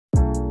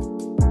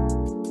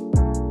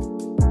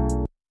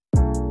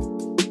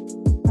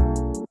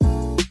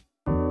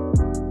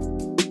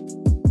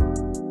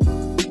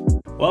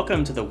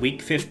Welcome to the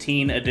Week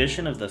 15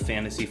 edition of the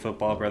Fantasy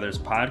Football Brothers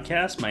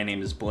podcast. My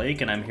name is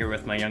Blake, and I'm here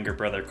with my younger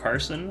brother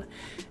Carson.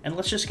 And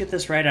let's just get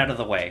this right out of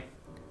the way.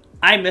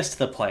 I missed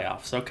the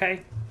playoffs,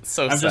 okay?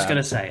 I'm just going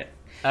to say it.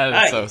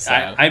 That is so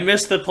sad. I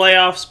missed the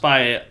playoffs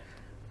by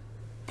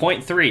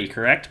 0.3,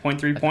 correct?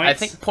 0.3 points? I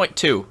think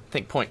 0.2.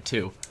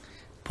 0.2.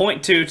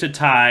 0.2 to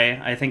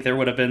tie. I think there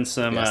would have been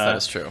some that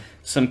is true.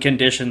 Some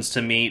conditions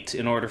to meet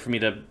in order for me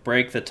to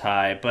break the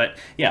tie. But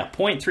yeah,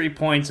 0.3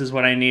 points is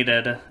what I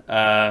needed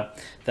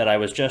that I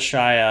was just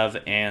shy of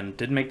and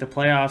didn't make the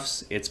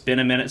playoffs. It's been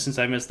a minute since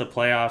I missed the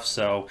playoffs,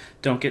 so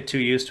don't get too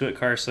used to it,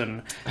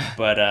 Carson.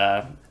 But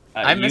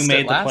you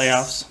made the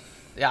playoffs.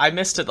 Yeah, I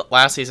missed it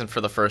last season for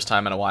the first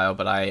time in a while,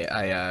 but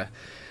I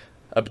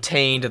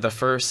obtained the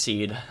first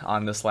seed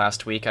on this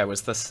last week. I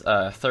was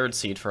the third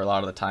seed for a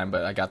lot of the time,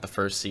 but I got the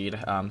first seed.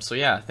 So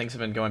yeah, things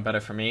have been going better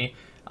for me.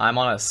 I'm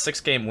on a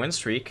 6-game win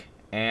streak,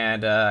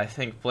 and I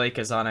think Blake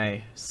is on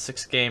a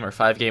 6-game or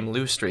 5-game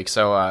lose streak.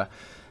 So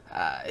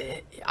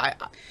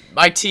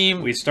my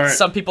team,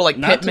 some people like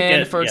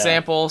Pittman, for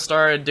example,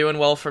 started doing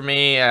well for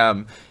me.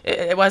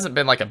 It hasn't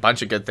been like a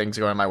bunch of good things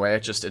going my way.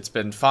 It's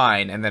been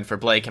fine. And then for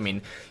Blake, I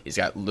mean, he's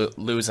got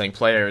losing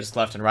players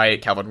left and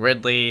right. Calvin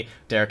Ridley,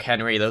 Derrick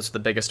Henry, those are the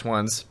biggest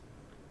ones.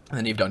 And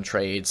then you've done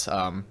trades.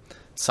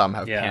 Some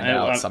have panned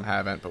out, some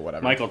haven't, but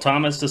whatever. Michael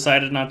Thomas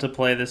decided not to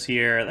play this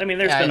year. I mean,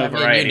 there's been a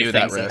variety of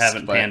things that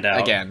haven't panned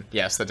out. Again,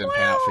 yes, that didn't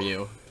pan out for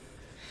you.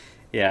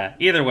 Yeah.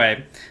 Either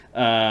way,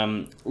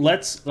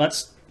 let's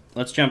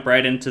jump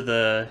right into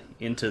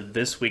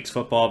this week's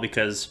football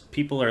because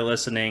people are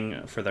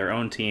listening for their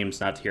own teams,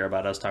 not to hear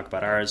about us talk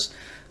about ours.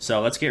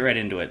 So let's get right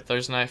into it.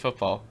 Thursday Night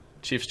Football,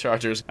 Chiefs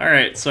Chargers. All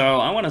right. So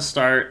I want to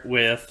start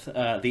with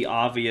the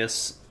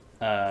obvious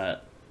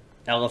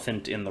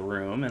elephant in the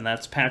room, and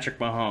that's Patrick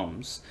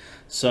Mahomes.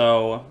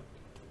 So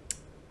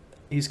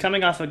he's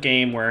coming off a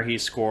game where he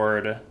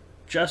scored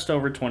just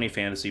over 20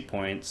 fantasy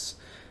points,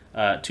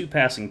 2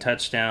 passing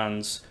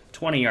touchdowns,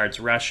 20 yards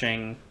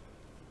rushing.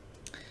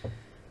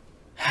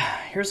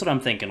 Here's what I'm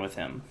thinking with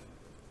him.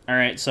 All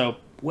right, so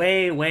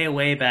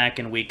way back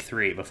in week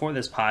 3, before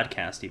this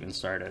podcast even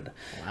started,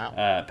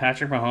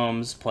 Patrick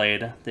Mahomes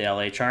played the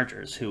LA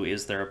Chargers, who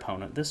is their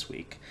opponent this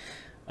week.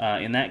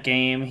 In that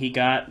game, he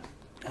got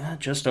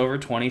just over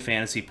 20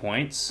 fantasy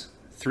points,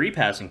 3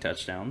 passing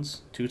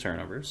touchdowns, 2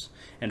 turnovers,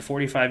 and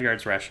 45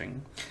 yards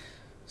rushing.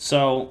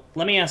 So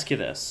let me ask you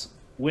this.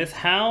 With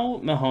how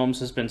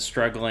Mahomes has been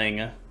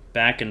struggling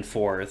back and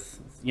forth,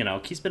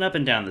 he's been up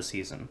and down the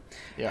season.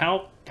 Yeah.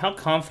 How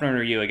confident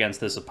are you against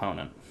this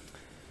opponent?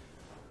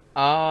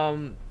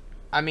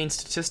 I mean,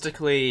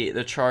 statistically,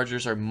 the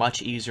Chargers are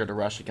much easier to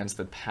rush against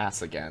than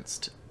pass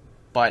against.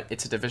 But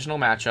it's a divisional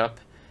matchup.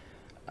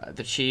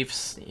 The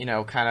Chiefs,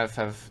 kind of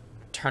have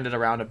turned it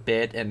around a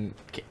bit and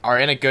are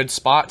in a good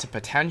spot to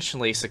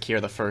potentially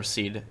secure the first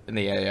seed in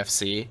the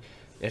AFC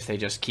if they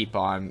just keep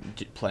on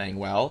playing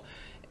well.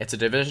 It's a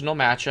divisional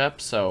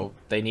matchup, so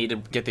they need to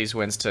get these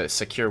wins to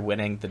secure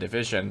winning the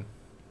division.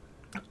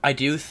 I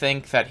do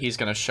think that he's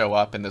going to show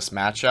up in this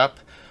matchup,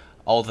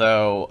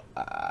 although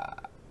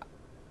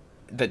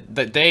the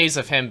days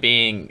of him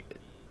being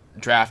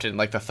drafted in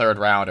like the 3rd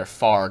round are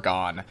far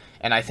gone,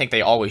 and I think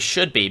they always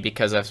should be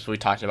because, as we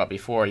talked about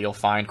before, you'll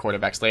find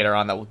quarterbacks later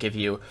on that will give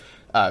you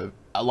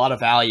a lot of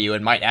value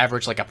and might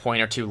average like a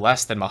point or 2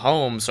 less than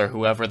Mahomes or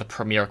whoever the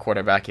premier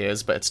quarterback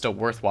is, but it's still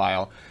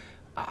worthwhile.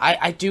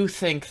 I do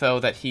think, though,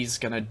 that he's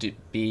going to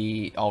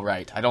be all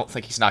right. I don't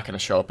think he's not going to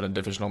show up in a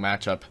divisional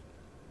matchup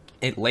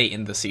late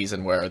in the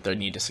season where they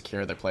need to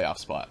secure their playoff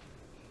spot.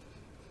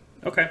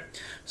 Okay.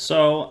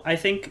 So I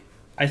think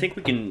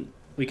we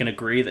can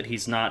agree that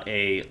he's not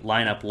a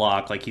lineup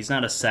lock. Like, he's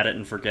not a set it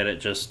and forget it,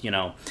 just,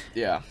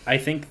 Yeah. I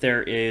think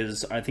there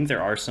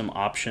are some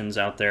options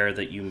out there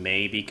that you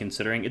may be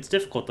considering. It's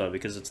difficult, though,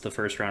 because it's the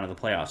first round of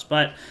the playoffs.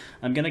 But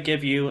I'm going to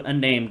give you a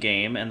name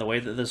game, and the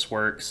way that this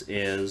works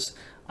is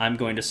I'm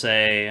going to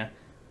say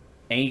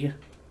a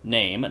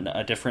name,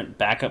 a different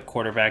backup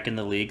quarterback in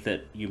the league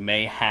that you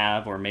may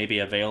have or may be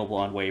available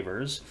on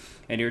waivers,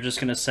 and you're just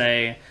going to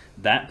say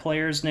that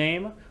player's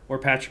name or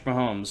Patrick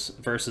Mahomes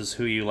versus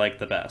who you like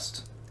the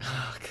best.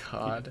 Oh,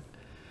 God.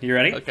 You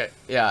ready? Okay,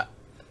 yeah.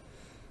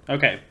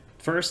 Okay,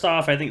 first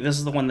off, I think this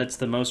is the one that's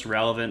the most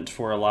relevant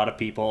for a lot of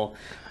people.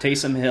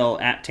 Taysom Hill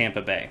at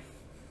Tampa Bay.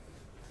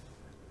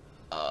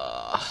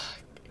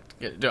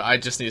 Do I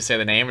just need to say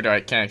the name, or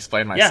can't I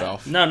explain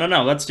myself? Yeah.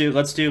 No. Let's do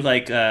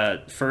like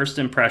first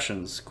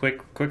impressions,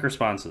 quick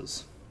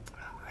responses.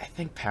 I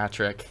think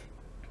Patrick.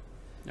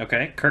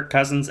 Okay, Kirk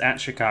Cousins at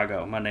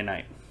Chicago Monday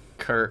night.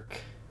 Kirk.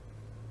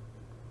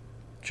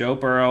 Joe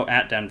Burrow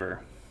at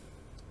Denver.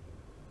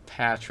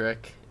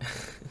 Patrick.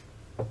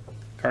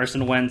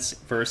 Carson Wentz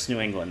versus New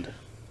England.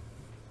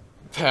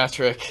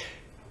 Patrick.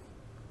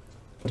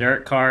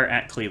 Derek Carr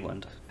at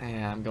Cleveland.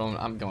 Yeah, I'm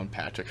going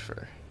Patrick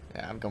for.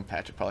 Yeah, I'm going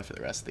Patrick probably for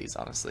the rest of these,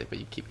 honestly, but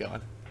you keep going.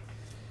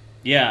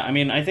 Yeah, I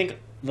mean, I think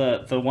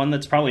the one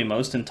that's probably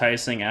most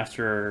enticing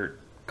after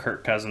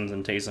Kirk Cousins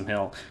and Taysom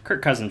Hill.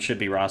 Kirk Cousins should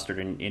be rostered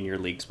in your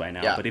leagues by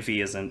now, but if he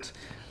isn't,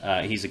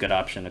 he's a good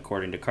option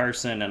according to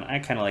Carson, and I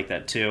kind of like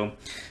that too.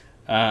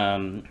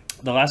 The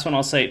last one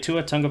I'll say,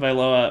 Tua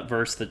Tagovailoa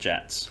versus the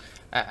Jets.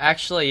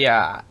 Actually,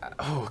 yeah.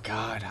 Oh,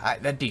 God.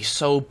 That'd be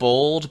so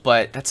bold,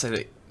 but that's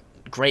a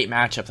great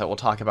matchup that we'll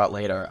talk about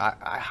later.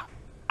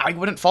 I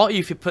wouldn't fault you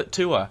if you put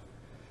Tua.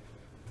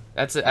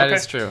 That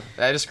is true.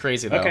 That is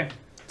crazy, though. Okay.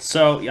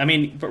 So, I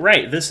mean, but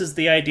right, this is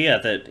the idea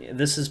that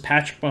this is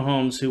Patrick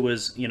Mahomes, who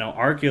was,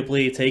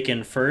 arguably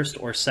taken first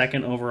or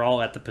second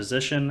overall at the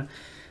position.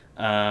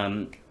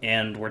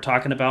 And we're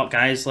talking about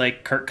guys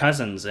like Kirk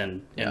Cousins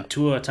and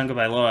Tua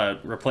Tagovailoa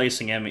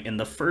replacing him in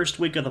the first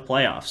week of the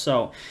playoffs.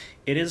 So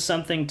it is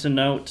something to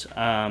note.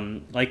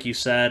 Like you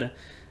said,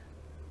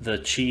 the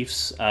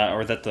Chiefs,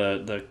 or that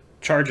the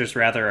Chargers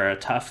rather, are a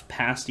tough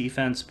pass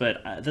defense,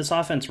 but this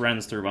offense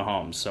runs through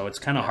Mahomes, so it's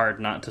kind of hard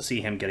not to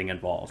see him getting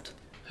involved.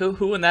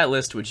 Who in that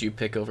list would you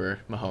pick over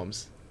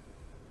Mahomes?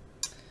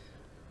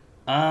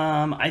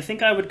 I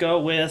think I would go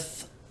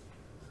with.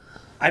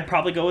 I'd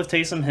probably go with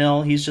Taysom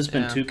Hill. He's just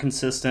been too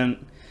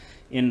consistent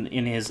in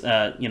his,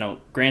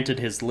 granted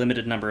his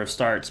limited number of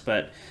starts,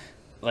 but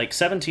like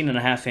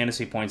 17.5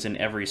 fantasy points in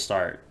every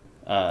start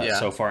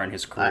so far in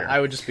his career. I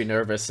would just be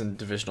nervous in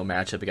divisional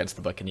matchup against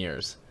the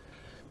Buccaneers.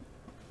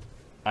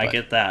 I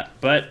get that.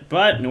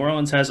 But New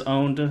Orleans has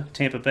owned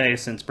Tampa Bay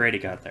since Brady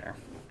got there.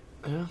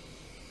 Yeah.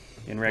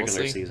 In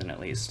regular season, at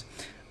least.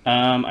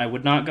 I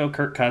would not go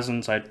Kirk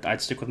Cousins.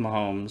 I'd stick with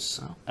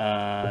Mahomes.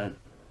 Oh.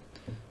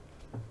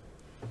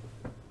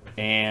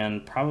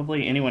 And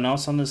probably anyone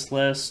else on this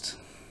list.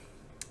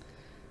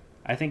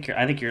 I'm going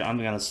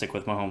to stick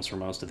with Mahomes for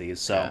most of these.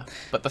 So, yeah.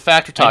 But the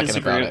fact we're talking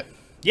about it.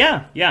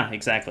 Yeah,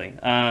 exactly.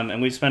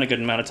 And we've spent a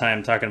good amount of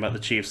time talking about the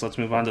Chiefs. Let's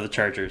move on to the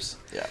Chargers.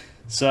 Yeah.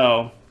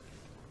 So,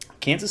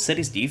 Kansas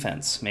City's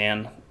defense,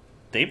 man,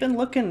 they've been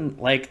looking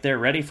like they're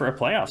ready for a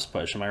playoffs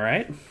push. Am I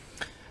right?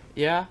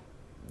 Yeah,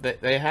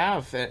 they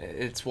have.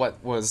 It's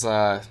what was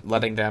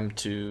letting them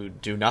to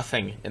do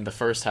nothing in the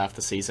first half of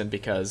the season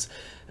because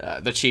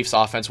the Chiefs'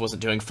 offense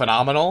wasn't doing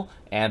phenomenal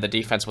and the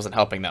defense wasn't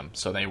helping them,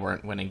 so they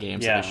weren't winning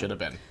games that they should have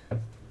been.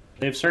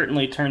 They've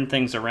certainly turned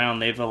things around.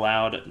 They've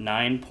allowed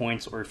 9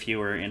 points or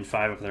fewer in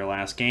 5 of their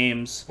last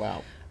games.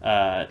 Wow.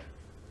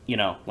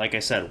 Like I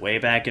said, way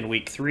back in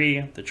week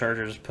 3, the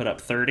Chargers put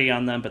up 30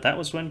 on them, but that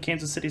was when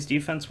Kansas City's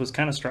defense was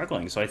kind of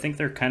struggling. So I think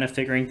they're kind of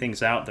figuring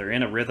things out. They're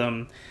in a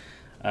rhythm.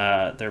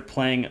 They're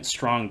playing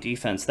strong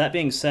defense. That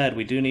being said,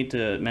 we do need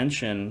to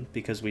mention,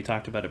 because we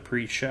talked about it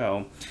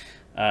pre-show,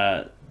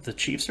 the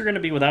Chiefs are going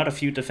to be without a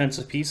few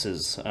defensive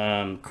pieces.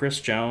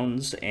 Chris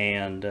Jones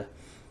and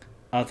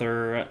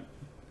other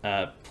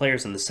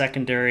players in the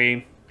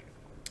secondary,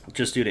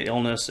 just due to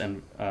illness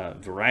and a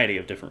variety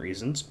of different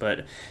reasons.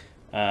 But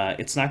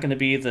it's not going to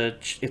be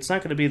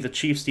the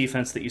Chiefs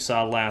defense that you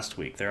saw last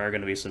week. There are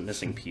going to be some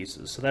missing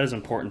pieces, so that is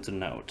important to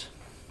note.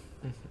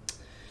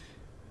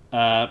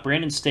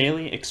 Brandon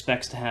Staley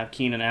expects to have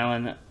Keenan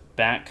Allen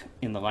back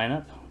in the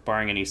lineup,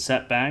 barring any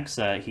setbacks.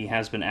 He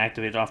has been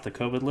activated off the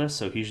COVID list,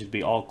 so he should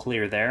be all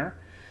clear there.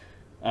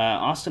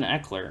 Austin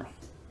Eckler,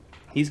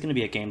 he's going to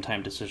be a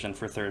game-time decision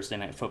for Thursday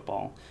Night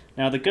Football.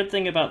 Now, the good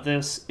thing about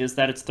this is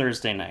that it's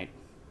Thursday night.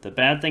 The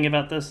bad thing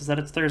about this is that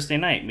it's Thursday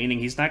night, meaning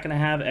he's not going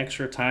to have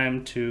extra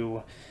time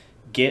to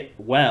get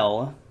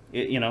well.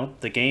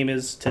 The game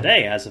is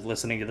today as of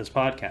listening to this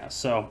podcast.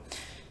 So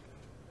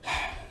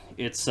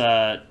it's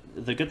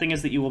the good thing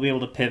is that you will be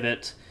able to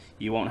pivot.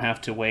 You won't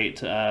have to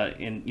wait.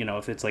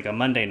 If it's like a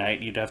Monday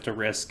night, you'd have to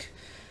risk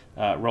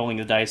rolling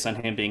the dice on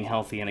him being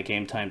healthy in a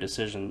game time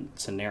decision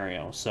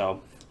scenario.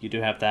 So you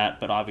do have that,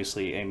 but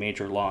obviously a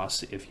major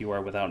loss if you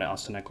are without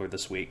Austin Eckler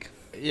this week.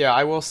 Yeah,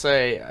 I will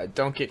say,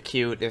 don't get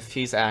cute. If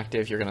he's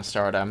active, you're going to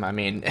start him. I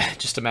mean,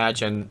 just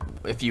imagine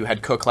if you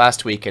had Cook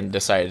last week and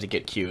decided to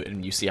get cute,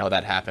 and you see how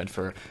that happened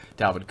for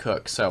Dalvin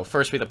Cook. So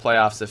first week of the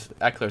playoffs, if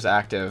Eckler's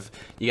active,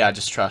 you got to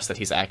just trust that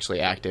he's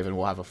actually active and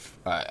will have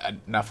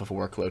enough of a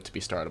workload to be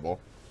startable.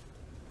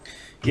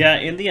 Yeah,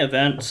 in the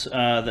event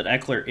that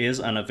Eckler is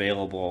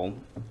unavailable,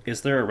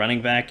 is there a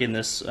running back in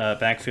this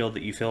backfield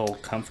that you feel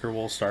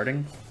comfortable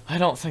starting? I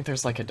don't think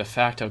there's like a de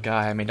facto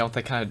guy. I mean, don't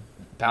they kind of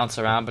bounce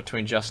around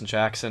between Justin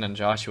Jackson and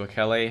Joshua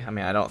Kelly? I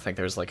mean, I don't think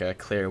there's like a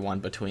clear one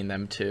between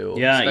them two.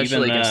 Yeah,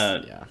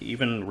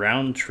 even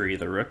Roundtree,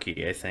 the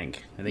rookie, I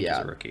think he's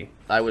a rookie.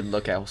 I would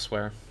look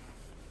elsewhere.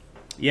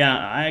 Yeah,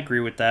 I agree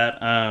with that.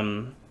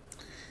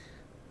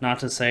 Not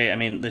to say, I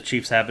mean, the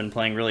Chiefs have been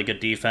playing really good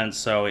defense,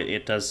 so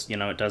it does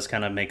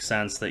kind of make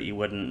sense that you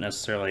wouldn't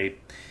necessarily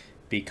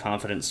be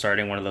confident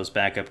starting one of those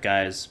backup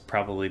guys.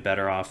 Probably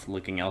better off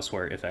looking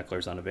elsewhere if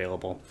Eckler's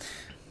unavailable.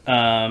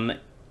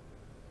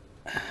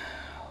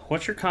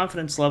 What's your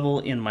confidence level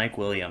in Mike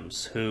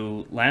Williams,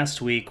 who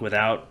last week,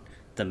 without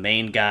the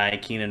main guy,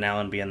 Keenan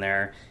Allen, being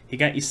there, he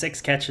got you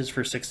 6 catches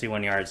for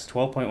 61 yards,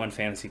 12.1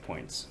 fantasy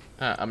points?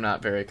 I'm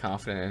not very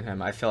confident in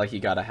him. I feel like you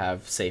got to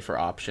have safer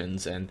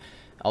options, and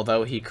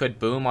although he could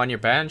boom on your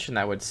bench and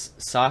that would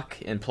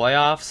suck in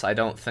playoffs, I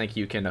don't think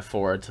you can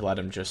afford to let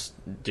him just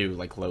do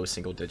like low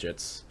single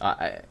digits.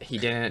 He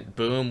didn't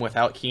boom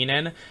without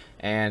Keenan,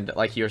 and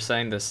like you were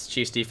saying, this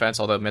Chiefs defense,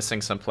 although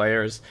missing some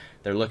players,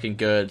 they're looking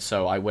good,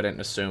 so I wouldn't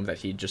assume that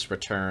he'd just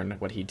return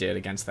what he did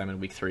against them in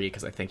week 3,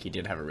 because I think he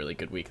did have a really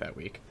good week that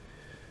week.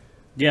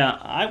 Yeah,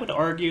 I would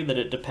argue that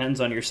it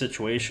depends on your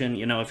situation.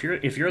 You know, if you're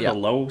the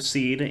low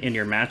seed in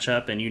your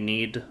matchup and you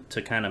need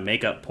to kind of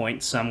make up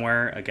points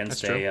somewhere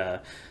against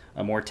a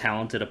more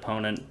talented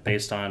opponent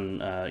based on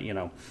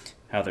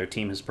how their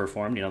team has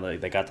performed. You know,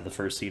 they got to the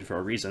first seed for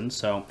a reason.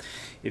 So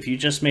if you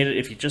just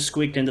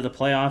squeaked into the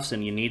playoffs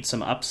and you need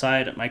some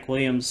upside, Mike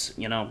Williams,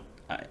 you know,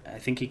 I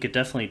think he could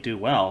definitely do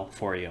well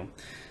for you.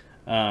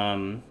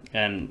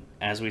 And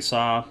as we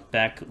saw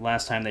back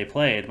last time they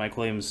played, Mike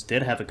Williams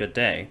did have a good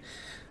day.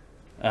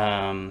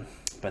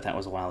 But that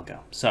was a while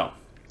ago. So,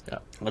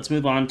 Let's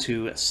move on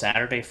to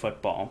Saturday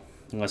football.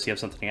 Unless you have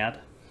something to add?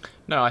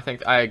 No,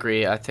 I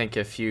agree. I think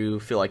if you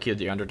feel like you're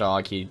the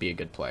underdog, he'd be a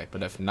good play.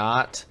 But if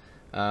not,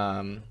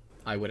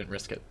 I wouldn't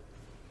risk it.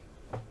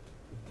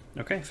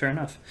 Okay, fair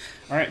enough.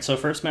 All right, so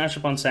first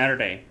matchup on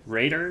Saturday,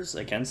 Raiders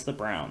against the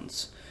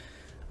Browns.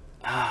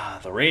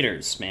 The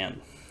Raiders,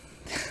 man.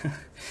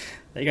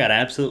 They got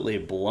absolutely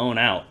blown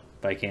out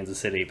by Kansas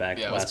City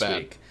last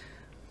week.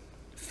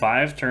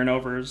 5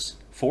 turnovers,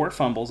 4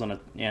 fumbles,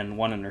 and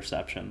 1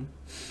 interception.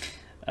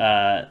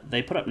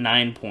 They put up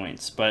 9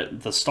 points,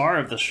 but the star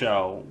of the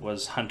show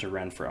was Hunter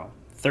Renfrow.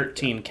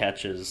 13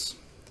 catches,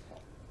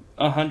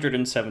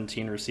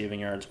 117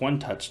 receiving yards, 1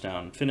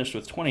 touchdown, finished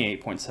with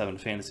 28.7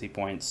 fantasy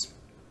points.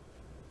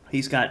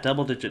 He's got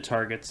double-digit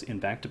targets in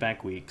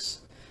back-to-back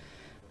weeks.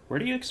 Where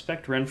do you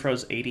expect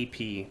Renfrow's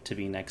ADP to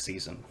be next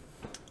season?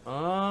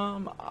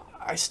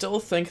 I still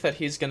think that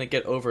he's going to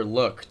get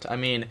overlooked. I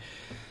mean,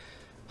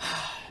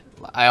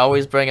 I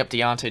always bring up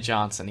Deontay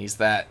Johnson. He's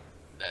that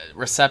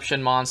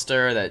reception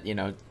monster that, you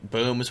know,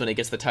 booms when he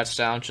gets the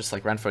touchdown, just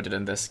like Renfrow did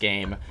in this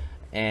game.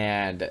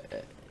 And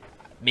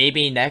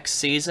maybe next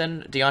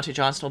season, Deontay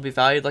Johnson will be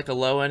valued like a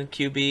low-end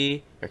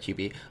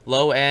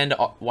low-end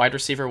wide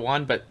receiver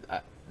 1. But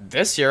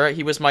this year,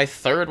 he was my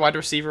 3rd wide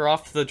receiver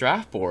off the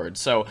draft board.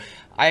 So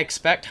I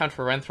expect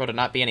Hunter Renfrow to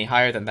not be any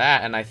higher than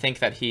that. And I think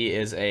that he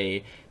is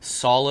a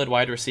solid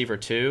wide receiver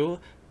 2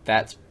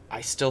 that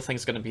I still think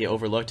is going to be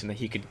overlooked, and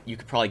that you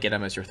could probably get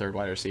him as your 3rd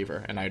wide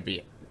receiver, and I'd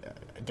be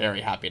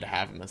very happy to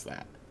have him as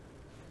that.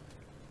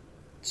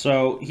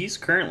 So he's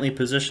currently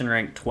position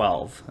ranked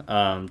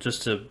 12.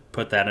 Just to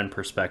put that in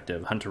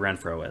perspective, Hunter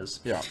Renfrow is.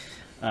 Yeah.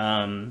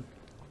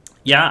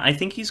 I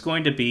think he's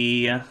going to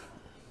be.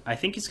 I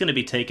think he's going to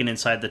be taken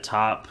inside the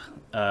top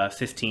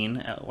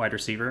 15 wide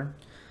receiver.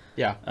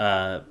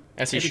 Yeah.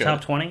 As he should. Top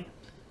 20.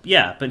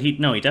 Yeah, but he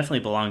definitely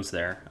belongs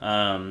there.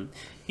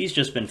 He's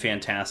just been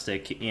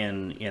fantastic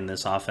in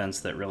this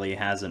offense that really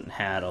hasn't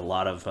had a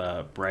lot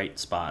of bright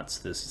spots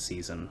this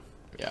season.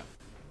 Yeah.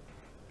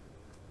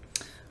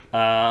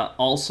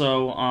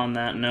 Also on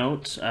that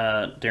note,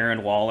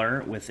 Darren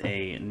Waller with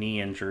a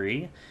knee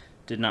injury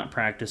did not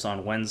practice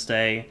on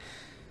Wednesday.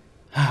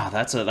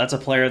 That's a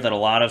player that a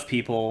lot of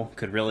people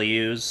could really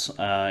use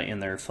in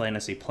their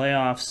fantasy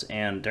playoffs,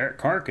 and Derek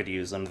Carr could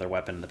use under their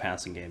weapon in the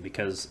passing game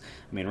because,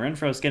 I mean,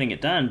 Renfro's getting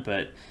it done,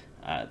 but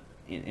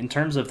in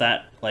terms of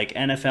that like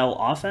NFL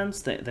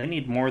offense, they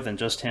need more than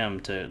just him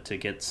to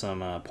get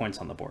some points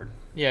on the board.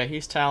 Yeah,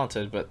 he's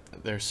talented, but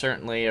there's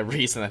certainly a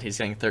reason that he's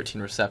getting 13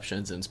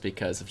 receptions, and it's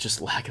because of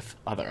just lack of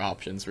other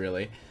options,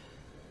 really.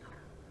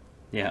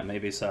 Yeah,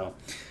 maybe so.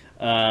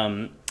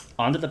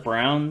 On to the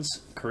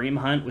Browns. Kareem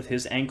Hunt with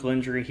his ankle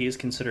injury, he is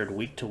considered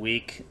week to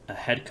week.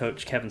 Head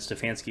coach Kevin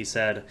Stefanski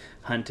said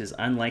Hunt is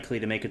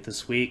unlikely to make it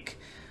this week.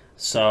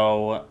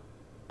 So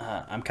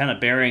I'm kind of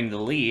bearing the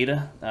lead.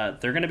 They're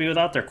going to be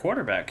without their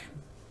quarterback,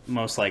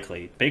 most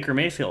likely. Baker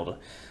Mayfield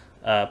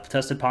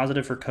tested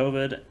positive for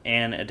COVID,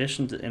 and in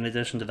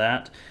addition to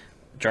that,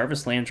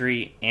 Jarvis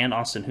Landry and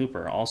Austin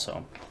Hooper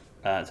also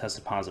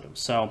tested positive.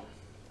 So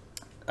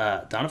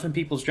Donovan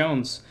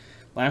Peoples-Jones,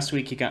 last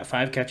week he got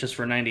 5 catches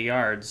for 90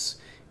 yards.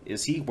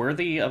 Is he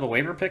worthy of a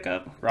waiver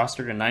pickup,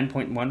 rostered in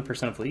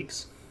 9.1% of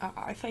leagues?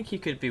 I think he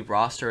could be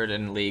rostered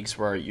in leagues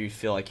where you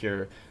feel like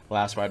your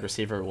last wide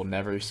receiver will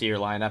never see your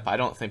lineup. I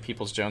don't think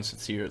Peoples-Jones should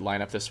see your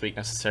lineup this week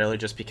necessarily,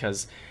 just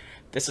because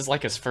this is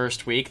like his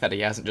first week that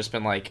he hasn't just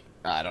been like,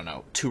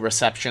 2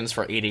 receptions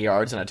for 80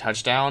 yards and a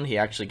touchdown. He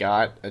actually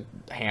got a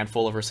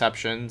handful of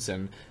receptions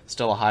and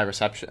still a high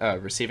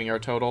receiving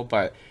yard total.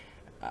 But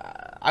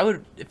I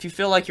would, if you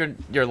feel like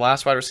your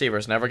last wide receiver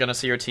is never going to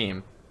see your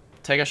team,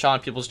 take a shot on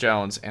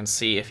Peoples-Jones and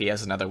see if he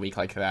has another week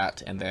like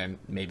that, and then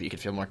maybe you could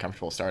feel more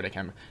comfortable starting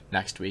him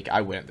next week.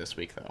 I wouldn't this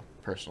week, though,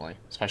 personally,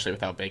 especially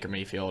without Baker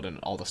Mayfield and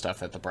all the stuff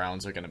that the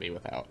Browns are going to be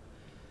without.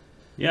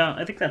 Yeah,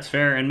 I think that's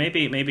fair, and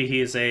maybe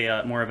he's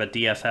a more of a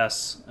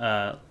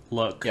DFS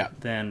look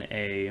than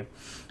a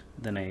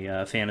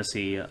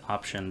fantasy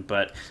option,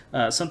 but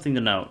something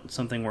to note,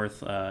 something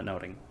worth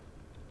noting.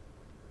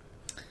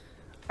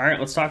 All right,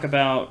 let's talk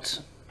about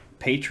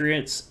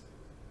Patriots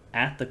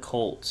at the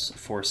Colts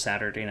for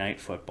Saturday Night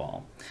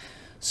Football.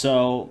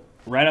 So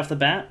right off the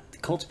bat, the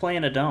Colts play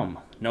in a dome.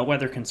 No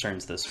weather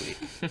concerns this week.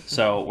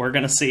 So we're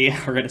gonna see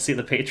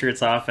the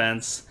Patriots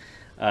offense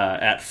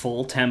at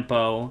full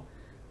tempo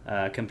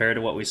compared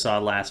to what we saw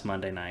last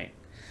Monday night,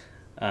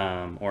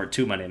 or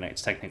 2 Monday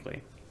nights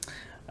technically.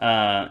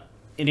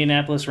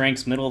 Indianapolis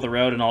ranks middle of the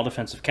road in all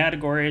defensive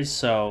categories,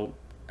 so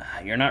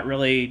you're not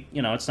really,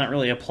 it's not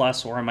really a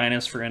plus or a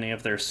minus for any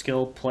of their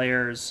skilled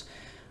players.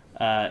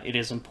 It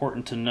is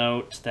important to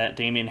note that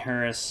Damian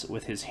Harris,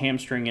 with his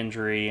hamstring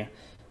injury,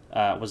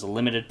 was a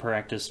limited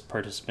practice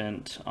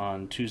participant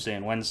on Tuesday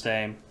and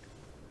Wednesday.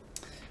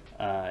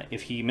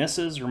 If he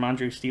misses,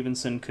 Ramondre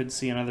Stevenson could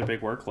see another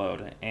big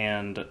workload.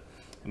 And,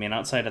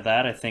 outside of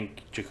that, I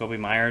think Jakobi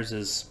Meyers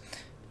is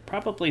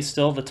probably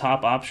still the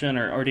top option,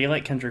 or do you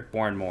like Kendrick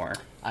Bourne more?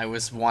 I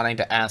was wanting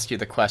to ask you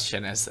the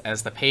question.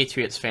 As the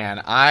Patriots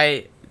fan,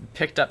 I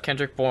picked up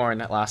Kendrick Bourne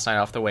last night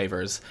off the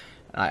waivers.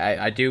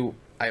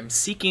 I'm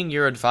seeking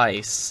your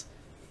advice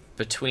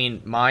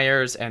between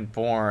Myers and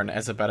Bourne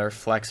as a better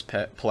flex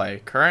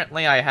play.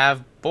 Currently, I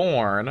have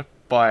Bourne,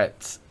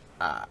 but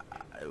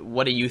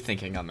what are you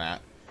thinking on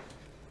that?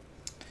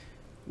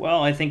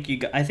 Well, I think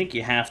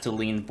you have to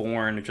lean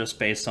Bourne just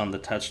based on the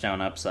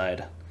touchdown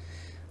upside.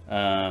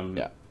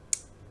 Yeah.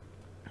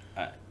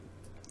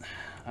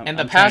 And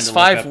the past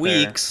 5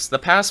 weeks,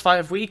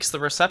 the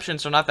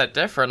receptions are not that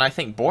different. I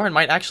think Bourne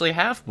might actually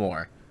have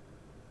more.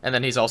 And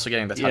then he's also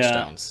getting the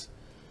touchdowns.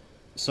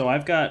 So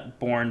I've got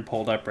Bourne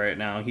pulled up right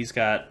now. He's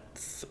got,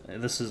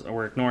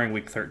 we're ignoring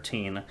week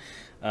 13.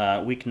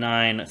 Week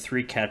 9,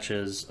 3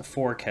 catches,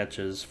 4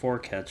 catches, 4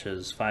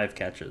 catches, 5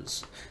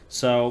 catches.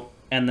 So,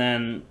 and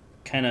then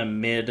kind of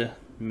mid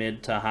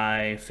to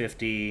high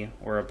 50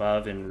 or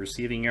above in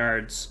receiving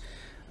yards.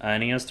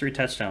 And he has 3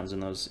 touchdowns in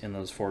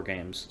those 4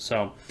 games.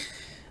 So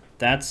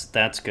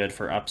that's good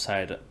for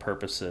upside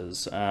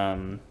purposes.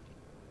 I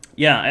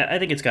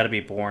think it's got to be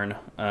Bourne,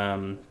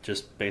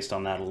 just based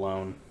on that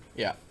alone.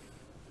 Yeah.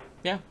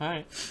 Yeah, all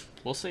right.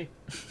 We'll see.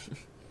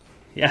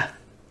 Yeah.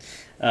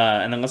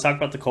 And then let's talk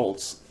about the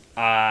Colts.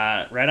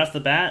 Right off the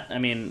bat,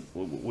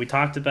 we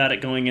talked about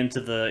it going into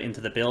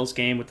the Bills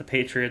game with the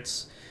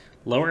Patriots.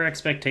 Lower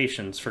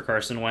expectations for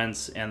Carson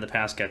Wentz and the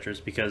pass catchers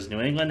because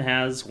New England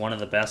has one of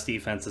the best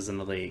defenses in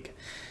the league.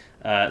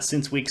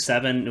 Since week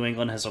 7, New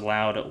England has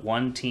allowed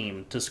one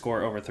team to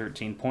score over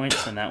 13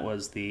 points, and that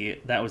was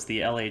the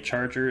LA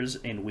Chargers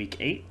in week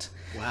 8.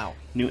 Wow.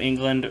 New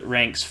England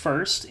ranks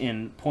first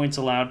in points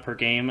allowed per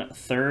game,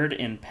 third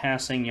in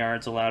passing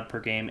yards allowed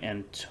per game,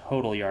 and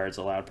total yards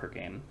allowed per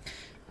game.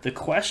 The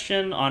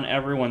question on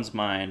everyone's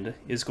mind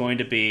is going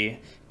to be,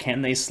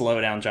 can they slow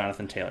down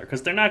Jonathan Taylor?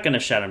 Because they're not going to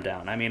shut him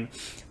down.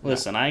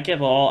 Listen, I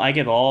give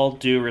all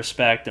due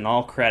respect and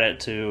all credit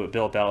to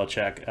Bill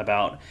Belichick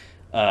about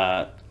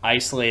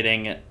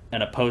isolating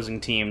an opposing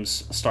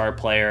team's star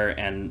player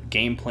and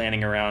game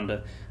planning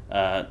around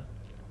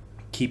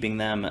keeping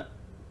them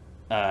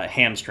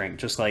hamstring,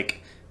 just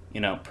like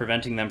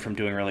preventing them from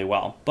doing really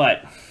well.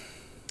 But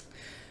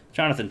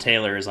Jonathan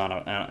Taylor is on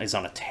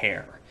a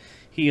tear.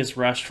 He has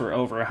rushed for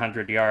over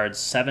 100 yards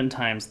 7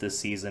 times this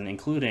season,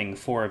 including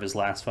 4 of his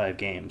last 5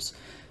 games.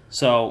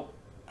 So,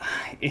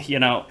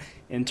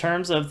 in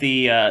terms of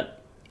the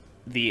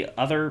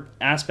other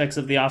aspects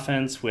of the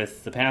offense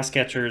with the pass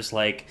catchers,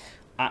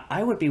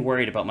 I would be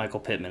worried about Michael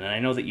Pittman, and I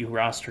know that you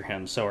roster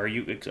him. So,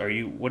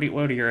 what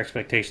are your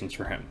expectations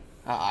for him?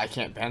 I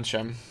can't bench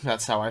him.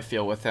 That's how I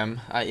feel with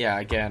him.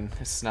 Again,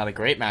 this is not a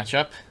great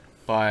matchup,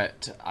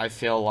 but I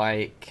feel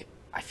like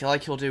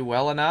he'll do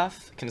well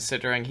enough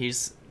considering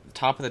he's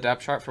top of the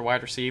depth chart for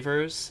wide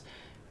receivers,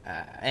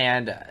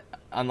 and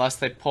unless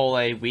they pull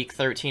a week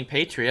 13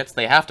 Patriots,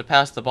 they have to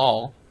pass the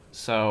ball,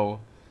 so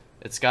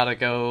it's got to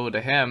go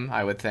to him,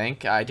 I would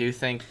think. I do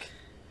think,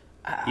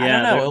 I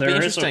don't know, it'll be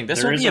interesting.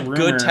 This will be a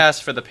good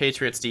test for the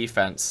Patriots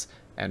defense,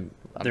 and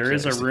there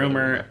is a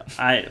rumor.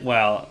 I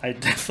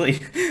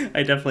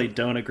definitely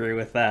don't agree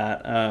with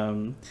that.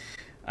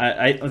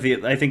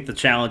 I think the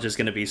challenge is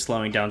going to be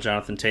slowing down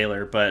Jonathan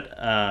Taylor, but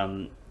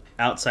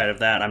outside of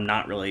that, I'm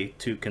not really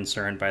too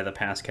concerned by the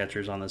pass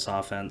catchers on this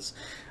offense.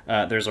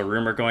 There's a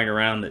rumor going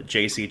around that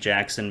J.C.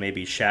 Jackson may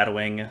be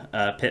shadowing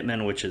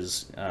Pittman, which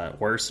is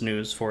worse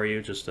news for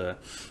you. Just a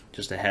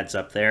heads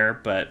up there.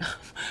 But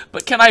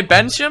can I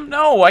bench him?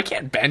 No, I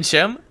can't bench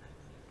him.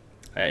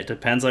 It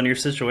depends on your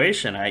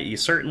situation. You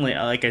certainly,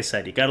 like I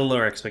said, you got to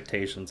lower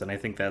expectations, and I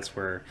think that's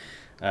where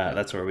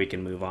we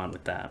can move on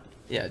with that.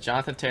 Yeah,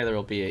 Jonathan Taylor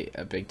will be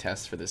a big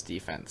test for this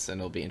defense, and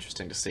it'll be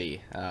interesting to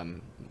see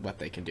what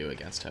they can do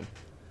against him.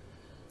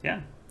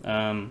 Yeah.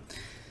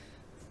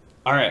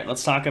 All right,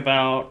 let's talk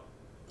about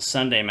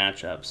Sunday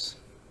matchups.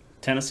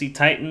 Tennessee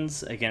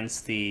Titans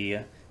against the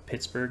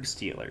Pittsburgh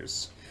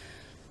Steelers.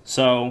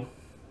 So,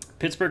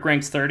 Pittsburgh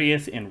ranks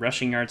 30th in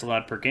rushing yards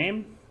allowed per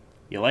game.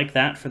 You like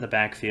that for the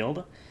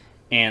backfield.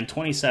 And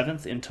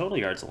 27th in total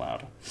yards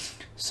allowed.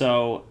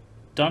 So,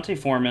 Dante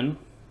Foreman,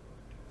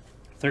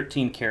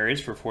 13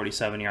 carries for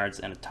 47 yards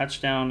and a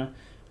touchdown,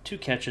 2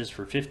 catches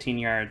for 15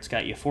 yards,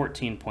 got you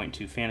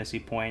 14.2 fantasy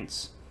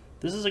points.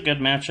 This is a good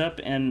matchup,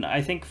 and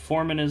I think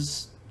Foreman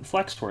is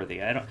flex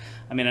worthy. I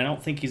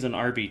don't think he's an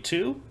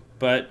RB2,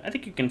 but I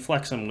think you can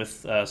flex him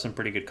with some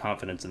pretty good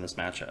confidence in this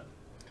matchup.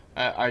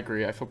 I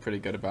agree. I feel pretty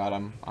good about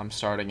him. I'm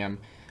starting him.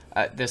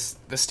 The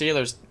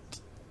Steelers'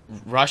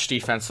 rush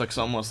defense looks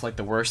almost like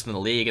the worst in the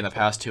league in the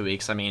past 2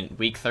 weeks. I mean,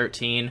 week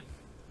 13,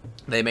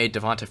 they made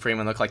Devonta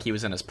Freeman look like he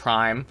was in his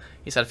prime.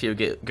 He's had a few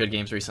good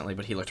games recently,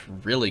 but he looked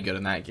really good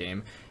in that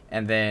game.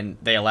 And then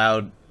they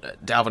allowed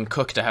Dalvin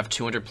Cook to have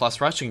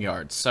 200-plus rushing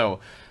yards. So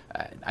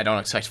I don't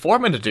expect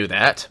Foreman to do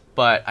that,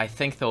 but I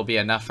think there'll be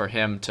enough for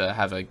him to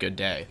have a good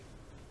day.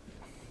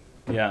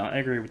 Yeah, I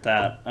agree with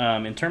that.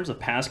 In terms of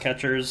pass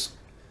catchers,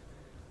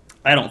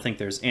 I don't think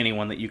there's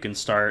anyone that you can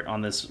start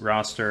on this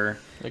roster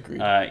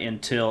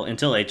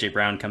until A.J.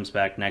 Brown comes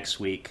back next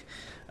week.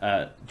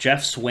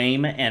 Jeff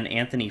Swaim and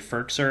Anthony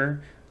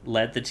Ferkser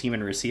led the team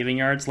in receiving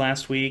yards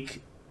last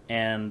week,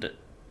 and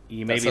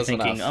you may be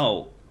thinking,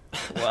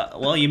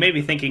 you may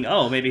be thinking,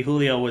 maybe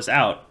Julio was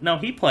out. No,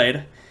 he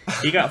played.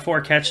 He got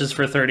 4 catches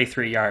for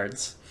 33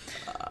 yards.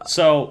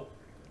 So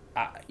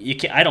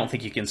I don't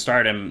think you can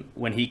start him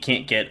when he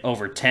can't get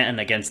over 10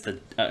 against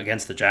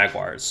the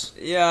Jaguars.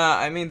 Yeah,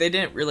 I mean, they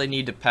didn't really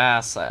need to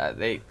pass.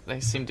 They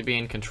seemed to be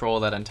in control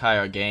that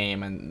entire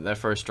game, and their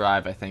first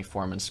drive, I think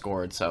Foreman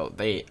scored, so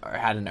they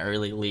had an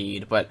early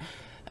lead. But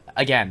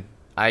again,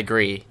 I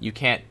agree. You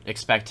can't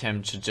expect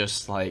him to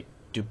just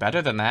do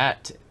better than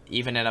that,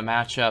 even in a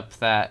matchup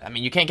that, I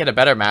mean, you can't get a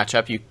better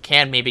matchup. You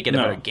can maybe get a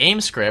better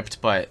game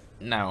script, but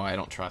no, I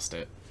don't trust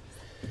it.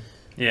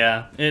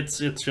 Yeah,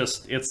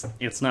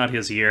 it's not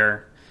his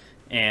year,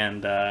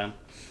 and I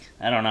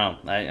don't know.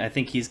 I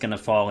think he's going to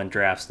fall in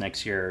drafts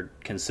next year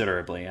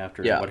considerably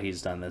after what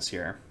he's done this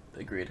year.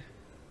 Agreed.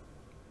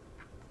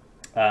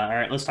 All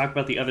right, let's talk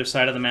about the other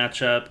side of the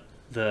matchup.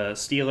 The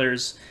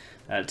Steelers.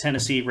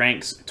 Tennessee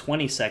ranks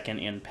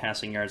 22nd in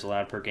passing yards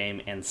allowed per game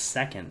and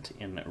 2nd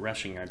in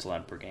rushing yards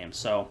allowed per game.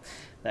 So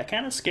that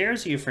kind of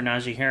scares you for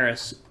Najee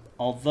Harris,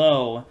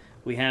 although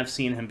we have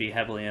seen him be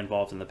heavily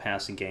involved in the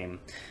passing game.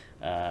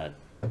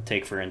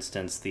 Take, for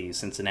instance, the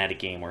Cincinnati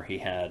game where he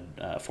had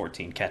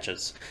 14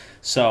 catches.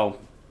 So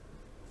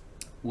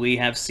we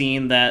have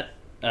seen that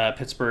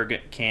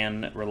Pittsburgh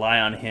can rely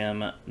on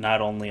him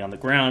not only on the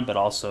ground but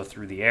also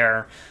through the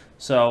air.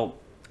 So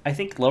I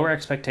think lower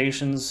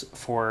expectations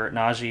for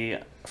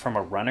Najee from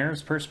a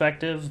runner's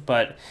perspective,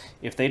 but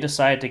if they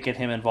decide to get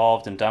him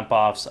involved in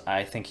dump-offs,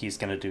 I think he's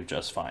going to do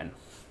just fine.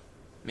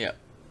 Yep.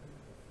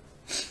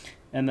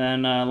 And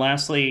then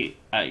lastly,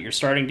 you're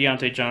starting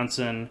Deontay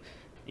Johnson.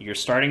 You're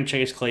starting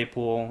Chase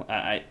Claypool.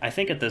 I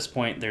think at this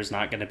point there's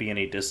not going to be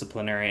any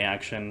disciplinary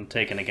action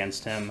taken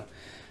against him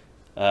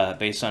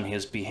based on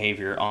his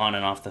behavior on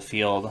and off the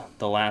field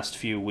the last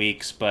few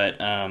weeks,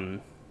 but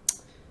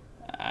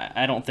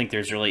I don't think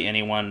there's really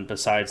anyone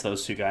besides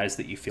those two guys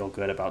that you feel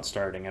good about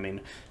starting. I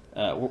mean,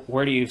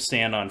 where do you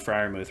stand on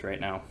Freiermuth right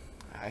now?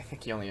 I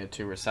think he only had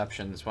 2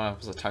 receptions. One of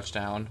them was a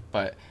touchdown,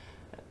 but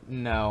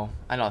no,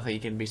 I don't think he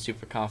can be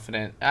super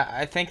confident.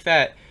 I think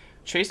that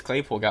Chase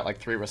Claypool got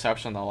 3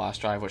 receptions on the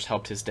last drive, which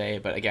helped his day.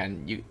 But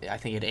again, I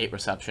think he had 8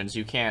 receptions.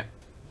 You can't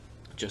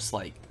just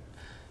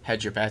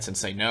hedge your bets and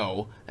say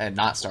no and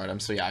not start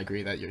him. So yeah, I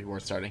agree that you're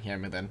worth starting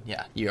him. And then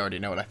you already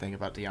know what I think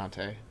about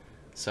Deontay.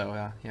 So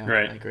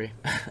right. I agree.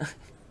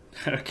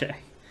 Okay.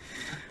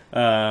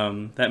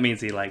 That means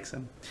he likes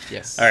him.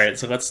 Yes. All right,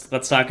 so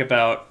let's talk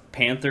about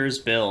Panthers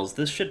Bills.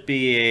 This should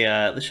be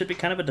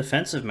kind of a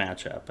defensive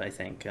matchup, I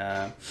think.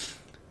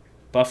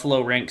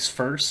 Buffalo ranks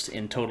 1st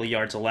in total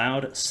yards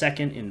allowed,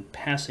 2nd in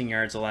passing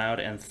yards allowed,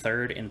 and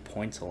 3rd in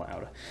points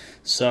allowed.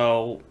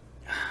 So,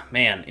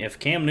 man, if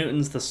Cam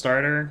Newton's the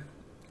starter,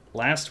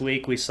 last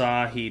week we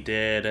saw he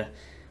did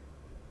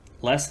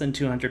less than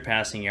 200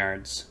 passing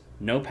yards,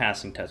 no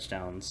passing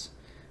touchdowns,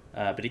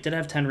 but he did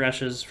have 10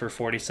 rushes for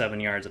 47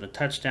 yards and a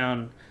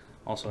touchdown,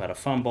 also had a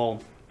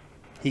fumble.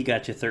 He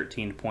got you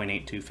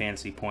 13.82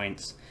 fantasy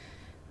points.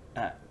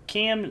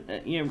 Cam,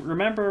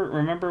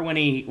 remember when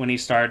he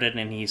started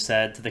and he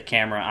said to the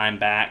camera, "I'm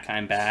back,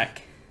 I'm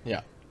back."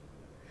 Yeah.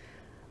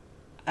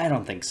 I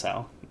don't think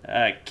so.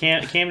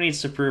 Cam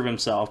needs to prove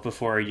himself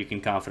before you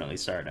can confidently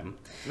start him.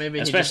 Maybe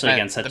especially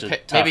against such a tough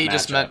matchup. Maybe he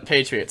just meant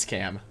Patriots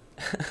Cam.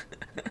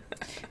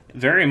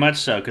 Very much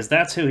so, because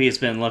that's who he's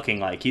been looking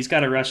like. He's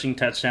got a rushing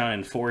touchdown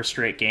in 4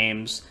 straight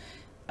games.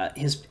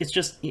 It's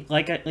just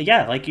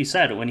like you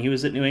said, when he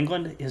was at New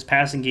England, his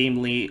passing game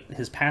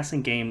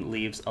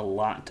leaves a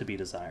lot to be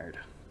desired.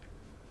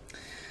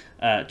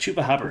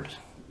 Chuba Hubbard,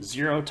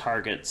 0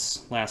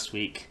 targets last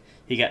week.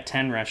 He got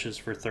 10 rushes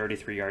for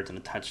 33 yards and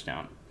a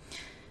touchdown.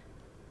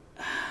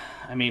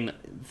 I mean,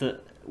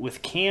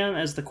 with Cam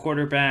as the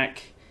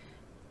quarterback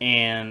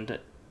and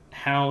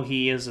how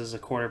he is as a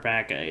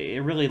quarterback,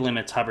 it really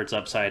limits Hubbard's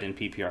upside in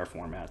PPR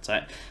formats.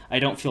 I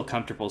don't feel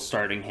comfortable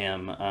starting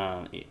him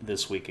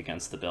this week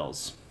against the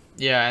Bills.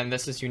 Yeah, and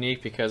this is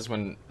unique because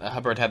when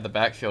Hubbard had the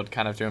backfield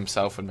kind of to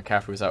himself when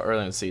McCaffrey was out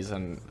early in the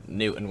season,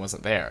 Newton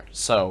wasn't there.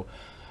 So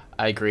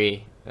I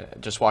agree.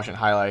 just watching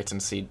highlights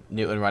and see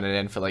Newton running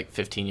in for like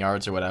 15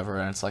 yards or whatever,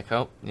 and it's like,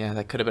 oh, yeah,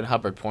 that could have been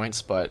Hubbard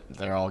points, but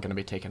they're all going to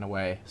be taken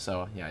away.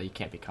 So, yeah, you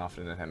can't be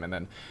confident in him, and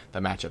then the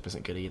matchup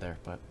isn't good either.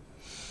 But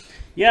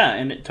yeah,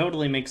 and it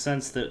totally makes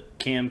sense that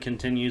Cam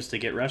continues to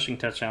get rushing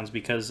touchdowns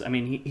because, I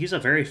mean, he's a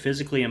very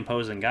physically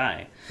imposing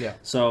guy. Yeah.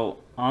 So,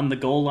 on the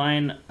goal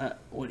line,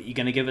 what are you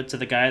going to give it to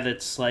the guy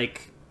that's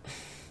like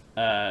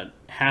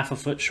half a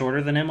foot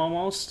shorter than him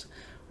almost?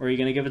 Or are you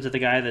going to give it to the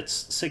guy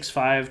that's 6'5",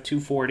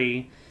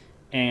 240,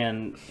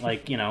 and,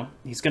 like, you know,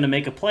 he's going to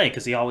make a play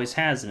because he always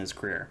has in his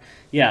career.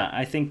 Yeah,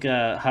 I think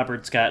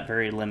Hubbard's got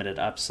very limited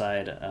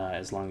upside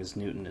as long as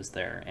Newton is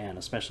there, and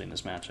especially in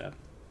this matchup.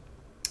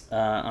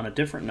 On a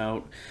different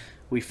note,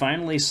 we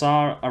finally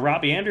saw a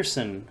Robbie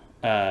Anderson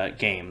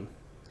game.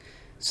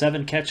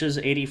 7 catches,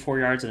 84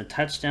 yards, and a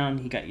touchdown.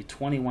 He got you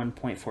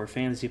 21.4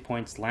 fantasy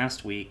points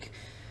last week.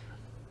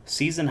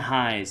 Season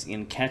highs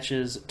in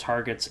catches,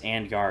 targets,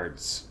 and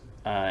yards.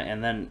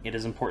 And then it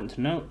is important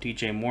to note,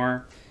 DJ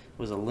Moore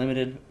was a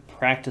limited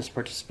practice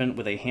participant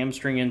with a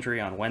hamstring injury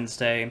on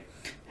Wednesday.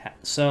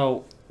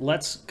 So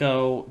let's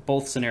go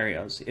both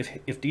scenarios.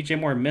 If DJ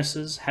Moore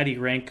misses, how do you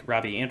rank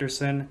Robbie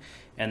Anderson?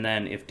 And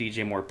then if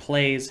DJ Moore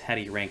plays, how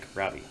do you rank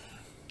Robbie?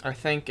 I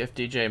think if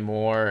DJ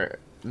Moore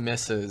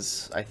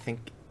misses, I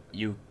think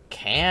you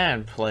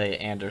can play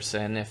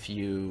Anderson if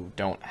you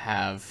don't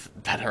have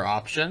better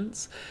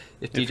options.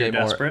 If you're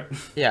desperate?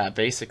 Yeah,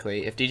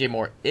 basically. If DJ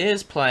Moore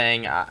is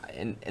playing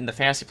in the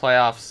fantasy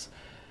playoffs,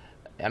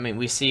 I mean,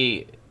 we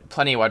see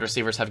plenty of wide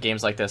receivers have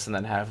games like this and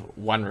then have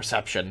one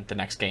reception the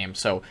next game.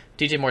 So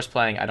DJ Moore's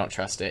playing, I don't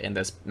trust it in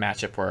this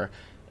matchup where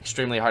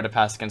extremely hard to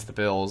pass against the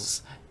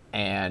Bills,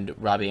 and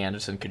Robbie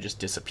Anderson could just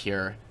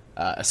disappear,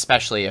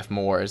 especially if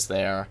Moore is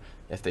there,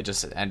 if they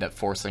just end up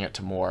forcing it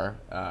to Moore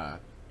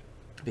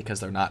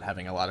because they're not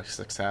having a lot of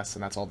success,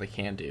 and that's all they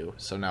can do.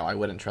 So no, I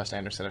wouldn't trust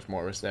Anderson if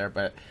Moore was there,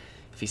 but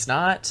if he's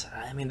not,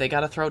 I mean, they got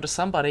to throw to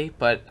somebody,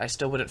 but I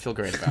still wouldn't feel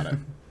great about it.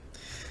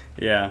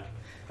 Yeah.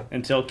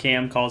 Until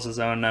Cam calls his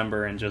own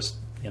number and just,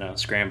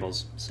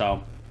 scrambles.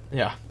 So,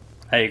 yeah,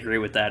 I agree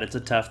with that. It's a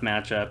tough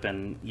matchup,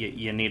 and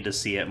you need to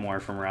see it more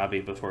from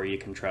Robbie before you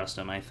can trust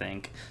him, I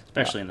think,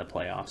 especially in the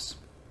playoffs.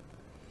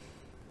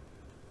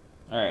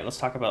 All right, let's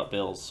talk about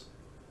Bills.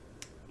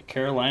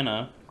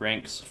 Carolina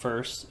ranks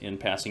first in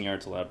passing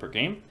yards allowed per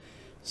game,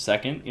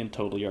 second in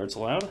total yards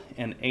allowed,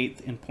 and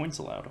 8th in points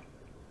allowed.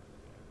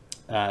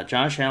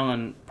 Josh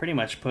Allen pretty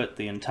much put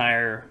the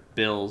entire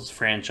Bills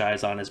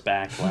franchise on his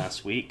back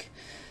last week.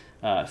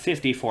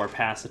 54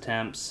 pass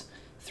attempts,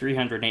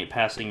 308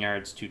 passing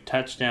yards, 2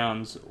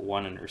 touchdowns,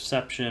 1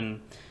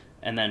 interception,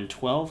 and then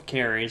 12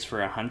 carries for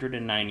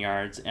 109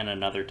 yards and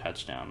another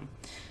touchdown.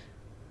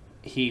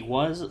 He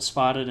was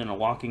spotted in a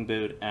walking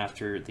boot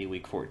after the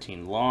Week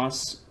 14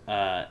 loss.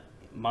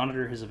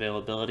 Monitor his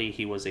availability.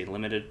 He was a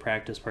limited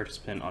practice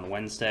participant on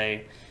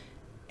Wednesday.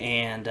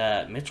 And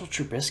Mitchell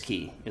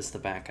Trubisky is the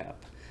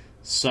backup.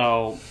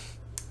 So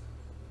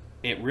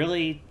it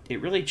really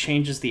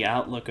changes the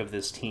outlook of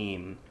this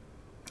team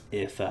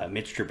if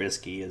Mitch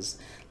Trubisky is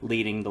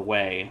leading the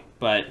way.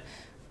 But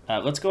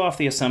let's go off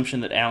the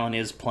assumption that Allen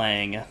is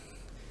playing.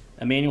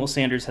 Emmanuel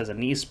Sanders has a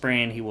knee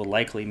sprain. He will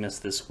likely miss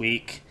this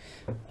week.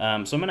 So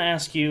I'm going to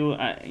ask you,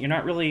 you're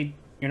not really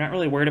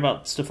worried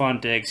about Stephon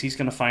Diggs. He's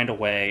going to find a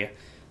way.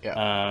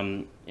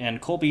 Yeah.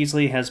 And Cole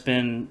Beasley has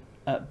been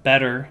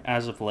better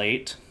as of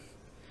late.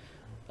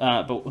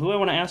 But who I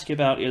want to ask you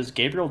about is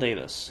Gabriel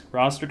Davis,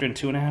 rostered in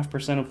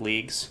 2.5% of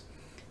leagues.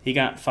 He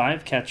got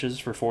 5 catches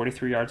for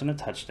 43 yards and a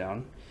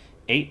touchdown,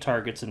 8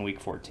 targets in Week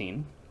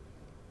 14,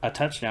 a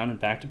touchdown in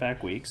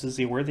back-to-back weeks. Is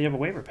he worthy of a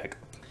waiver pickup?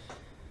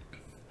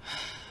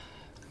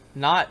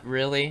 Not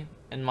really,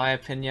 in my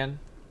opinion.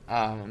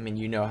 I mean,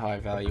 you know how I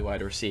value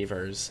wide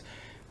receivers.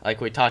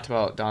 Like we talked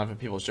about Donovan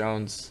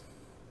Peoples-Jones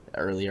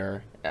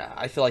earlier.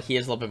 I feel like he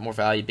has a little bit more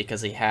value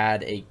because he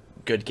had a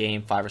good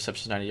game, 5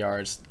 receptions, 90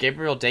 yards.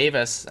 Gabriel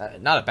Davis,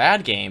 not a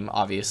bad game,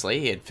 obviously.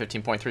 He had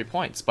 15.3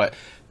 points, but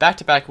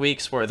back-to-back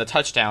weeks where the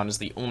touchdown is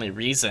the only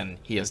reason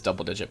he has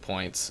double-digit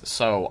points,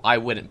 so I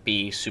wouldn't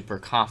be super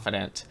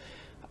confident.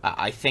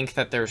 I think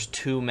that there's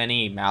too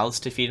many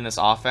mouths to feed in this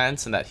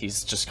offense and that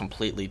he's just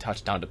completely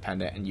touchdown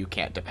dependent, and you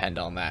can't depend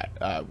on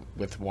that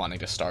with wanting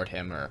to start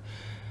him. Or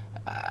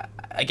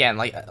again,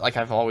 like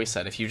I've always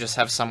said, if you just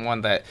have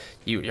someone that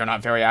you're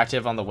not very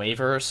active on the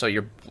waiver, so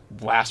your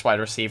last wide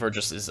receiver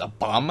just is a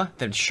bum,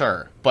 then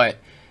sure. But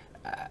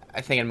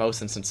I think in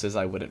most instances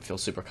I wouldn't feel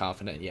super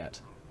confident yet.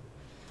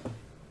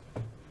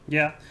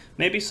 Yeah,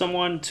 maybe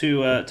someone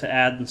to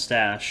add and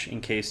stash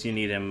in case you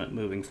need him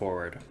moving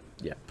forward.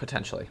 Yeah,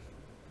 potentially.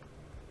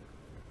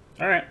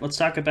 All right, let's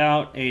talk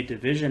about a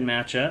division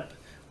matchup.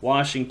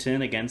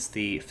 Washington against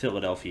the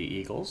Philadelphia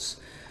Eagles.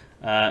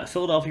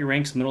 Philadelphia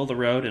ranks middle of the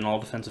road in all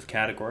defensive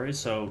categories,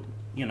 so,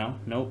 no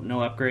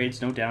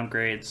upgrades, no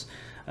downgrades.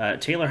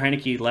 Taylor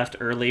Heinicke left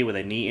early with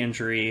a knee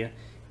injury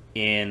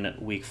in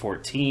Week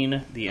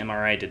 14. The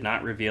MRI did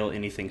not reveal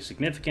anything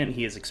significant.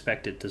 He is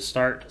expected to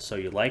start, so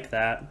you like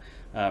that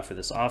for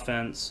this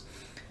offense.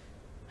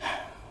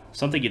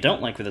 something you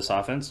don't like for this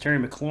offense, Terry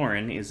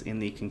McLaurin is in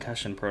the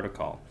concussion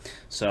protocol.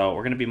 So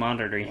we're going to be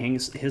monitoring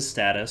his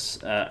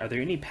status. Are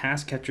there any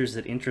pass catchers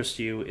that interest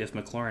you if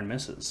McLaurin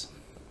misses?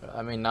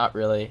 I mean, not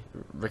really.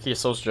 Ricky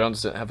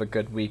Seals-Jones didn't have a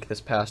good week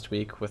this past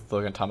week with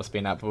Logan Thomas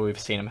being out, but we've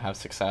seen him have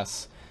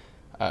success.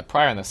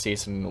 Prior in the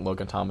season,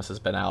 Logan Thomas has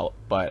been out,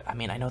 but I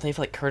mean, I know they've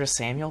like Curtis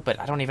Samuel,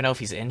 but I don't even know if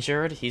he's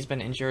injured. He's been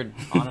injured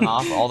on and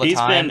off all the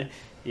time.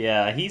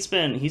 He's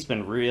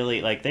been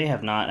really, like, they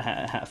have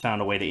not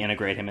found a way to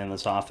integrate him in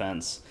this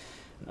offense.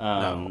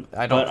 No,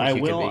 I don't think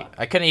he could be.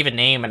 I couldn't even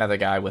name another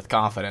guy with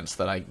confidence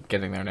that I'm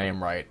getting their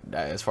name right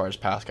as far as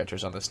pass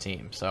catchers on this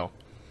team. So.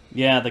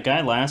 Yeah, the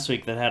guy last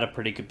week that had a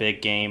pretty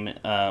big game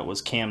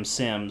was Cam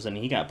Sims, and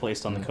he got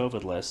placed on the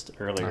COVID list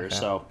earlier. Okay.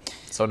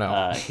 So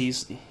no,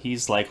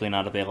 he's likely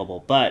not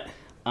available. But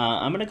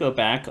I'm going to go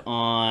back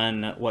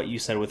on what you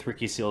said with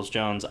Ricky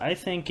Seals-Jones. I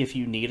think if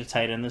you need a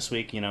tight end this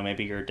week,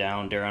 maybe you're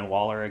down Darren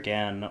Waller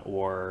again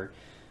or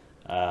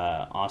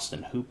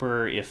Austin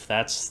Hooper, if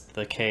that's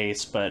the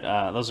case. But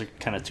those are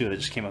kind of two that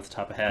just came off the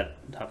top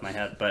of my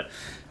head. But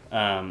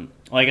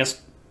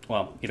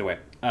either way,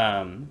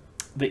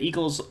 the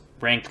Eagles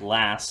ranked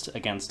last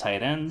against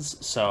tight ends,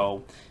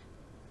 so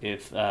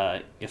if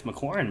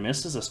McLaurin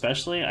misses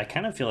especially, I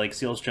kind of feel like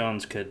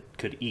Seals-Jones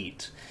could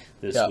eat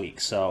this week.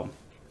 So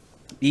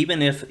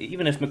even if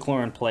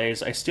McLaurin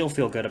plays, I still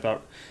feel good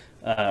about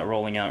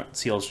rolling out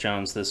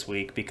Seals-Jones this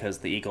week because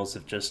the Eagles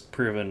have just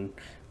proven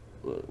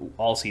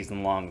all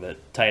season long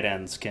that tight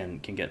ends can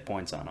get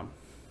points on them.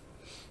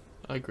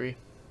 I agree.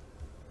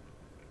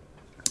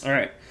 All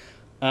right.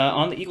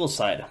 On the Eagles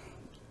side,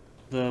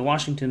 the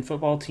Washington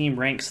football team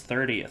ranks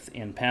 30th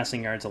in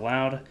passing yards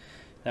allowed.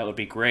 That would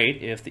be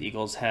great if the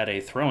Eagles had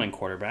a throwing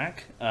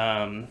quarterback.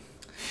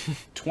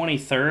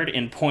 23rd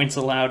in points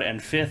allowed and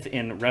 5th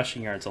in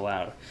rushing yards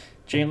allowed.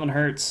 Jalen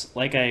Hurts,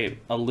 like I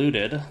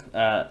alluded,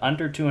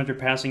 under 200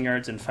 passing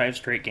yards in 5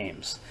 straight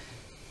games.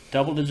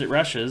 Double-digit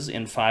rushes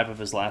in 5 of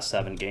his last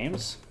 7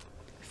 games.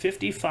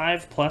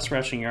 55-plus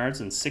rushing yards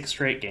in 6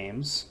 straight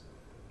games.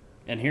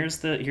 And here's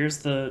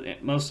the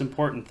most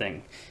important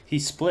thing. He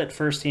split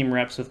first-team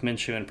reps with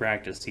Minshew in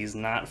practice. He's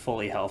not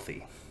fully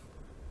healthy.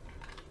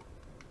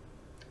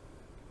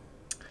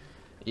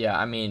 Yeah,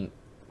 I mean,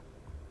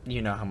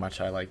 you know how much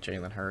I like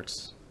Jalen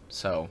Hurts.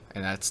 And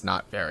that's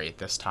not very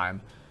this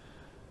time.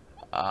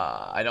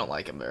 I don't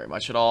like him very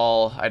much at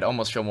all. I'd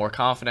almost feel more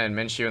confident in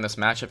Minshew in this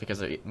matchup because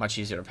they're much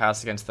easier to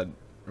pass against than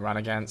run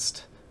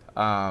against.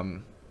 I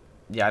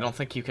don't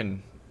think you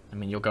can... I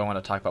mean, you'll go on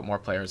to talk about more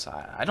players.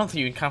 I don't think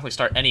you can confidently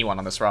start anyone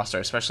on this roster,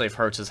 especially if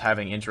Hurts is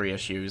having injury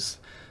issues.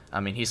 I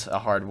mean, he's a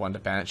hard one to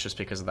bench just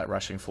because of that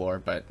rushing floor,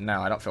 but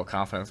no, I don't feel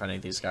confident with any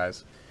of these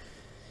guys.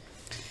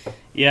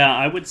 Yeah,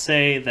 I would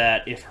say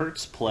that if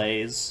Hurts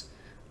plays,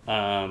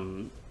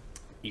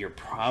 you're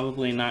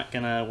probably not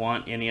going to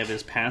want any of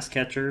his pass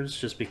catchers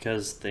just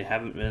because they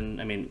haven't been...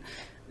 I mean,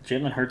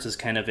 Jalen Hurts is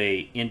kind of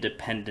an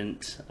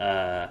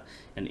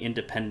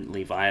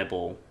independently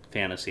viable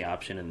fantasy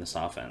option in this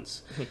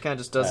offense. He kind of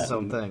just does his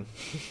own thing.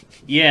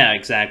 Yeah,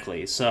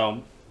 exactly.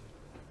 So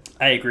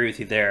I agree with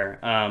you there.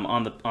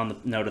 On the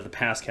note of the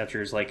pass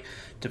catchers, like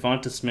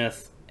Devonta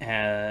Smith,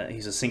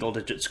 he's a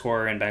single-digit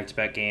scorer in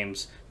back-to-back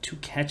games, 2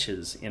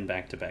 catches in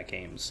back-to-back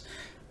games.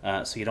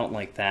 So you don't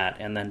like that.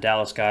 And then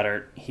Dallas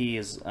Goedert, he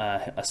is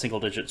a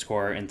single-digit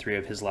scorer in 3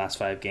 of his last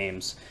 5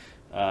 games.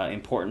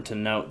 Important to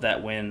note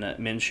that when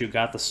Minshew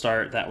got the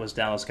start, that was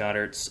Dallas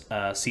Goedert's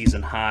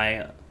season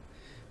high,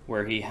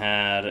 where he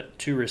had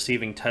 2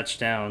 receiving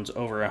touchdowns,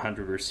 over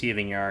 100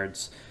 receiving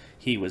yards.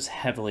 He was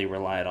heavily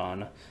relied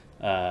on,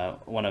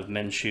 one of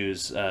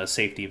Minshew's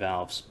safety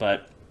valves.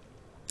 But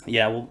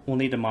yeah, we'll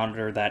need to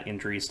monitor that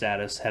injury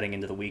status heading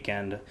into the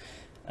weekend.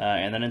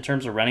 And then in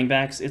terms of running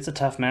backs, it's a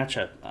tough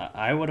matchup.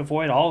 I would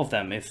avoid all of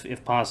them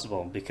if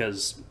possible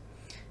because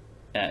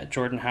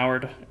Jordan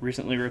Howard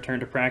recently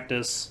returned to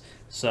practice.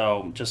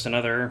 So just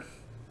another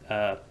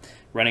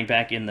running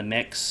back in the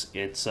mix.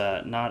 It's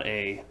not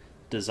a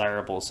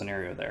desirable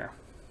scenario there.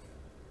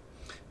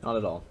 Not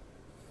at all.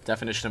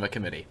 Definition of a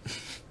committee.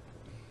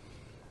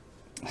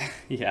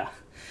 Yeah.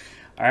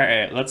 All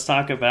right, let's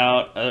talk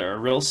about a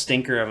real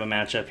stinker of a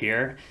matchup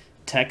here.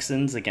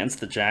 Texans against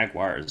the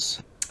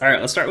Jaguars. All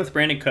right, let's start with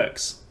Brandon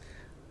Cooks.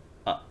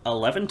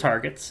 11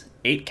 targets,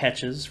 8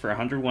 catches for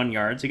 101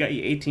 yards. He got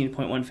you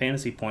 18.1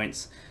 fantasy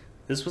points.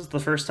 This was the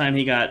first time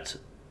he got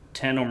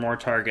 10 or more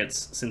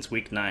targets since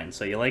week 9,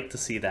 so you like to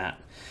see that.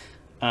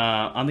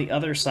 On the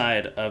other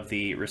side of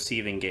the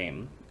receiving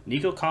game,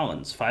 Nico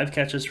Collins, 5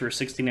 catches for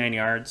 69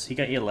 yards. He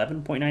got you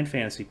 11.9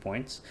 fantasy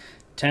points,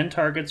 10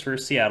 targets for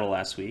Seattle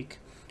last week,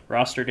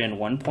 rostered in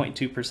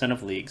 1.2%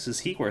 of leagues.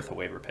 Is he worth a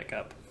waiver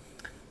pickup?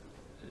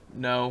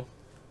 No.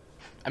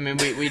 I mean,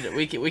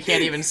 we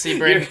can't even see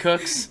Brandon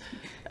Cooks.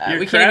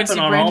 You're crapping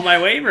on all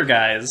my waiver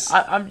guys.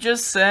 I'm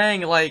just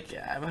saying, like...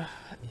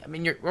 I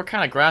mean, we're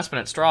kind of grasping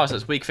at straws.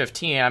 It's week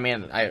 15. I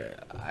mean,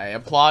 I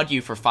applaud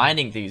you for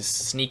finding these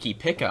sneaky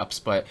pickups,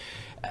 but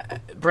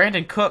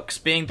Brandon Cooks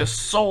being the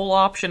sole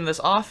option in this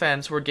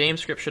offense where game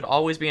script should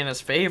always be in his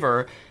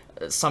favor,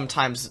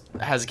 sometimes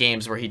has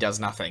games where he does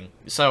nothing.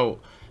 So,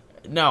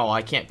 no,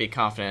 I can't be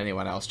confident in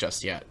anyone else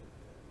just yet.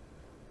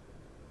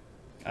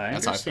 I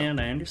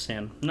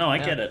understand. No, I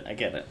get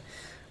it.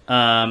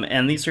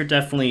 And these are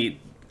definitely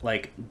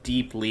like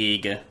deep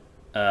league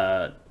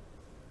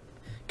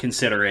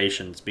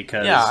considerations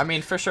because yeah, I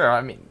mean for sure.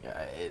 I mean,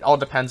 it all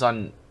depends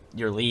on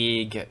your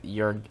league,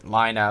 your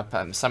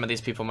lineup. Some of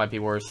these people might be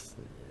worth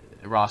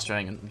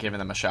rostering and giving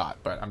them a shot,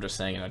 but I'm just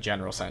saying in a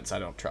general sense, I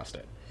don't trust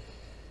it.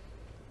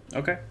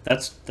 Okay,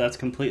 that's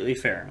completely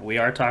fair. We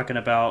are talking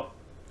about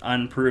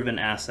unproven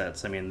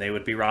assets. I mean, they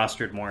would be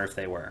rostered more if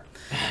they were.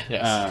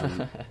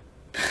 Yes.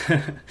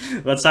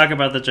 Let's talk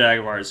about the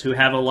Jaguars, who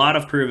have a lot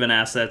of proven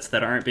assets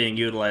that aren't being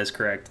utilized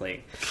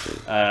correctly.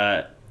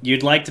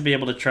 You'd like to be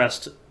able to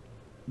trust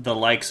the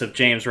likes of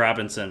James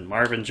Robinson,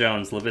 Marvin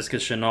Jones, Laviska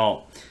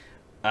Shenault,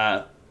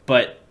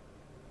 but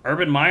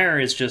Urban Meyer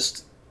is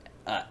just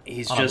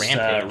he's just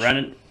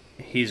running.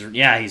 He's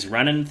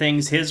running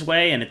things his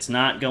way, and it's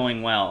not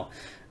going well.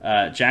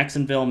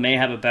 Jacksonville may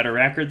have a better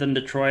record than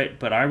Detroit,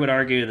 but I would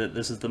argue that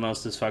this is the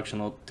most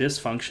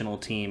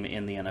dysfunctional team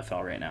in the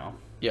NFL right now.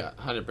 Yeah,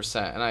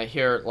 100%. And I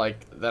hear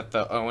that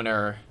the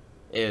owner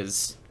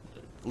is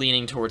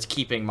leaning towards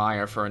keeping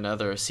Meyer for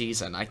another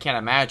season. I can't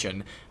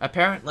imagine.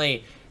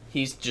 Apparently,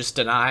 he's just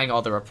denying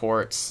all the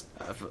reports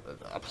of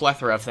a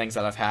plethora of things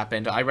that have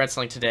happened. I read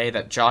something today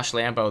that Josh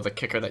Lambo, the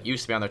kicker that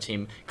used to be on their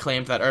team,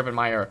 claimed that Urban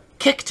Meyer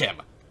kicked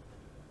him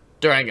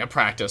during a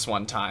practice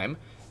one time.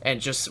 And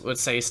just would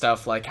say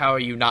stuff like, how are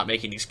you not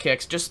making these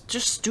kicks? Just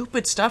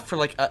stupid stuff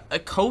for a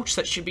coach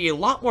that should be a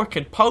lot more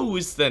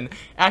composed than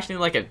acting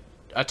like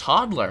a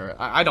toddler.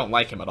 I don't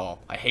like him at all.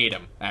 I hate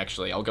him,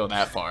 actually. I'll go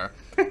that far.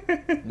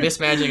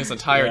 Mismanaging his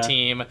entire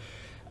team.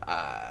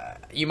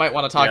 You might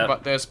want to talk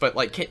about this,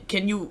 but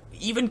can you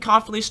even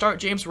confidently start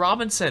James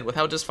Robinson with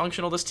how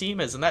dysfunctional this team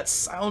is? And that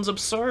sounds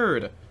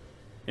absurd.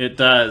 It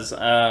does.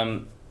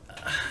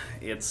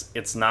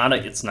 It's not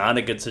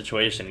a good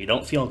situation. You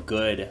don't feel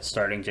good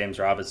starting James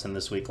Robinson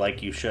this week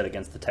like you should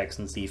against the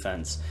Texans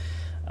defense.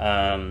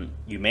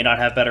 You may not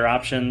have better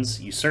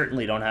options. You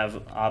certainly don't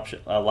have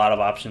a lot of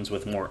options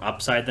with more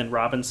upside than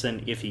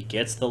Robinson if he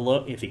gets the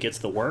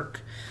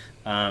work.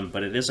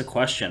 But it is a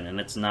question, and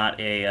it's not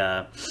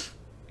an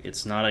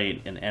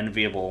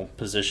enviable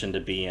position to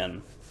be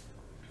in.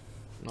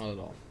 Not at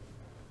all.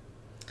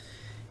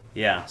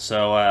 Yeah.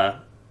 So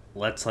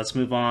let's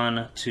move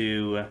on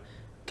to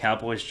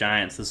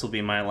Cowboys-Giants. This will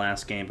be my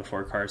last game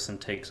before Carson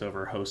takes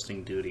over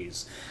hosting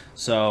duties.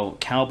 So,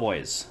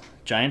 Cowboys.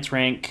 Giants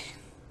rank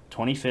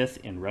 25th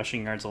in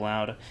rushing yards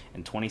allowed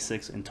and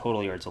 26th in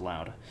total yards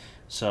allowed.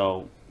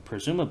 So,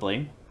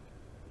 presumably,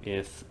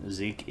 if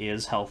Zeke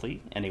is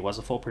healthy, and he was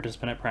a full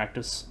participant at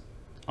practice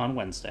on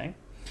Wednesday,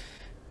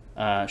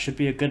 should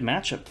be a good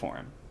matchup for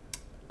him.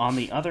 On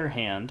the other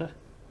hand,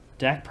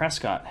 Dak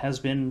Prescott has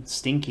been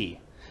stinky.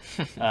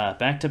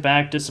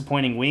 Back-to-back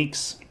disappointing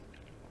weeks.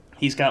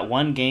 He's got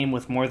one game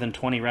with more than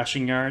 20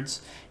 rushing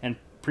yards, and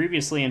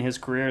previously in his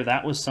career,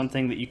 that was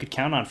something that you could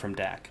count on from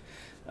Dak.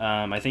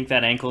 I think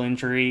that ankle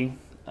injury,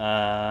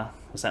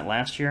 was that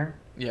last year?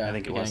 Yeah, I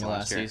think it was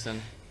last year.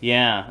 Season.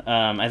 Yeah,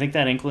 I think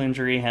that ankle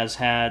injury has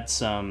had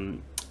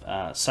some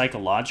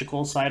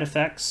psychological side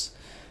effects.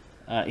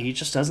 He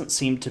just doesn't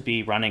seem to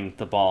be running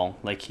the ball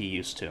like he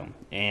used to.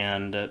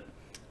 And the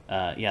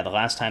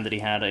last time that he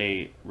had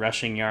a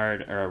rushing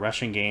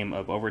game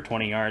of over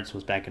 20 yards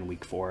was back in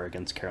Week 4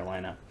 against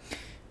Carolina.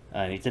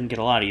 And he didn't get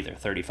a lot either,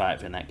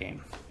 35 in that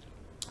game.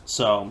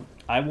 So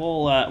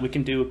we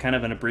can do kind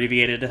of an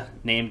abbreviated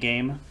name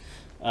game,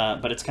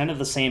 but it's kind of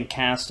the same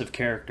cast of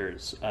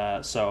characters.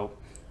 So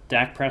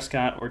Dak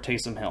Prescott or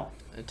Taysom Hill?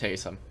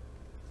 Taysom.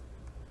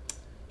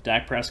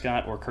 Dak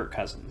Prescott or Kirk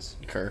Cousins?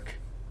 Kirk.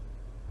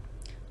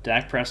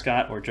 Dak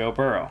Prescott or Joe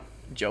Burrow?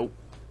 Joe.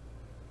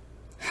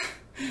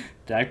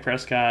 Dak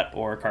Prescott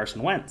or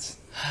Carson Wentz?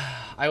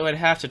 I would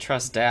have to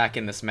trust Dak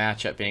in this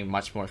matchup being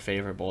much more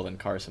favorable than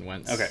Carson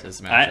Wentz. Okay,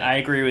 matchup. I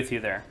agree with you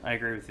there.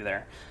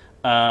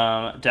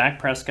 Dak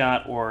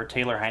Prescott or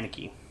Taylor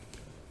Heineke?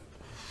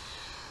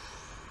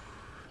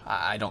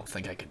 I don't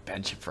think I could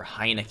bench him for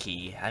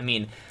Heineke. I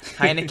mean,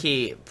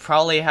 Heineke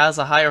probably has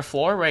a higher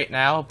floor right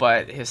now,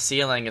 but his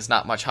ceiling is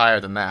not much higher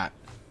than that,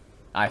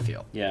 I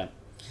feel. Yeah.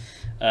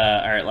 All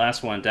right,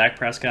 last one. Dak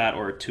Prescott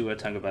or Tua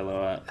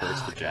Tagovailoa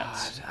versus the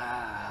Jets?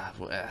 I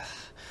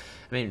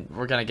mean,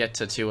 we're going to get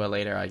to Tua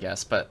later, I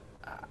guess, but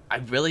I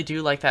really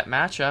do like that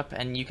matchup,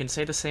 and you can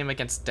say the same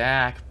against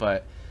Dak,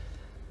 but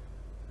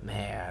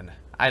man,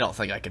 I don't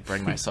think I could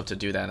bring myself to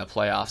do that in the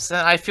playoffs. And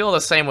I feel the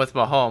same with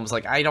Mahomes.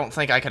 I don't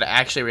think I could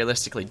actually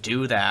realistically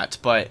do that,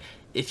 but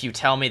if you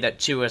tell me that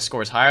Tua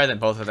scores higher than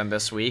both of them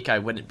this week, I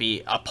wouldn't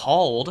be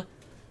appalled.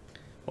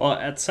 Well,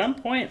 at some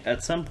point,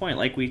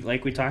 like we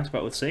talked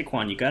about with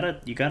Saquon,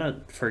 you gotta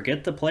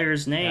forget the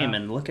player's name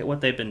and look at what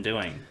they've been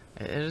doing.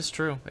 It is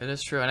true, and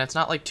it's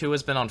not like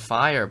Tua's been on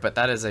fire, but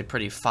that is a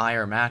pretty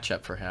fire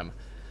matchup for him.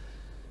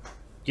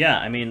 Yeah,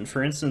 I mean,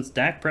 for instance,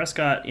 Dak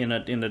Prescott in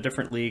a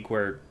different league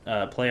where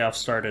playoffs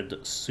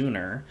started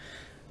sooner,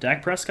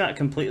 Dak Prescott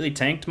completely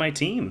tanked my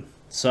team.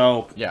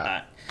 So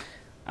yeah.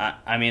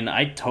 I mean,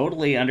 I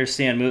totally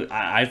understand.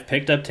 I've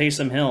picked up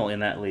Taysom Hill in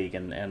that league,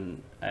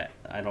 and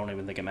I don't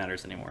even think it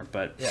matters anymore.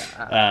 But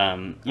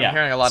I'm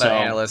hearing a lot of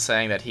analysts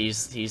saying that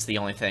he's the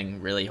only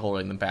thing really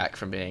holding them back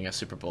from being a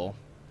Super Bowl,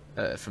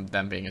 from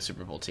them being a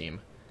Super Bowl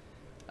team.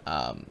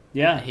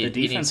 The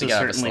defense has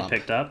certainly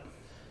picked up.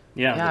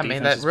 Yeah, I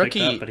mean, that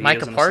rookie,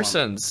 Micah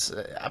Parsons,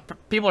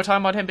 people are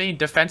talking about him being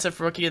Defensive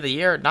Rookie of the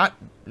Year.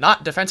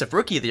 Not Defensive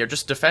Rookie of the Year,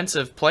 just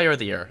Defensive Player of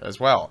the Year as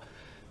well.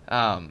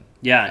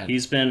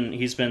 He's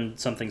been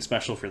something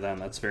special for them.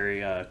 That's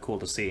very cool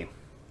to see.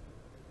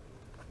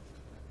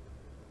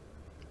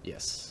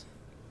 Yes.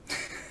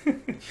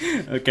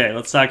 Okay,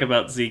 let's talk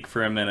about Zeke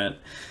for a minute.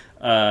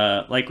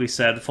 Like we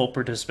said, full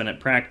participant at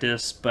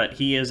practice, but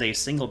he is a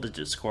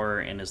single-digit scorer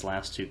in his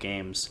last 2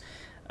 games.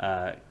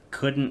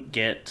 Couldn't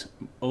get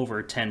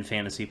over 10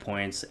 fantasy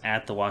points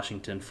at the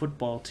Washington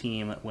football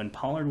team when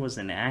Pollard was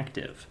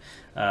inactive.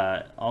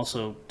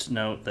 Also to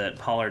note that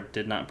Pollard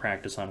did not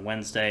practice on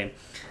Wednesday.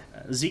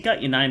 Zeke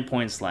got you 9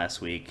 points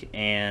last week,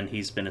 and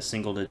he's been a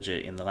single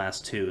digit in the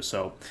last 2.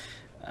 So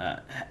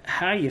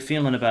how are you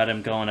feeling about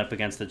him going up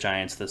against the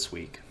Giants this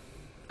week?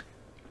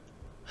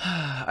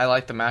 I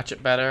like the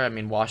matchup better. I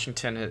mean,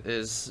 Washington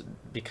is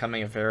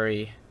becoming a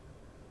very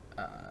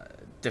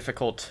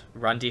difficult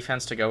run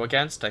defense to go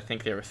against. I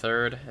think they were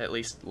 3rd, at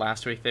least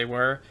last week they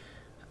were.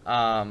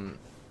 And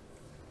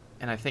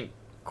I think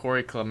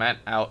Corey Clement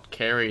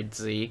out-carried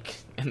Zeke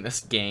in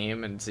this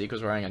game, and Zeke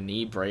was wearing a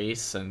knee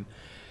brace.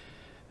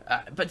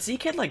 But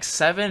Zeke had like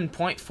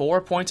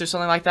 7.4 points or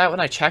something like that when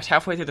I checked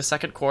halfway through the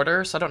second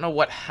quarter, so I don't know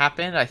what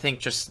happened. I think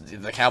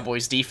just the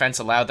Cowboys' defense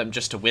allowed them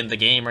just to win the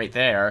game right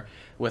there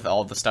with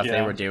all the stuff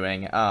they were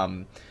doing.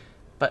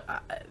 But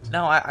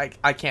no,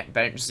 I can't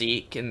bench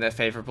Zeke in the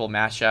favorable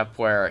matchup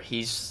where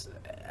he's,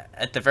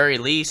 at the very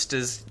least,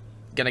 is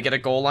going to get a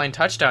goal line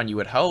touchdown, you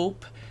would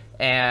hope.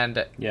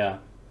 And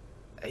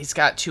he's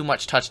got too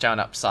much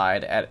touchdown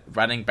upside at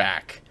running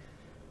back,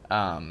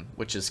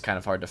 which is kind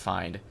of hard to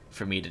find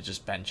for me to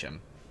just bench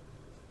him.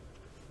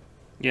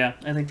 Yeah,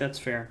 I think that's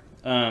fair.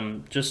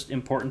 Just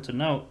important to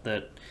note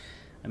that,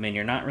 I mean,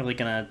 you're not really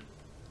going to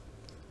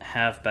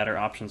have better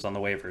options on the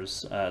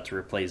waivers to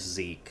replace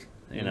Zeke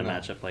in a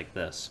matchup like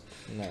this.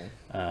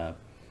 No.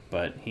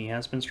 But he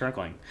has been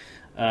struggling.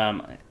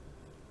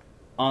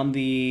 On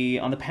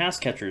the pass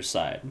catchers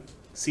side,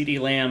 CeeDee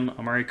Lamb,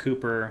 Amari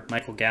Cooper,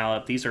 Michael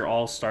Gallup, these are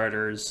all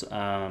starters.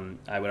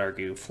 I would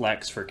argue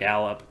flex for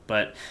Gallup,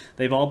 but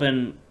they've all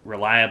been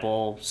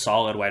reliable,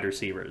 solid wide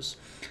receivers.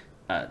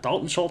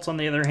 Dalton Schultz, on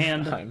the other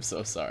hand... I'm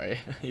so sorry.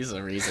 He's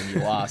the reason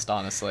you lost,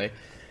 honestly.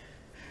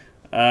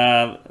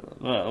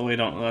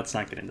 Let's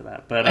not get into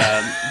that. But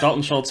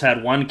Dalton Schultz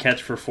had 1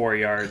 catch for 4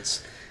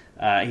 yards.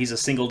 He's a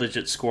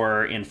single-digit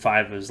scorer in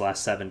 5 of his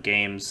last 7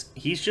 games.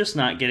 He's just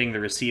not getting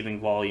the receiving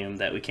volume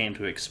that we came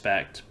to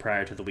expect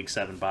prior to the Week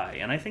 7 bye.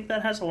 And I think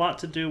that has a lot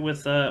to do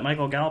with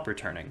Michael Gallup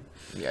returning.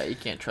 Yeah, you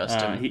can't trust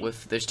him.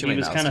 There's too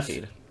many mouths to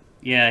feed.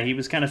 Yeah, he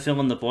was kind of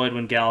filling the void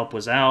when Gallup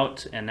was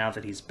out, and now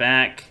that he's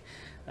back,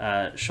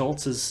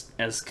 Schultz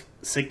has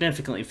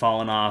significantly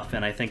fallen off,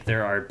 and I think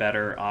there are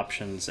better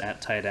options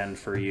at tight end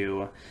for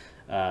you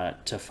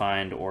to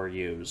find or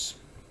use.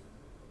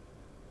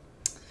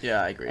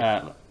 Yeah, I agree.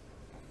 All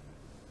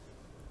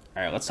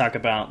right, let's talk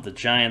about the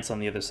Giants on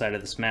the other side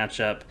of this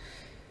matchup.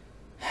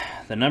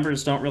 The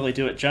numbers don't really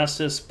do it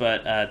justice,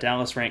 but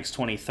Dallas ranks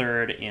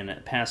 23rd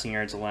in passing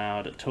yards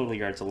allowed, total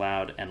yards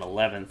allowed, and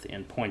 11th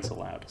in points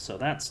allowed. So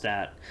that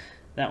stat,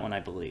 that one I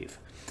believe,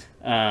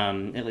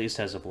 at least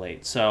as of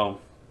late. So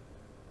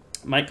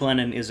Mike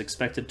Glennon is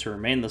expected to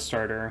remain the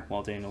starter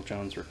while Daniel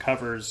Jones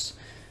recovers.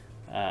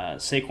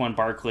 Saquon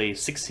Barkley,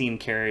 16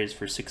 carries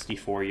for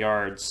 64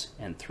 yards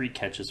and 3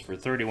 catches for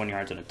 31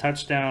 yards and a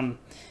touchdown.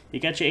 He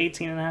got you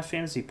 18.5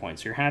 fantasy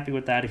points. You're happy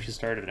with that if you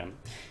started him.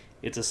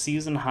 It's a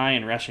season high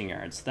in rushing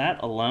yards.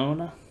 That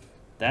alone,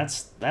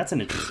 that's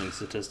an interesting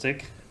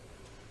statistic.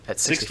 At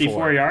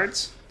 64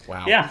 yards?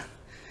 Wow. Yeah.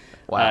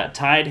 Wow.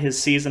 Tied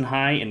his season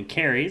high in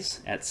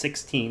carries at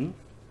 16.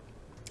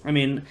 I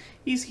mean,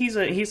 he's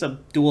a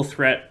dual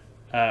threat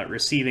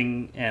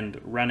receiving and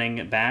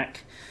running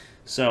back.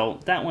 So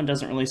that one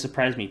doesn't really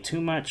surprise me too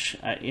much.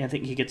 I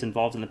think he gets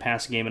involved in the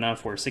passing game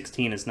enough where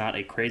 16 is not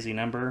a crazy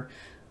number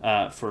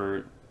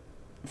for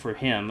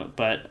him.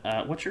 But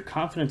what's your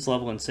confidence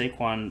level in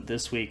Saquon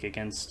this week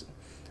against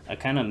a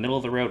kind of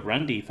middle-of-the-road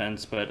run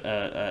defense, but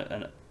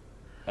a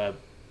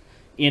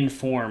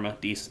in-form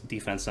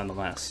defense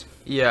nonetheless?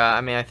 Yeah,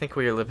 I mean, I think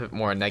we were a little bit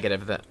more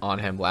negative on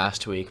him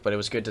last week, but it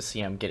was good to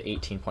see him get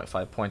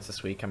 18.5 points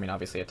this week. I mean,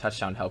 obviously a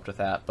touchdown helped with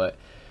that, but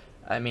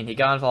I mean, he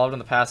got involved in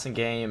the passing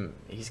game.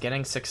 He's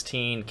getting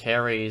 16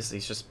 carries.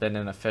 He's just been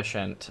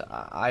inefficient.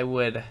 I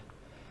think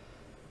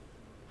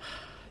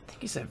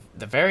he's at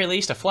the very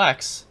least a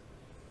flex.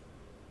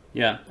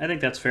 Yeah, I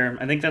think that's fair.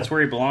 I think that's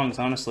where he belongs,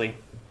 honestly.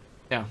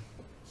 Yeah.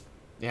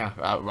 Yeah,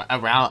 a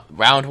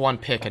round 1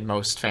 pick in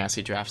most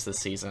fantasy drafts this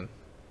season.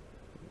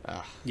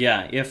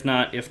 Yeah, if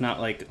not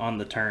like on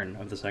the turn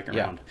of the second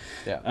round.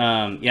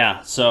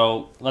 Yeah.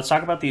 So let's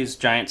talk about these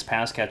Giants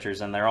pass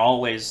catchers, and they're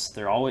always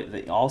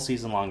all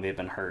season long they've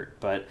been hurt,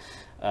 but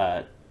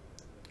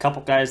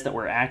couple guys that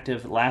were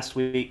active last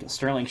week,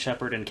 Sterling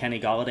Shepard and Kenny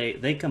Golladay,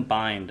 they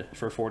combined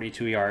for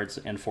 42 yards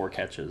and 4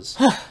 catches.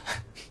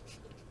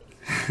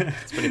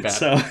 It's pretty bad.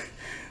 So,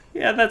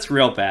 yeah, that's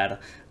real bad.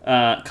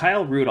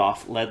 Kyle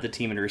Rudolph led the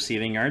team in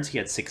receiving yards. He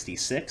had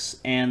 66,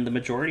 and the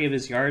majority of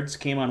his yards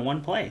came on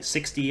one play.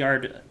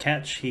 60-yard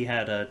catch. He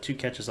had 2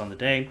 catches on the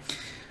day.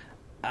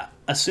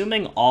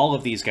 Assuming all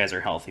of these guys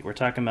are healthy, we're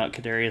talking about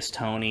Kadarius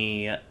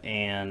Toney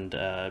and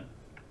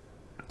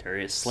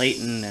Darius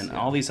Slayton and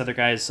all these other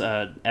guys,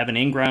 Evan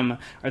Ingram.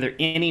 Are there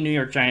any New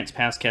York Giants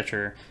pass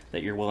catcher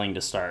that you're willing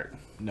to start?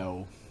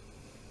 No.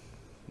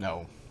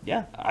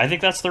 Yeah, I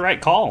think that's the right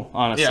call,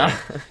 honestly. Yeah.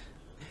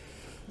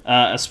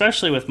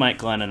 Especially with Mike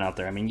Glennon out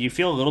there. I mean, you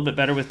feel a little bit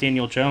better with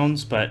Daniel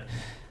Jones, but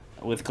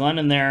with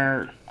Glennon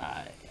there,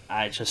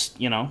 I just,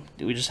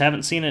 we just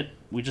haven't seen it.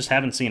 We just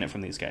haven't seen it from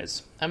these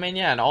guys. I mean,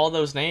 yeah, and all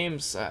those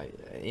names,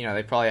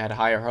 they probably had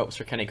higher hopes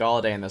for Kenny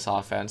Golladay in this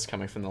offense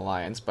coming from the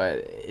Lions, but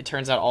it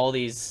turns out all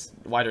these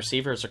wide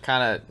receivers are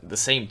kind of the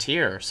same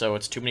tier, so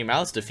it's too many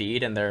mouths to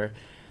feed, and they're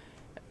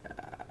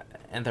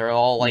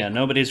all like... Yeah,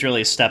 nobody's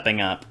really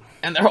stepping up.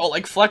 And they're all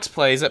like flex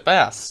plays at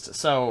best,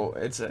 so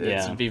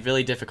it'd be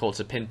really difficult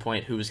to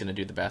pinpoint who's going to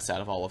do the best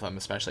out of all of them,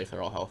 especially if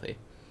they're all healthy.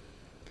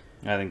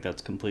 I think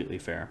that's completely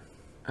fair.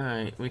 All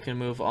right, we can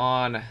move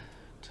on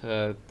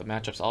to the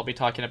matchups I'll be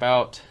talking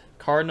about.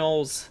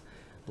 Cardinals,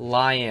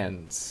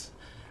 Lions.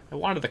 I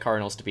wanted the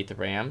Cardinals to beat the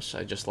Rams.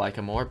 I just like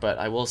them more, but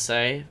I will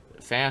say,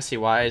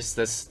 fantasy-wise,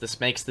 this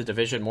makes the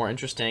division more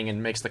interesting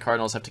and makes the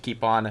Cardinals have to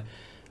keep on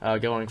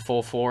going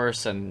full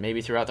force and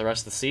maybe throughout the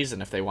rest of the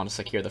season if they want to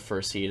secure the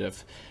first seed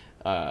of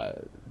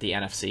the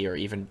NFC or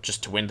even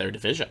just to win their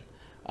division.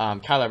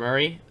 Kyler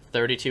Murray,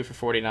 32 for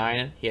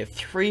 49. He had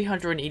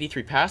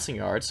 383 passing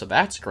yards, so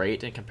that's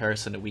great in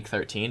comparison to Week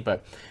 13,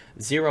 but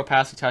 0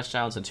 passing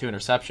touchdowns and 2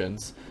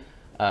 interceptions.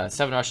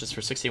 7 rushes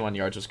for 61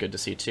 yards was good to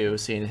see, too.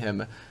 Seeing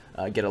him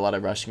get a lot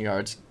of rushing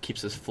yards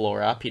keeps his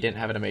floor up. He didn't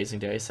have an amazing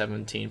day,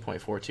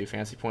 17.42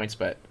 fantasy points,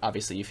 but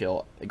obviously you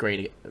feel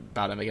great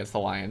about him against the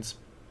Lions.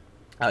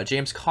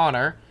 James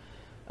Conner,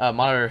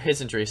 monitor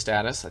his injury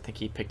status. I think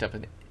he picked up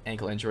an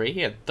ankle injury.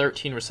 He had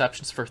 13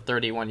 receptions for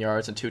 31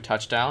 yards and 2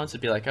 touchdowns.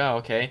 It'd be like, oh,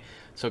 okay,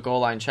 so goal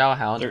line chow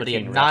hounds, but he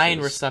had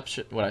 9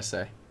 receptions. What'd I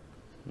say?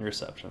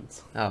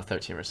 Receptions. Oh,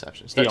 13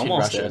 receptions. 13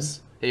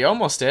 rushes. He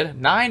almost did.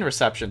 9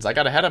 receptions. I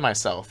got ahead of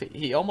myself.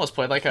 He almost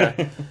played like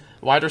a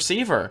wide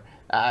receiver.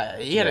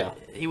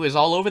 He was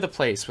all over the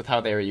place with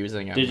how they were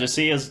using him. Did you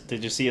see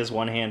his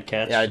one-hand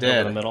catch? Yeah, I did.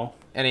 Over the middle?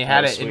 And he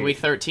had it in Week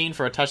 13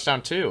 for a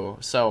touchdown, too.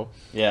 So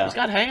he's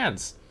got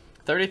hands.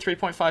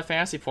 33.5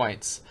 fantasy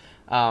points.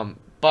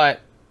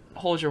 But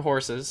hold your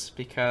horses,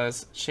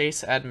 because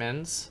Chase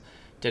Edmonds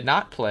did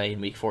not play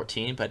in Week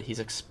 14, but he's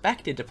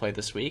expected to play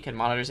this week and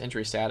monitors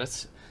injury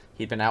status.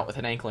 He'd been out with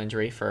an ankle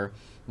injury for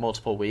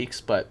multiple weeks,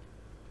 but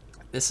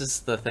this is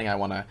the thing I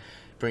want to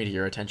bring to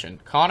your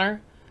attention.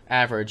 Connor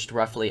averaged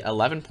roughly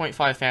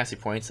 11.5 fantasy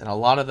points, and a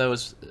lot of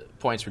those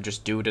points were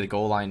just due to the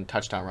goal line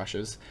touchdown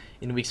rushes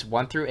in weeks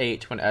 1 through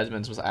 8 when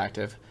Edmonds was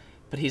active.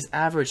 But he's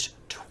averaged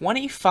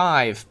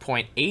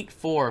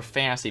 25.84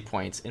 fantasy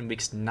points in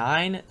weeks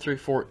 9 through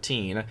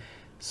 14.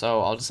 So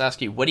I'll just ask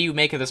you, what do you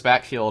make of this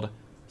backfield,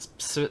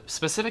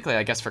 specifically,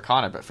 I guess, for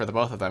Connor, but for the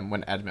both of them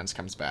when Edmonds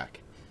comes back?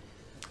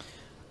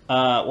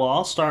 Well,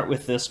 I'll start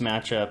with this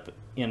matchup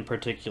in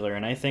particular,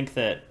 and I think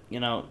that,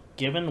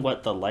 given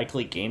what the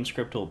likely game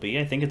script will be,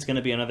 I think it's going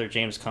to be another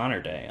James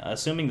Conner day,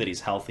 assuming that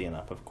he's healthy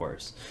enough, of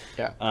course.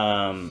 Yeah.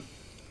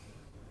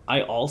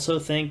 I also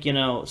think,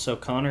 so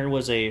Connor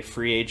was a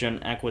free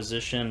agent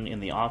acquisition in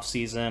the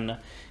offseason,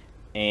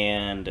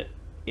 and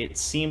it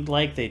seemed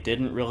like they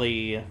didn't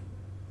really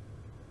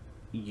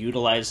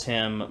utilize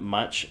him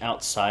much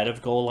outside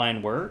of goal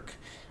line work.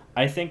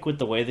 I think with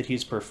the way that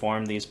he's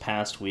performed these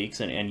past weeks,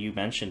 and you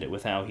mentioned it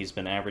with how he's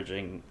been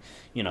averaging,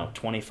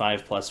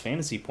 25 plus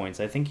fantasy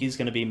points, I think he's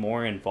going to be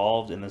more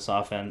involved in this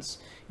offense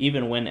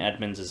even when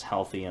Edmonds is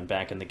healthy and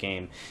back in the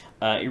game.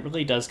 It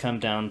really does come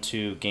down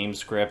to game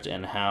script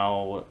and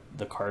how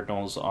the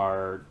Cardinals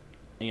are,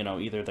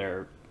 either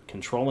they're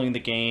controlling the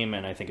game,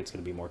 and I think it's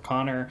going to be more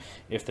Connor.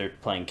 If they're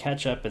playing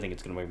catch-up, I think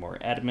it's going to be more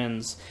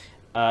Edmonds.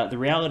 The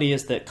reality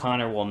is that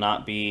Connor will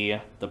not be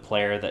the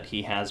player that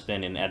he has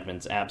been in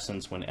Edmonds'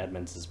 absence when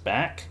Edmonds is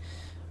back,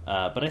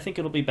 but I think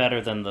it'll be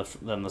better than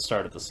the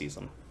start of the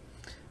season.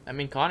 I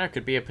mean, Connor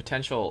could be a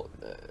potential...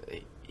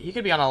 he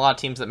could be on a lot of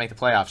teams that make the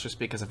playoffs just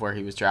because of where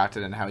he was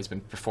drafted and how he's been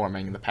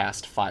performing in the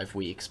past 5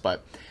 weeks.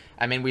 But,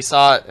 I mean, we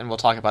saw, and we'll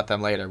talk about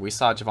them later, we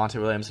saw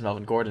Javonte Williams and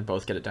Melvin Gordon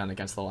both get it done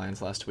against the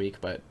Lions last week,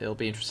 but it'll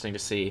be interesting to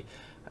see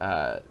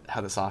how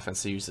this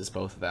offense uses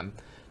both of them.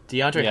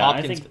 DeAndre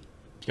Hopkins...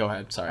 Go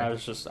ahead, sorry. I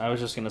was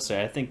just going to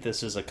say, I think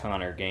this is a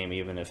Connor game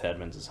even if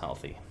Edmonds is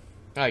healthy.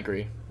 I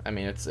agree. I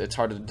mean, it's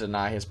hard to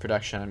deny his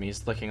production. I mean,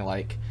 he's looking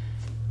like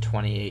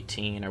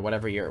 2018 or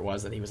whatever year it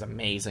was that he was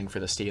amazing for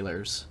the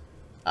Steelers.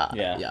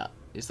 Yeah.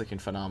 He's looking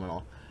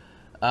phenomenal.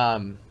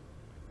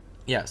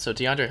 Yeah, so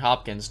DeAndre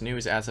Hopkins,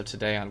 news as of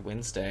today on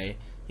Wednesday,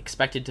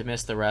 expected to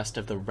miss the rest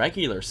of the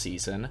regular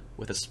season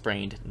with a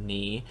sprained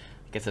knee.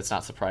 I guess it's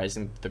not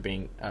surprising they're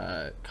being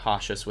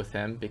cautious with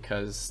him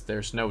because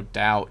there's no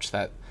doubt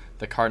that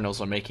the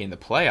Cardinals are making the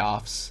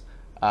playoffs.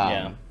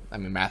 I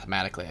mean,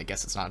 mathematically, I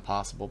guess it's not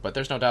impossible, but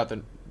there's no doubt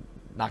they're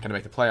not going to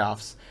make the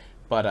playoffs.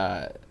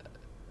 But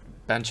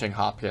benching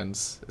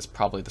Hopkins is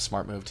probably the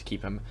smart move to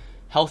keep him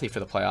healthy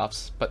for the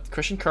playoffs. But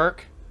Christian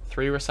Kirk,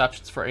 3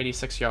 receptions for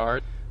 86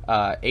 yards.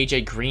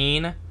 AJ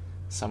Green,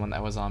 someone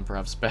that was on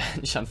Brev's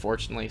bench,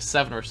 unfortunately,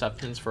 7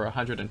 receptions for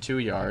 102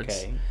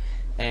 yards. Okay.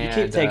 And,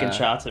 you keep taking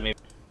shots at me.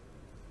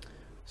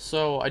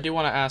 So I do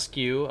want to ask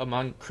you,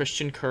 among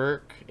Christian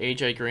Kirk,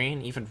 AJ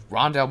Green, even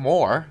Rondale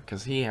Moore,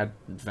 because he had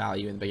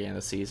value in the beginning of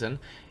the season,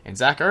 and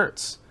Zach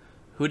Ertz,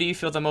 who do you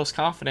feel the most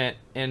confident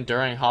in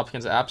during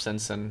Hopkins'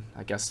 absence? And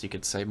I guess you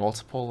could say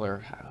multiple,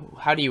 or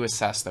how do you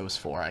assess those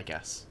 4, I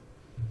guess?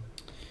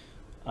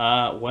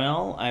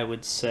 Well, I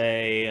would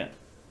say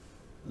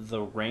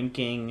the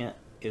ranking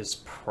is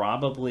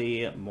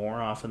probably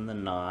more often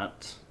than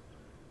not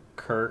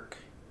Kirk,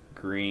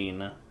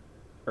 Green,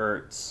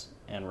 Ertz,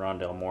 and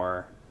Rondale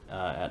Moore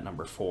at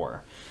number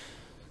 4.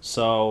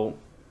 So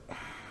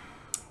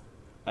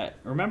I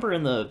remember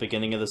in the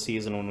beginning of the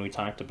season when we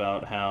talked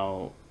about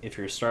how if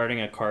you're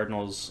starting a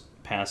Cardinals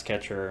pass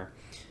catcher,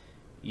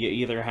 you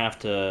either have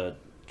to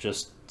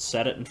just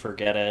set it and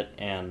forget it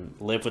and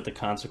live with the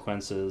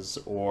consequences,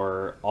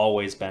 or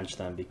always bench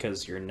them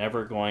because you're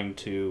never going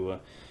to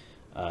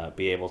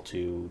be able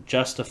to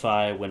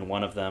justify when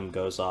one of them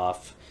goes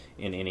off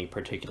in any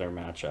particular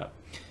matchup.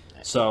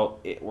 So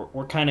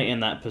we're kind of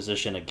in that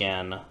position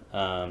again,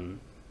 and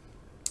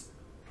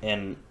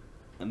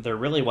there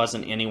really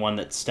wasn't anyone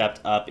that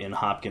stepped up in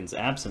Hopkins'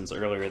 absence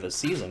earlier this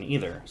season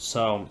either.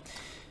 So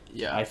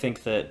yeah, I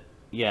think that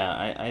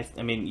I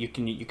mean you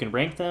can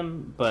rank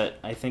them, but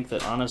I think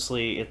that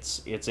honestly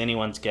it's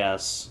anyone's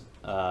guess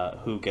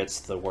who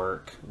gets the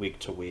work week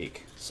to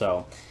week.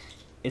 So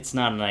it's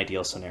not an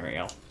ideal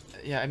scenario.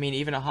 Yeah, I mean,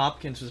 even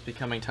Hopkins was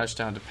becoming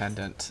touchdown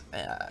dependent,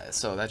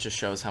 so that just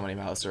shows how many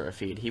mouths are a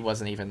feed. He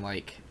wasn't even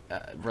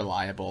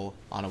reliable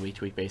on a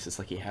week-to-week basis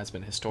like he has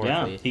been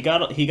historically.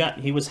 Yeah,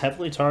 he was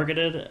heavily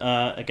targeted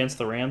against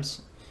the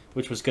Rams,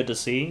 which was good to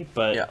see.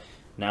 But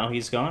now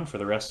he's gone for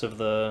the rest of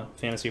the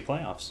fantasy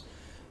playoffs.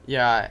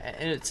 Yeah,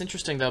 and it's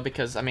interesting though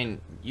because I mean,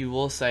 you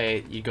will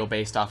say you go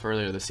based off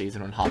earlier this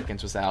season when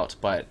Hopkins was out,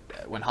 but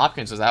when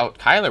Hopkins was out,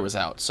 Kyler was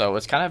out, so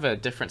it's kind of a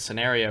different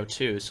scenario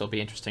too. So it'll be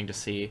interesting to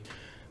see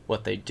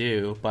what they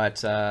do, but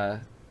it's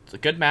a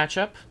good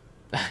matchup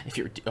if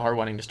you are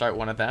wanting to start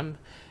one of them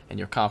and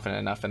you're confident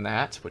enough in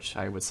that, which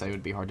I would say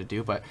would be hard to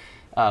do. But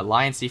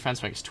Lions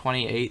defense ranks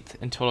 28th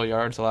in total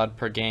yards allowed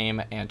per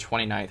game and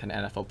 29th in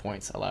NFL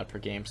points allowed per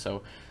game,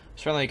 so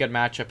certainly a good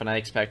matchup, and I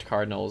expect the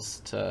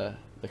Cardinals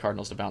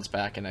to bounce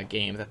back in a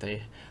game that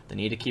they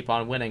need to keep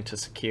on winning to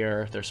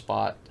secure their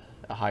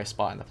a high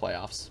spot in the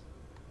playoffs.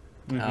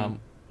 Mm-hmm.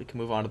 We can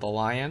move on to the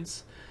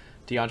Lions.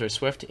 DeAndre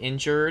Swift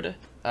injured.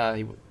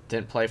 He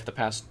didn't play for the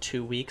past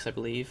 2 weeks, I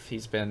believe.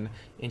 He's been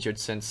injured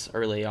since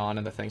early on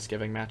in the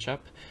Thanksgiving matchup.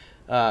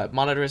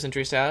 Monitor his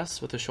injury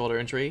status with a shoulder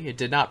injury. He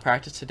did not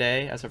practice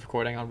today as of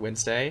recording on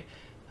Wednesday,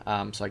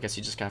 so I guess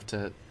you just have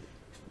to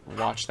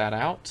watch that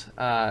out.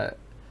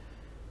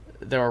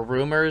 There are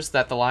rumors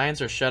that the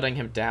Lions are shutting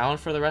him down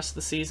for the rest of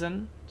the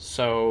season,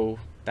 so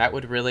that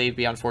would really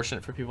be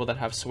unfortunate for people that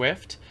have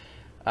Swift.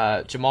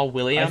 Jamal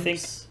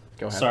Williams.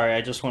 Go ahead. Sorry,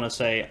 I just want to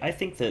say, I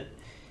think that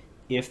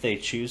if they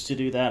choose to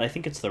do that, I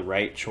think it's the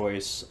right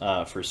choice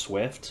for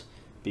Swift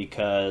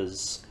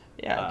because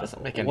it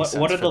doesn't make any sense.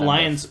 What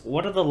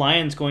are the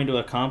Lions going to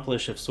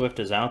accomplish if Swift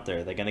is out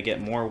there? They're going to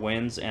get more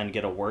wins and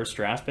get a worse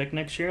draft pick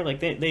next year. Like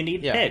they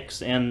need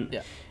picks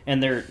and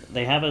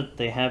they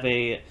have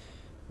a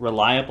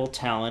reliable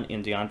talent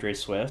in DeAndre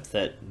Swift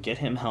that get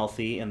him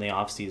healthy in the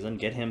offseason,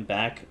 get him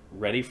back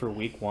ready for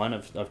week 1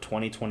 of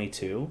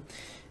 2022.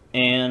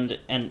 And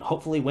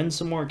hopefully win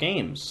some more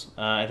games.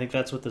 I think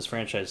that's what this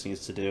franchise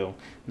needs to do.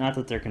 Not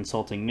that they're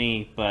consulting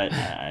me, but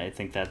I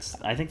think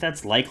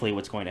that's likely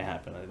what's going to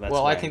happen.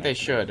 I think they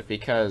should,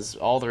 because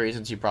all the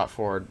reasons you brought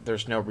forward,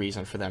 there's no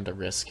reason for them to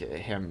risk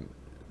him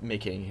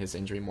making his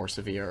injury more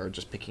severe or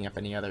just picking up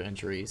any other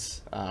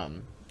injuries.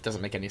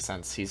 Doesn't make any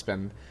sense. He's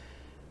been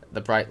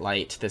the bright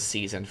light this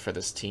season for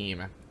this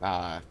team,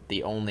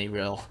 the only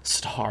real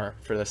star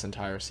for this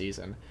entire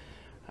season.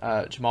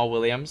 Jamal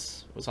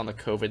Williams was on the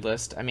COVID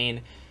list. I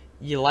mean,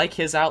 you like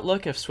his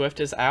outlook if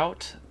Swift is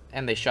out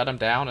and they shut him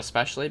down,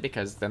 especially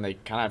because then they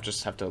kind of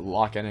just have to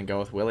lock in and go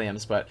with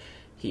Williams. But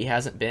he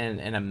hasn't been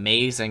an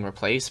amazing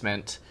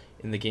replacement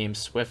in the game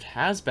Swift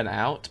has been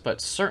out,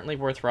 but certainly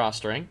worth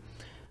rostering.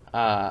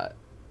 So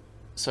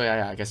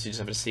I guess you just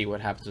have to see what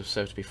happens with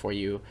Swift before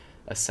you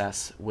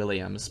assess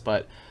Williams.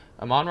 But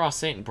Amon-Ra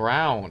St.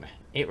 Brown,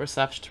 8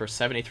 receptions for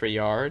 73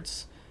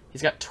 yards.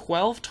 He's got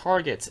 12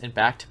 targets in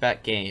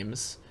back-to-back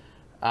games.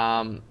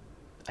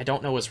 I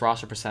don't know his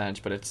roster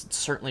percentage, but it's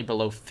certainly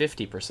below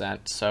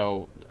 50%.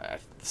 So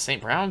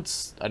St.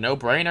 Brown's a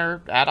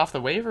no-brainer. Add off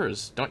the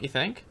waivers, don't you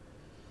think?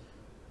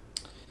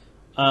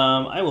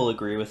 I will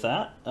agree with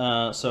that.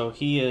 So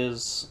he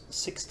is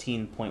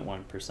 16.1%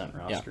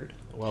 rostered.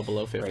 Yeah, well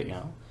below 50 right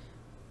now.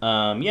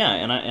 Yeah,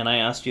 and I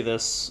asked you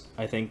this,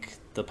 I think,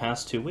 the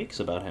past 2 weeks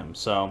about him.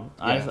 So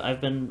Yeah.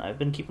 I've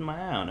been keeping my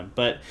eye on him.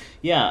 But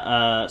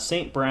yeah,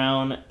 St.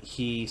 Brown,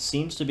 he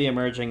seems to be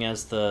emerging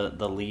as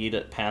the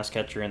lead pass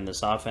catcher in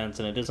this offense,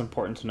 and it is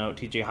important to note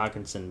T.J.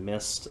 Hawkinson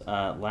missed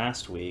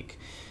last week,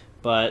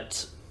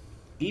 but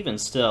even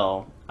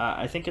still,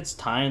 I think it's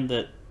time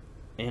that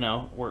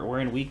we're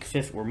in week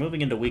 5. We're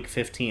moving into week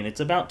 15. It's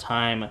about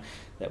time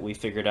that we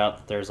figured out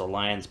that there's a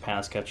Lions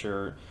pass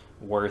catcher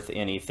worth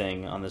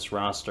anything on this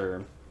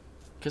roster.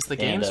 Because the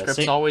game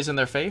script's always in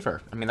their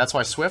favor. I mean, that's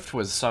why Swift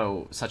was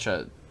such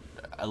a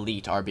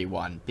elite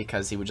RB1,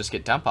 because he would just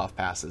get dump-off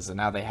passes, and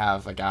now they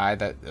have a guy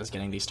that is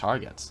getting these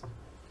targets.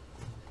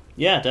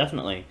 Yeah,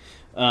 definitely.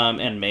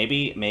 And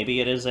maybe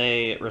it is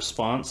a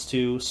response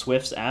to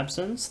Swift's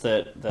absence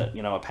that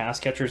a pass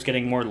catcher is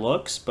getting more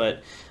looks,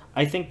 but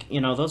I think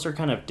those are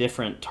kind of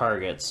different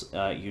targets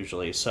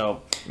usually.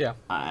 So yeah,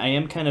 I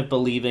am kind of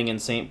believing in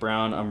St.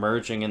 Brown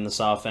emerging in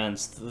this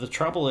offense. The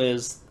trouble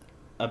is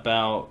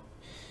about,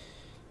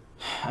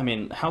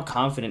 how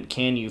confident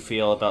can you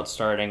feel about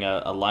starting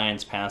a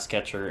Lions pass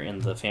catcher in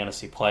the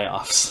fantasy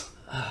playoffs?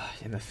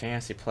 In the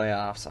fantasy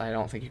playoffs, I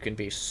don't think you can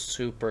be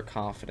super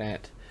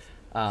confident.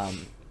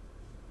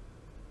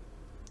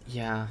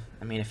 Yeah,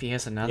 if he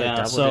has another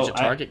double-digit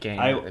target game,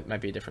 it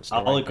might be a different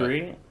story. I'll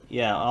agree.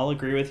 Yeah, I'll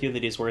agree with you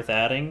that he's worth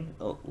adding.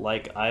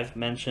 Like I've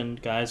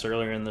mentioned guys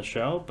earlier in the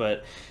show,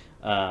 but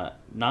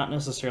not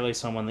necessarily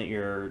someone that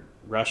you're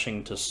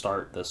rushing to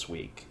start this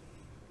week.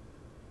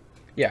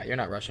 Yeah, you're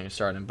not rushing to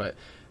start him, but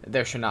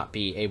there should not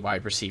be a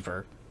wide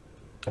receiver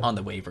on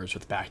the waivers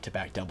with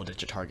back-to-back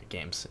double-digit target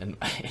games, in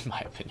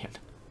my opinion.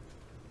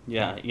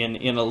 Yeah,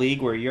 in a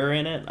league where you're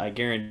in it, I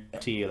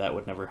guarantee you that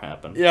would never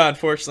happen. Yeah,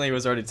 unfortunately it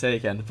was already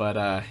taken,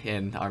 but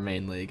in our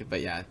main league.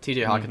 But yeah,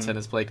 T.J. Hawkinson,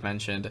 as Blake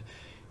mentioned,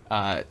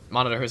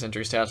 monitor his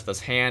injury status with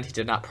his hand. He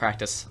did not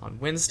practice on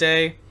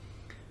Wednesday.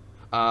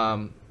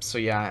 So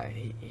yeah,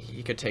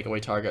 he could take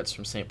away targets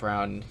from St.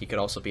 Brown. He could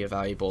also be a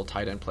valuable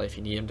tight end play if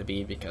you need him to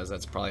be, because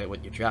that's probably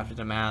what you drafted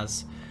him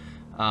as.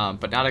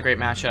 But not a great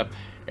matchup.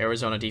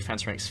 Arizona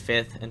defense ranks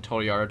 5th in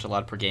total yardage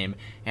allowed per game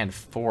and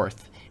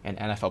 4th in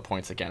NFL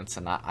points against,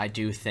 and I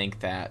do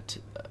think that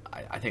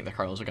I think the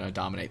Cardinals are going to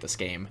dominate this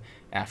game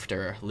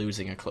after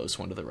losing a close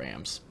one to the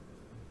Rams.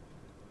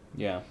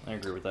 Yeah, I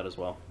agree with that as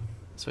well.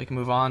 So we can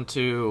move on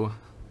to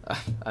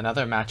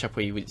another matchup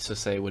we would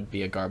say would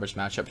be a garbage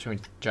matchup between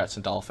Jets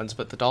and Dolphins,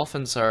 but the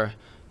Dolphins are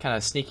kind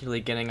of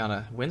sneakily getting on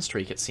a win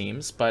streak, it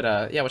seems.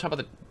 But yeah, we'll talk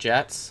about the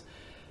Jets.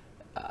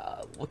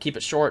 We'll keep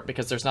it short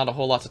because there's not a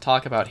whole lot to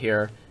talk about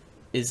here.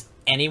 Is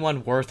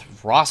anyone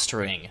worth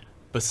rostering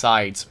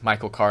besides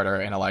Michael Carter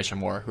and Elijah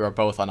Moore, who are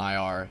both on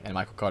IR, and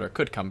Michael Carter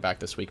could come back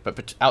this week?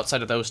 But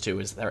outside of those two,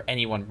 is there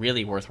anyone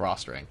really worth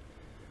rostering?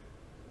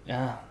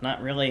 Yeah,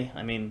 not really.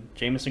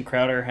 Jamison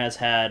Crowder has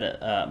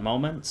had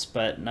moments,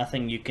 but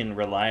nothing you can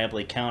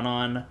reliably count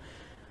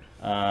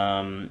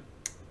on.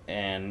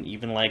 And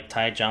even like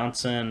Ty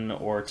Johnson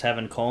or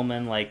Tevin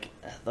Coleman, like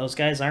those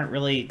guys aren't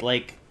really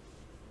like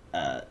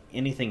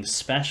anything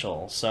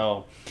special.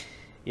 So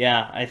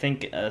yeah, I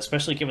think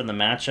especially given the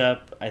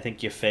matchup, I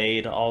think you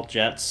fade all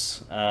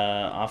Jets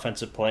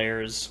offensive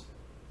players.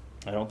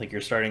 I don't think you're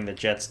starting the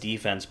Jets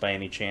defense by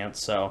any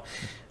chance. So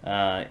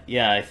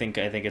yeah, I think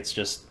it's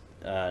just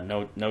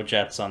no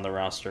Jets on the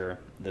roster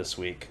this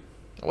week.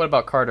 What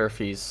about Carter if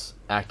he's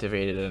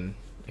activated and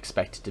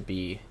expected to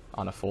be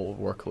on a full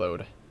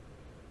workload?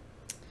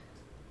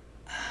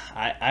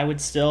 I would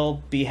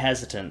still be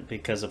hesitant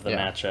because of the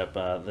matchup.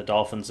 The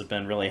Dolphins have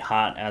been really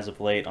hot as of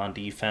late on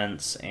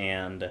defense,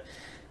 and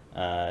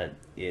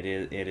it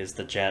is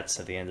the Jets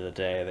at the end of the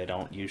day. They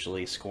don't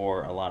usually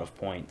score a lot of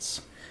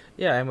points.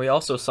 Yeah, and we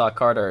also saw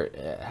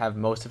Carter have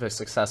most of his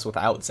success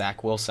without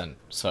Zach Wilson.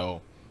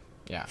 So,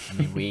 yeah,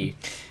 we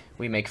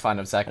make fun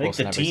of Zach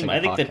Wilson every single podcast.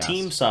 I think the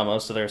team saw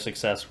most of their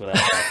success without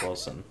Zach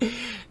Wilson.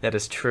 That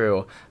is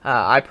true.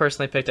 I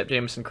personally picked up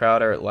Jamison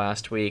Crowder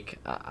last week.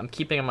 I'm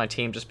keeping him on my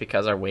team just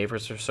because our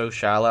waivers are so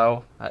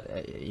shallow.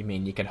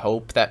 You can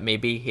hope that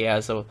maybe he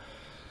has a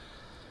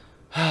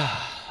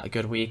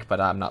good week, but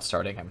I'm not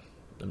starting him.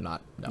 I'm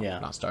not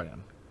starting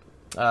him.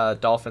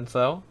 Dolphins,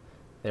 though,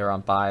 they were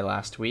on bye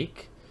last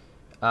week.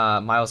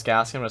 Myles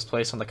Gaskin was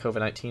placed on the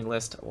COVID-19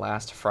 list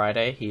last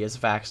Friday. He is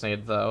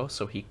vaccinated, though,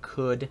 so he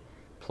could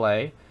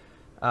play.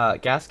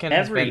 Gaskin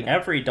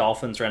every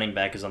Dolphins running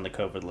back is on the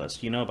COVID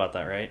list. You know about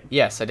that, right?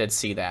 Yes, I did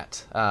see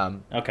that.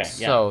 Okay,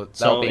 yeah. So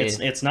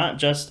it's not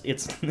just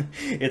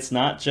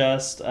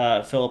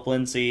Philip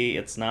Lindsay.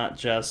 It's not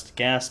just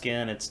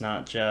Gaskin. It's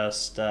not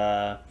just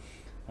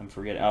I'm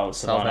forgetting. Oh,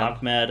 Salvon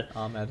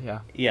Ahmed. Yeah.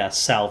 Yeah,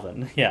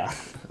 Salvin. Yeah.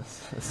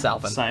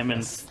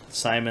 Salvin.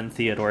 Simon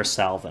Theodore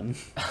Salvin.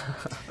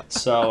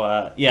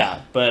 So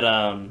yeah, but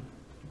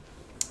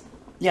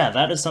Yeah,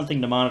 that is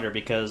something to monitor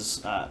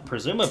because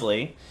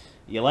presumably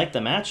you like the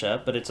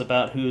matchup, but it's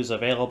about who's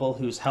available,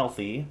 who's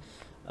healthy.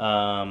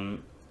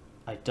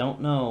 I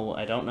don't know.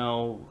 I don't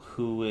know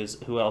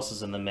who else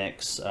is in the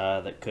mix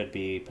that could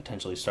be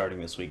potentially starting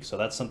this week. So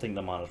that's something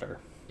to monitor.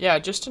 Yeah,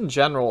 just in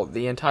general,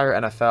 the entire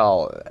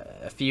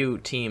NFL, a few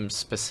teams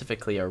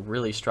specifically are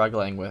really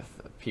struggling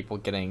with people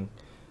getting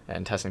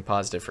and testing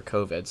positive for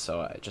COVID.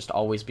 So just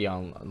always be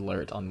on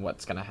alert on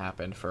what's going to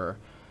happen for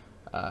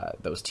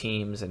those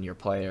teams and your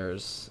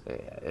players.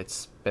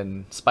 It's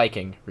been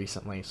spiking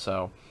recently,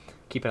 so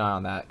keep an eye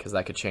on that because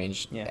that could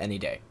change any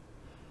day.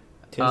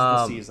 'Tis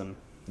the season.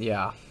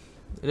 Yeah.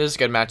 It is a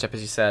good matchup,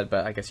 as you said,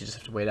 but I guess you just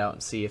have to wait out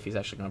and see if he's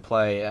actually going to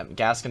play.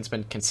 Gaskin's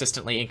been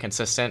consistently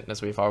inconsistent,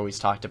 as we've always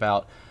talked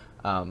about,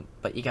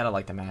 but you got to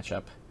like the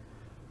matchup.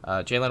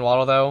 Jalen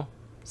Waddle, though,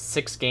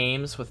 6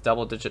 games with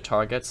double-digit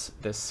targets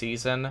this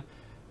season,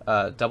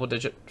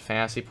 double-digit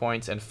fantasy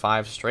points in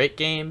 5 straight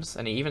games,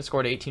 and he even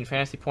scored 18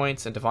 fantasy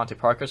points in Devontae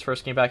Parker's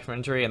first game back from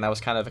injury, and that was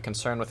kind of a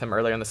concern with him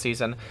earlier in the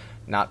season,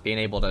 not being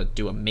able to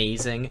do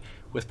amazing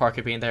with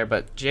Parker being there,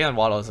 but Jalen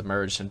Waddle has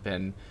emerged and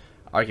been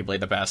arguably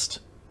the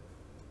best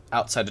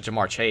outside of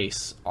Jamar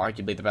Chase,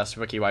 arguably the best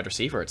rookie wide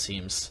receiver, it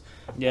seems.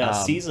 Yeah,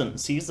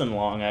 season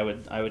long, I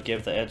would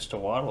give the edge to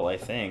Waddle. I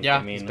think. Yeah,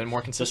 I mean, he's been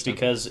more consistent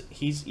just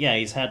because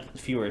he's had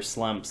fewer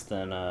slumps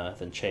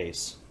than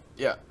Chase.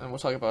 Yeah, and we'll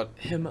talk about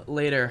him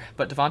later.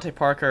 But Devontae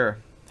Parker,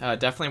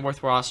 definitely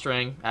worth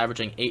rostering,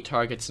 averaging 8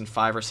 targets and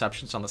 5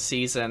 receptions on the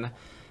season.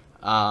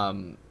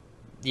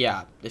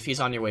 Yeah, if he's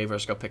on your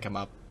waivers, go pick him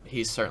up.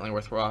 He's certainly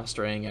worth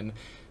rostering, and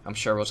I'm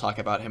sure we'll talk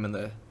about him in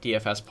the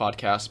DFS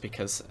podcast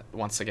because,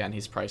 once again,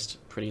 he's priced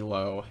pretty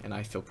low, and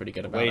I feel pretty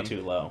good about him. Way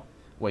too low.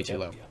 Way too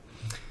low.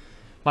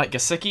 Mike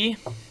Gesicki,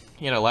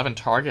 he had 11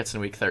 targets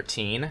in Week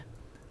 13.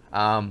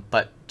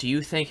 But do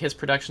you think his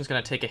production is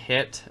going to take a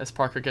hit as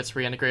Parker gets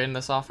reintegrated in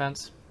this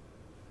offense?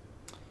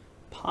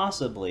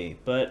 Possibly,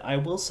 but I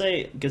will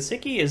say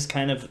Gesicki is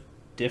kind of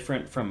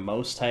different from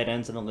most tight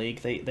ends in the league.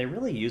 They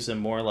really use him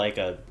more like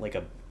a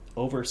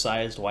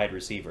oversized wide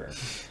receiver.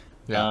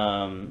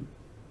 Yeah.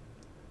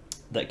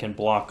 That can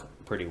block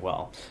pretty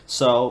well.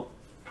 So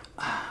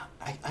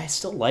I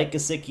still like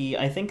Gesicki.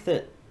 I think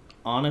that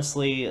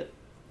honestly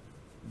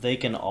they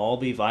can all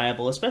be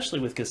viable, especially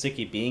with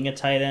Gesicki being a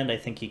tight end. I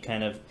think he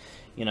kind of,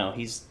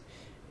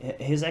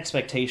 his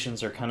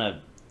expectations are kind of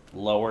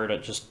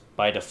lowered just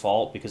by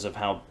default because of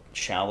how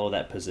shallow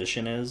that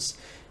position is.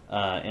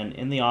 And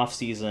in the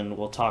offseason,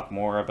 we'll talk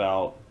more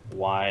about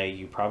why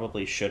you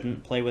probably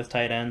shouldn't play with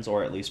tight ends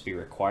or at least be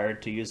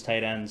required to use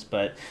tight ends,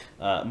 but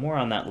more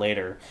on that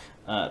later.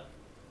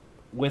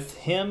 With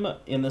him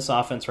in this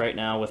offense right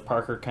now, with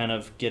Parker kind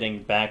of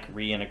getting back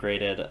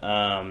reintegrated,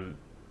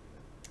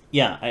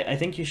 I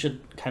think you should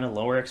kind of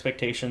lower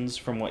expectations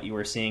from what you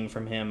were seeing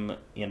from him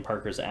in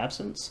Parker's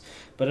absence,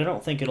 but I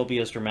don't think it'll be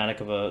as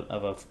dramatic of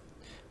a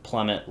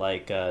plummet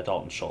like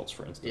Dalton Schultz,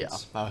 for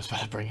instance. Yeah, I was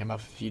about to bring him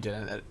up if you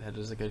didn't. That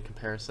is a good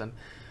comparison.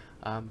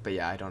 But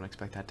yeah, I don't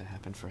expect that to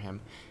happen for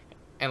him.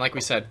 And like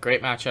we said,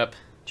 great matchup.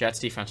 Jets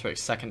defense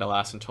ranks second to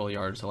last in total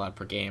yards allowed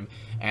per game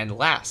and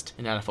last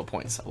in NFL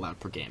points allowed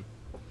per game.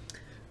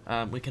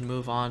 We can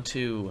move on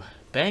to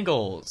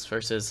Bengals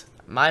versus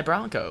my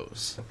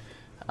Broncos.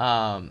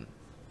 So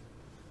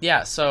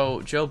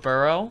Joe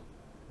Burrow,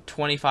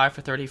 25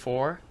 for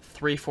 34,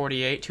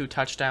 348, 2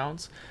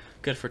 touchdowns,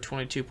 good for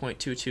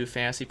 22.22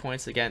 fantasy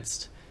points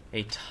against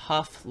a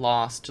tough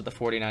loss to the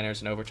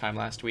 49ers in overtime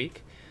last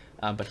week.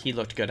 But he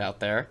looked good out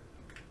there.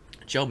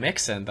 Joe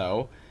Mixon,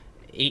 though,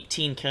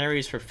 18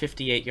 carries for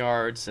 58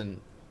 yards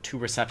and 2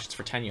 receptions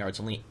for 10 yards,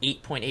 only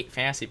 8.8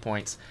 fantasy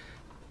points.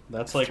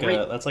 That's like a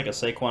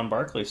Saquon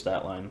Barkley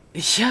stat line.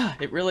 Yeah,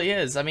 it really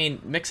is. I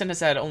mean, Mixon has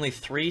had only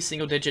 3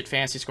 single-digit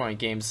fantasy scoring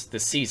games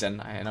this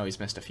season. I know he's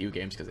missed a few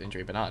games because of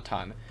injury, but not a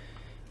ton.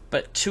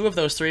 But 2 of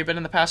those 3 have been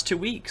in the past 2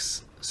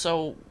 weeks.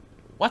 So,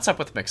 what's up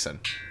with Mixon?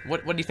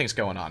 What do you think's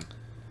going on?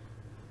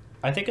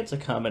 I think it's a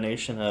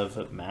combination of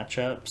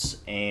matchups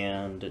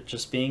and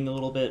just being a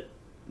little bit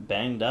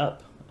banged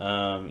up.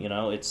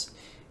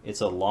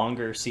 It's a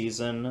longer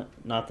season.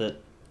 Not that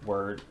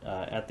we're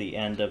at the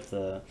end of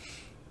the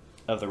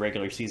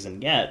regular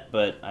season yet,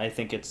 but I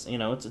think it's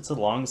a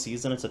long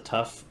season. It's a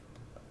tough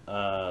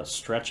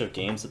stretch of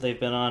games that they've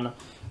been on.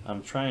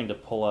 I'm trying to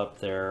pull up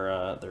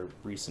their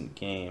recent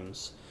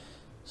games.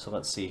 So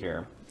let's see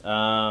here.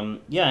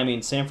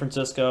 San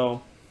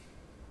Francisco,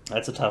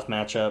 that's a tough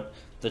matchup.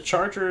 The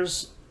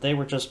Chargers, they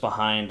were just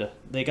behind.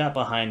 They got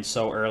behind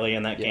so early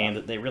in that game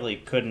that they really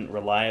couldn't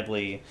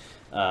reliably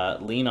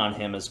lean on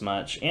him as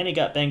much, and he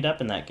got banged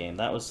up in that game.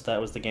 That was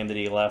the game that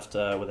he left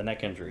with a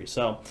neck injury.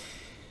 So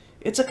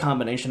it's a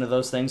combination of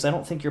those things. I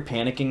don't think you're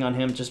panicking on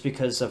him just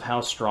because of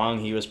how strong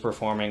he was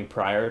performing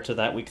prior to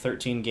that Week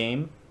 13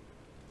 game.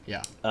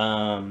 Yeah.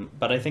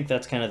 But I think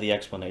that's kind of the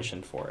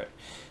explanation for it.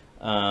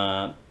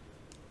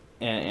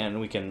 And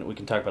we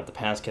can talk about the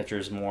pass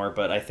catchers more,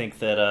 but I think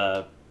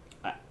that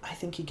I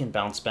think he can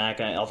bounce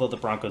back. Although the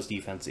Broncos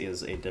defense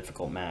is a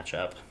difficult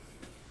matchup.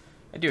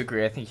 I do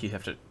agree. I think you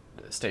have to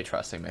stay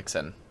trusting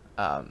Mixon.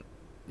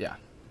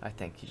 I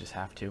think you just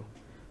have to.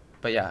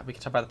 But yeah, we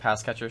can talk about the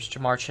pass catchers.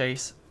 Jamar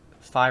Chase,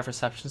 5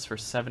 receptions for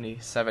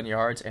 77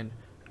 yards and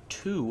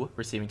 2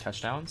 receiving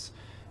touchdowns,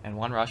 and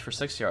 1 rush for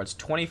 6 yards.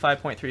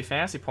 25.3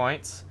 fantasy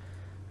points.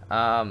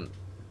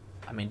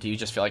 I mean, do you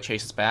just feel like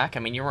Chase is back? I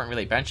mean, you weren't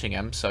really benching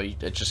him, so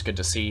it's just good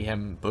to see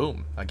him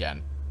boom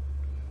again.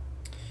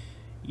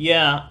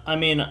 Yeah, I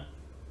mean,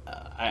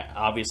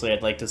 I'd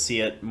like to see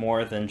it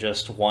more than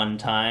just one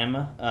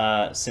time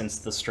since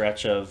the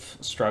stretch of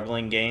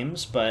struggling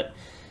games, but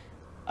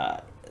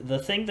the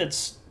thing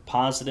that's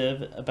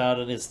positive about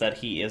it is that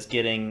he is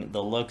getting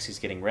the looks, he's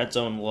getting red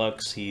zone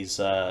looks, he's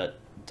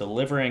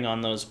delivering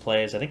on those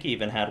plays. I think he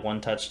even had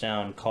 1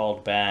 touchdown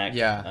called back.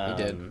 Yeah,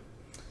 he did.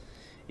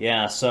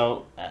 Yeah,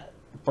 so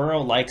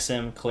Burrow likes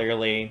him,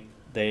 clearly.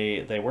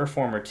 They were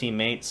former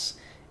teammates,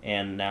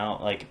 and now,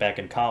 like, back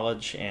in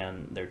college,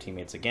 and they're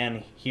teammates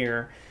again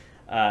here.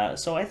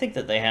 So I think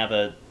that they have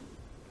a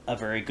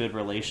very good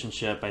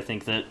relationship. I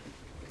think that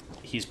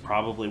he's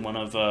probably one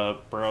of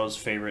Burrow's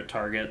favorite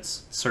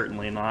targets.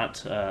 Certainly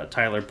not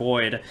Tyler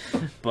Boyd,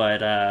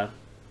 but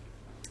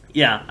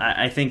yeah,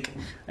 I think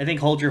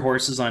hold your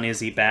horses on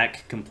Izzy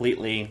back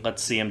completely.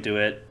 Let's see him do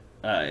it.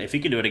 If he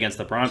could do it against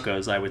the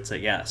Broncos, I would say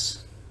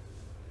yes.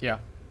 Yeah,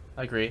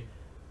 I agree.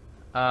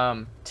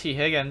 T.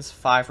 Higgins,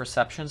 5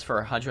 receptions for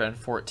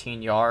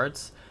 114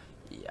 yards.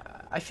 Yeah,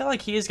 I feel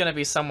like he is going to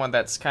be someone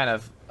that's kind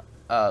of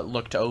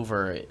looked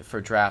over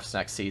for drafts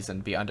next season,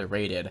 be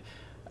underrated.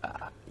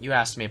 You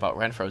asked me about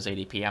Renfro's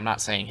ADP. I'm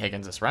not saying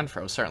Higgins is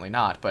Renfro, certainly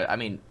not. But, I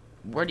mean,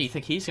 where do you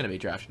think he's going to be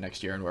drafted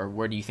next year, or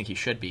where do you think he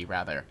should be,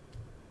 rather?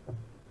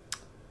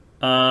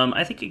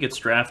 I think he gets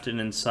drafted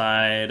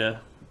inside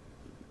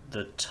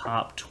the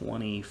top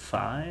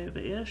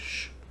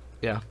 25-ish.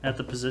 Yeah. At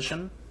the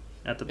position.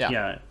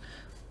 Yeah.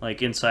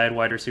 Like inside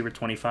wide receiver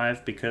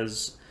 25,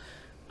 because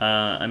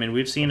I mean,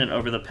 we've seen it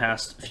over the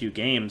past few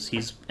games.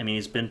 He's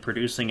been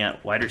producing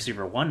at wide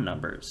receiver 1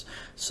 numbers.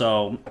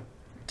 So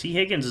T.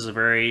 Higgins is a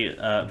very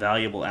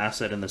valuable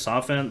asset in this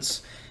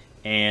offense,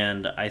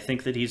 and I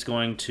think that he's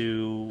going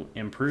to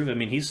improve. I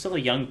mean, he's still a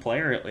young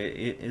player.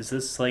 Is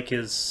this like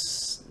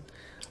his?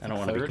 I don't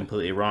want to be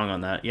completely wrong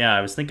on that. Yeah,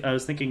 I was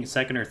thinking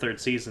 2nd or 3rd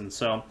season.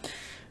 So,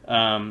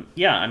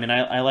 yeah, I mean,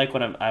 I like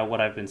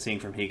what I've been seeing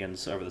from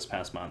Higgins over this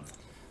past month.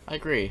 I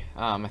agree.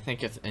 I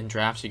think if in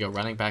drafts you go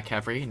running back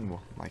heavy, and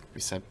like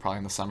we said, probably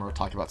in the summer we'll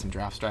talk about some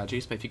draft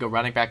strategies, but if you go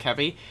running back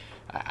heavy,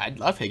 I'd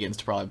love Higgins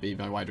to probably be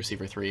my wide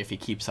receiver 3 if he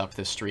keeps up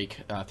this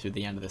streak through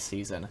the end of the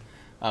season.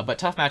 But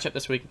tough matchup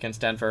this week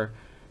against Denver.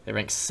 They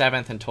rank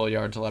 7th in total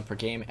yards allowed per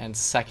game and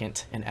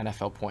 2nd in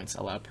NFL points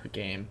allowed per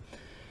game.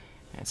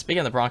 And speaking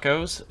of the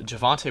Broncos,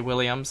 Javonte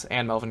Williams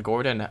and Melvin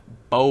Gordon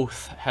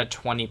both had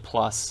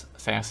 20-plus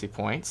fantasy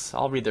points.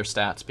 I'll read their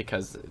stats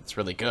because it's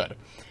really good.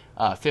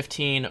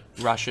 15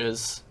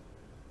 rushes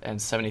and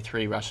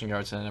 73 rushing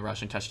yards and a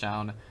rushing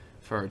touchdown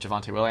for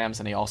Javonte Williams,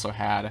 and he also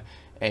had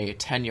a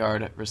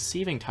 10-yard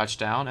receiving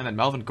touchdown. And then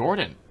Melvin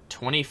Gordon,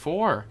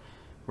 24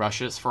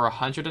 rushes for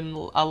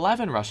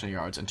 111 rushing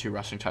yards and 2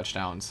 rushing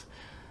touchdowns.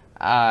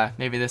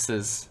 Maybe this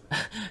is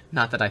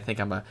not that I think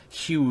I'm a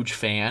huge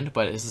fan,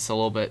 but is this a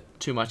little bit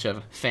too much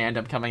of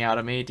fandom coming out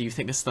of me? Do you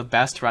think this is the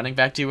best running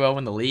back duo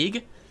in the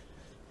league?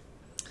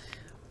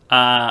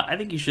 I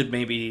think you should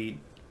maybe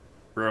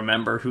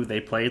remember who they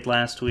played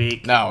last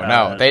week.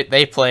 No,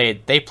 they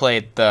played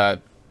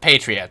the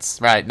Patriots,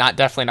 right?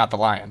 Definitely not the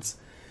Lions.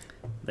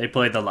 They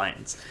played the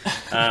Lions.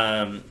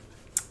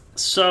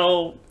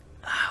 So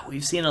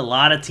we've seen a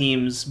lot of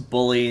teams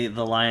bully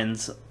the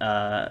Lions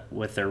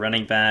with their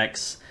running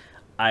backs.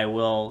 I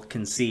will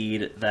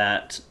concede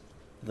that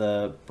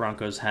the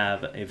Broncos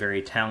have a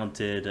very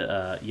talented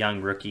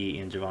young rookie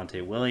in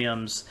Javonte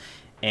Williams,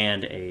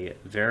 and a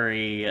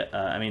very,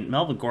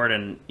 Melvin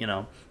Gordon,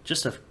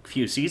 just a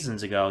few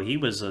seasons ago, he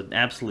was an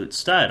absolute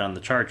stud on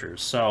the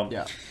Chargers. So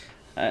yeah.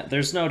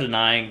 There's no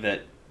denying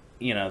that,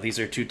 these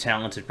are 2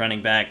 talented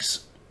running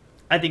backs.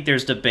 I think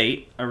there's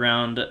debate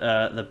around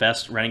the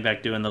best running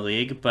back duo in the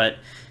league, but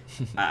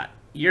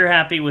you're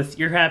happy with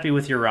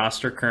your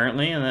roster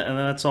currently, and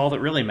that's all that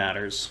really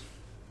matters.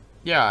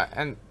 Yeah,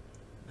 and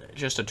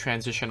just a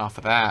transition off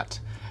of that,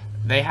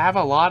 they have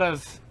a lot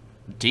of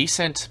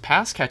decent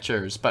pass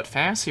catchers, but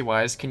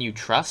fantasy-wise, can you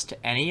trust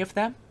any of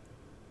them?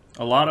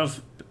 A lot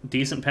of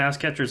decent pass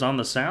catchers on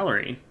the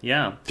salary,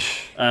 yeah.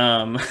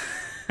 Can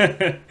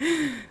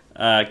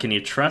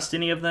you trust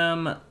any of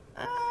them?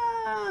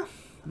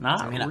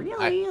 Not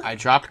really. I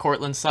dropped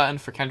Cortland Sutton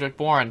for Kendrick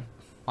Bourne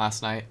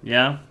last night.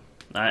 Yeah,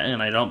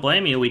 and I don't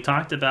blame you. We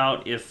talked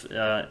about if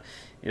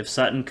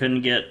Sutton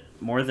couldn't get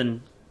more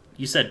than,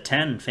 you said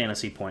 10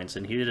 fantasy points,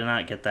 and he did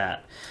not get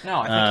that.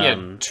 No, I think he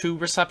had 2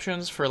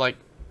 receptions for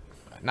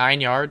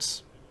 9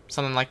 yards,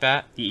 something like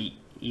that.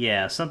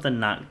 Yeah, something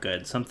not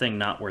good, something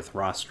not worth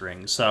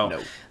rostering.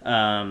 So,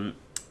 no.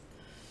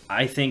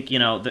 I think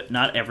that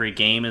not every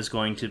game is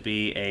going to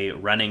be a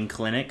running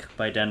clinic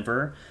by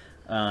Denver.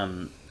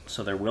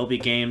 So there will be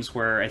games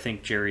where I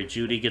think Jerry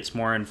Jeudy gets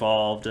more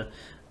involved.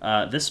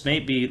 This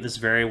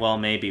very well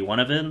may be one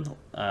of them.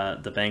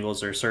 The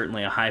Bengals are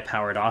certainly a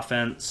high-powered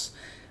offense.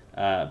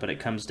 But it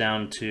comes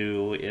down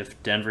to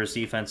if Denver's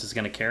defense is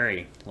going to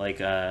carry, like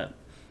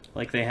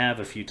they have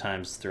a few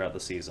times throughout the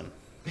season.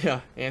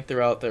 Yeah, and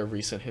throughout their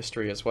recent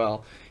history as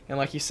well. And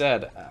like you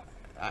said,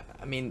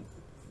 I mean,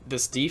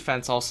 this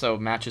defense also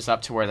matches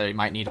up to where they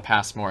might need to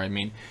pass more. I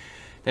mean,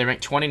 they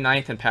rank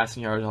 29th in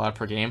passing yards allowed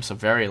per game, so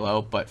very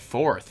low, but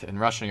 4th in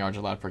rushing yards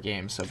allowed per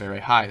game, so very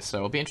high. So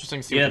it'll be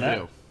interesting to see what they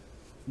do.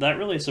 That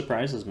really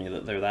surprises me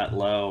that they're that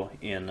low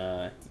in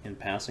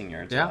passing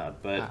yards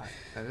allowed. But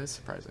that is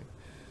surprising.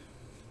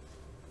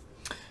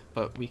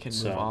 But we can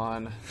move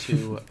on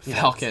to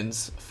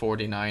Falcons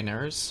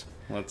 49ers.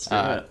 Let's do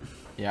it.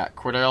 Yeah,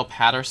 Cordarrelle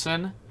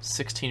Patterson,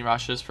 16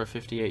 rushes for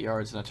 58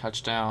 yards and a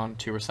touchdown,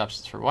 2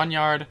 receptions for 1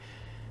 yard.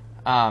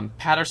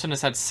 Patterson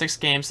has had 6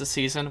 games this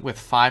season with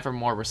 5 or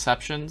more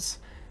receptions,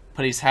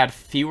 but he's had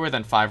fewer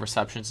than 5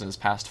 receptions in his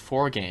past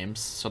 4 games,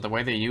 so the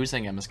way they're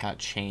using him has kind of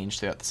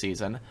changed throughout the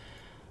season.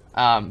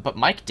 But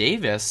Mike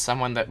Davis,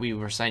 someone that we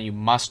were saying you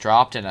must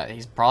drop in,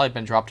 he's probably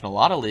been dropped in a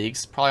lot of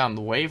leagues, probably on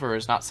the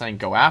waivers, not saying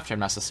go after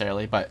him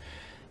necessarily, but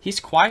he's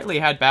quietly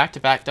had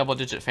back-to-back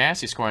double-digit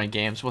fantasy scoring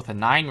games with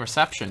 9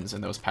 receptions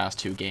in those past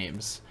 2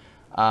 games.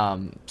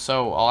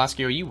 So I'll ask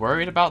you, are you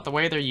worried about the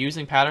way they're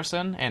using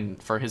Patterson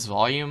and for his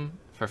volume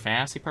for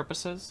fantasy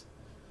purposes?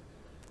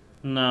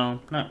 No,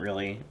 not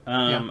really.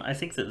 I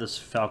think that this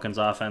Falcons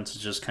offense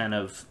is just kind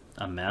of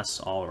a mess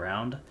all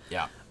around.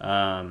 Yeah.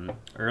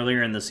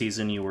 Earlier in the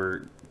season, you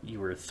were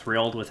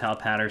thrilled with how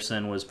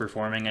Patterson was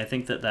performing. I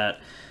think that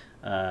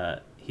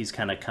he's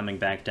kind of coming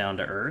back down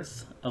to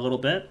earth a little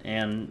bit,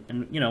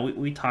 and you know,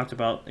 we talked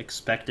about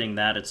expecting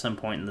that at some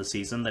point in the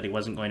season that he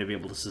wasn't going to be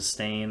able to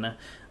sustain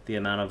the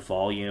amount of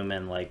volume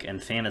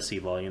and fantasy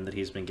volume that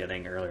he's been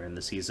getting earlier in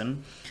the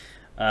season.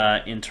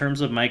 In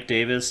terms of Mike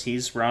Davis,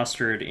 he's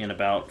rostered in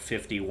about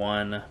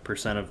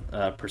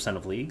 51%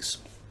 of leagues.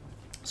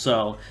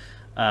 So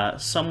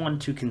someone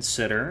to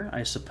consider,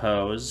 I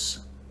suppose,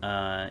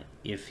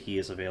 if he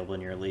is available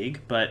in your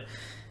league. But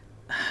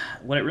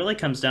what it really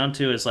comes down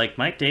to is, like,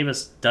 Mike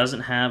Davis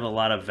doesn't have a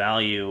lot of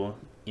value,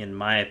 in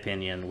my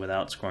opinion,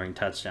 without scoring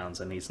touchdowns,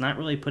 and he's not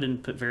really put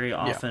very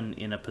often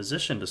in a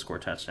position to score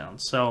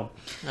touchdowns. So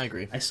I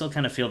agree. I still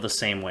kind of feel the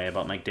same way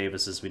about Mike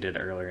Davis as we did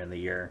earlier in the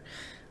year.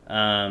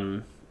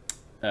 The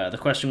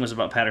question was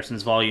about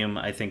Patterson's volume.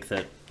 I think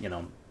that,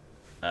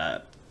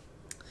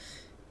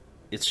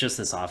 it's just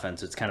this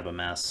offense. It's kind of a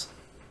mess.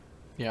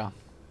 Yeah,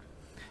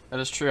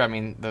 that is true. I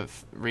mean, the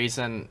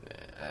reason,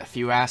 if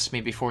you asked me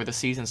before the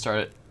season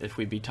started if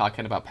we'd be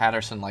talking about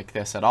Patterson like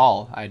this at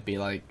all, I'd be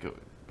like,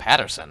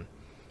 Patterson?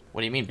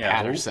 What do you mean,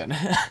 Patterson?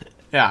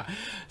 Yeah.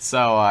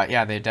 So,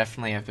 they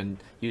definitely have been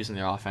using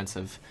their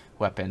offensive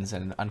weapons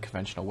in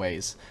unconventional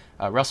ways.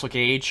 Russell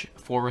Gage,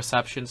 4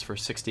 receptions for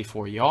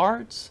 64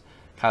 yards.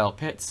 Kyle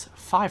Pitts,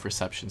 5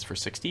 receptions for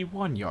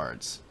 61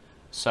 yards.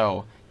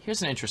 So,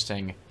 here's an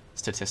interesting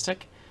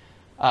statistic.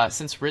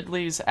 Since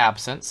Ridley's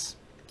absence,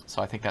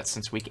 so I think that's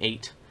since week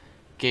 8,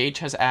 Gage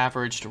has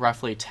averaged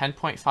roughly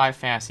 10.5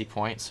 fantasy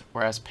points,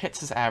 whereas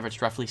Pitts has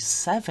averaged roughly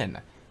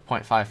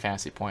 7.5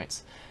 fantasy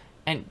points.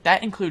 And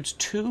that includes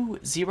 2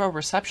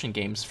 0-reception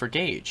games for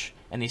Gage,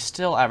 and he's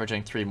still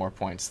averaging 3 more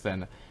points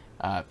than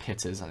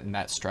Pitts is in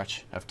that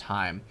stretch of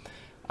time.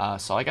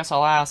 So I guess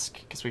I'll ask,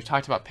 because we've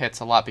talked about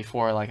Pitts a lot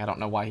before, like, I don't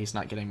know why he's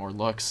not getting more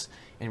looks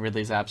in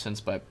Ridley's absence,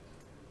 but,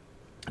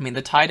 I mean,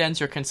 the tight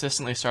ends are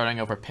consistently starting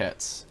over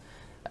Pitts.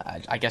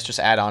 I guess just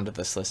add on to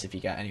this list if you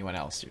got anyone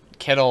else.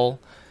 Kittle,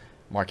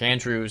 Mark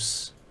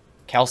Andrews,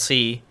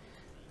 Kelsey,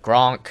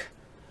 Gronk.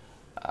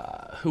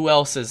 Who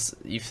else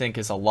you think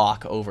is a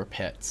lock over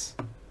Pitts?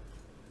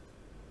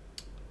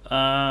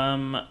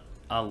 A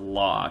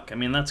lock. I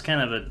mean, that's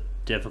kind of a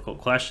difficult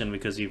question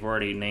because you've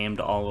already named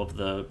all of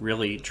the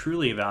really,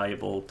 truly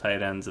valuable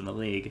tight ends in the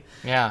league.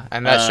 Yeah,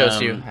 and that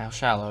shows you how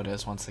shallow it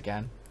is once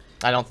again.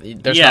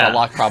 There's not a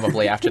lock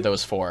probably after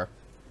those 4.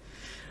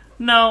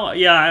 No,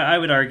 yeah, I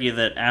would argue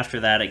that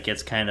after that it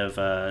gets kind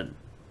of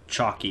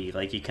chalky.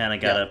 Like, you kind of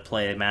got to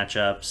play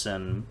matchups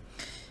and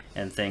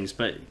things.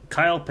 But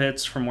Kyle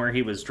Pitts, from where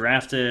he was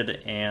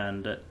drafted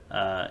and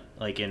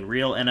like in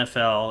real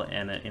NFL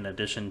and in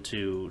addition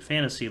to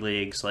fantasy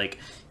leagues, like,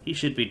 he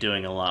should be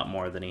doing a lot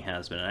more than he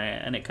has been.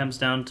 And it comes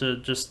down to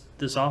just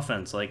this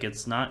offense. Like,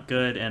 it's not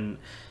good, and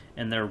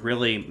they're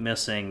really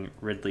missing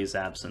Ridley's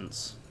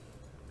absence.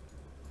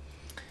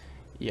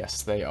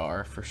 Yes, they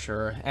are, for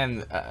sure.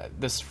 And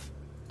this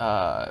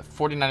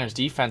 49ers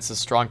defense is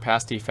strong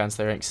pass defense.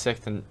 They rank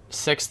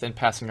 6th in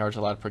passing yards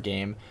allowed per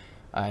game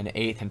and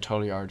 8th in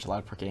total yards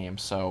allowed per game.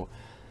 So,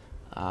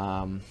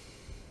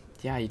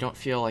 you don't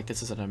feel like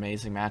this is an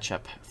amazing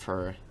matchup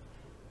for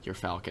your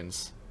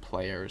Falcons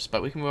players.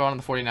 But we can move on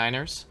to the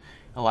 49ers.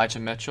 Elijah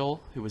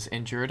Mitchell, who was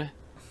injured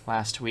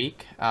last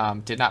week,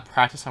 did not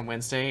practice on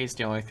Wednesday. He's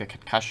dealing with a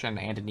concussion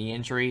and a knee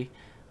injury.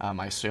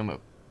 I assume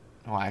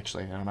I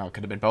don't know. It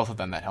could have been both of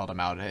them that held him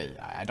out.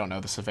 I don't know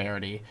the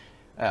severity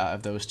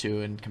of those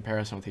two in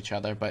comparison with each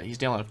other, but he's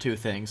dealing with 2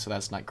 things, so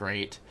that's not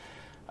great.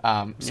 Keep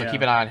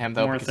an eye on him,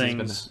 though,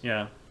 because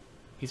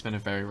he's been a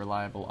very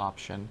reliable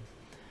option.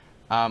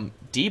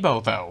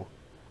 Debo, though,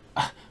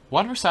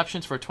 1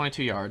 receptions for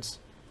 22 yards,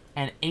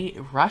 and 8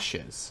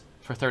 rushes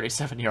for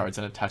 37 yards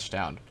and a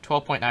touchdown.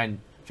 12.9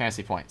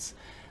 fantasy points.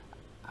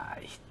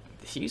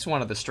 He's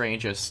one of the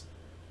strangest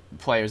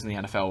players in the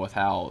NFL with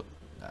how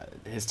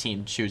his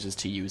team chooses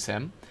to use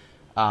him.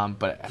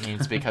 But, I mean,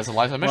 it's because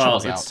Elijah Mitchell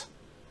was out.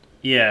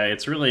 Yeah,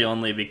 it's really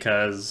only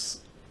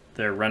because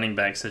their running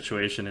back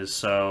situation is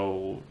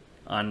so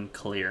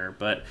unclear.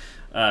 But,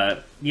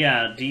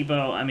 yeah,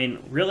 Debo, I mean,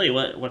 really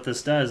what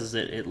this does is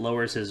it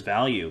lowers his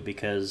value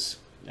because,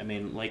 I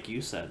mean, like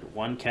you said,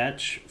 1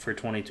 catch for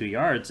 22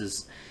 yards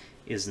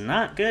is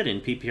not good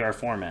in PPR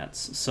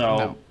formats. So,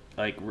 No.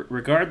 like,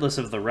 regardless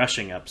of the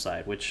rushing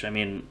upside, which, I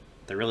mean,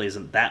 there really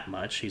isn't that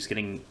much. He's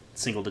getting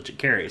single-digit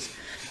carries.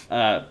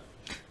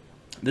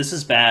 This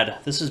is bad.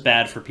 This is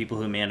bad for people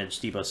who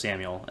manage Deebo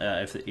Samuel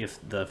if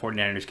the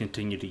 49ers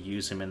continue to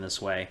use him in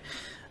this way.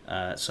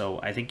 So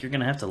I think you're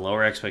going to have to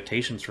lower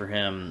expectations for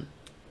him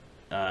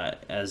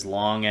as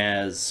long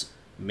as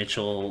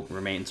Mitchell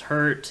remains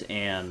hurt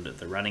and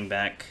the running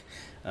back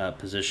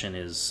position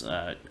is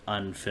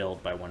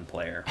unfilled by one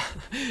player.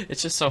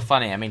 It's just so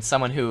funny. I mean,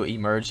 someone who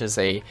emerged as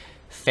a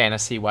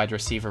fantasy wide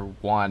receiver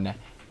 1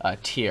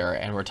 tier,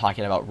 and we're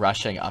talking about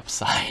rushing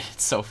upside.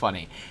 It's so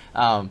funny.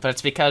 But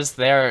it's because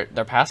their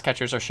pass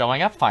catchers are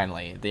showing up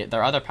finally.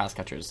 Their other pass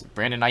catchers,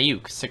 Brandon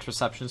Ayuk, 6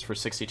 receptions for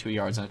 62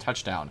 yards and a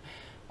touchdown.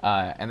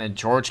 And then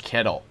George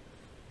Kittle,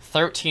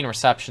 13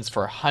 receptions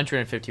for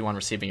 151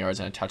 receiving yards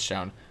and a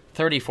touchdown,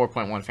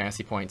 34.1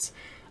 fantasy points.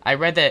 I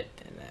read that,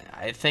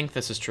 I think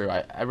this is true.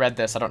 I read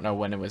this, I don't know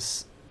when it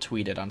was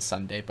tweeted on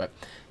Sunday, but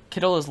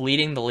Kittle is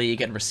leading the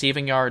league in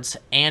receiving yards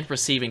and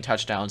receiving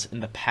touchdowns in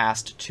the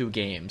past 2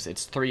 games.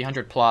 It's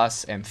 300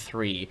 plus and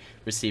 3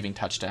 receiving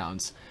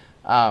touchdowns.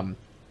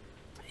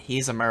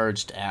 He's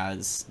emerged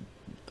as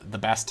the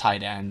best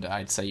tight end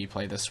I'd say you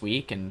play this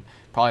week and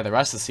probably the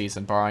rest of the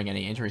season, barring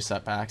any injury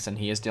setbacks. And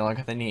he is dealing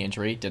with a knee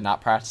injury. Did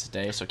not practice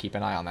today, so keep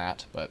an eye on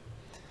that. But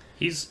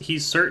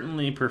he's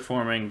certainly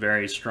performing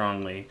very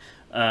strongly.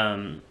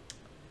 I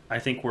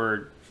think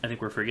we're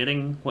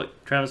forgetting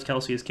what Travis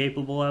Kelce is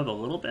capable of a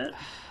little bit.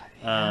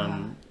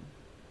 Yeah.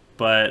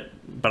 But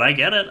I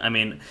get it. I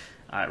mean,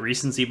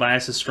 recency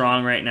bias is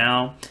strong right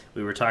now.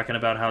 We were talking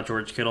about how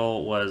George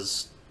Kittle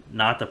was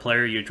not the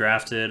player you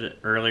drafted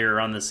earlier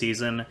on the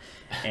season,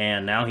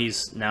 and now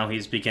he's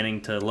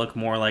beginning to look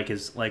more like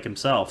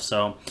himself.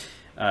 So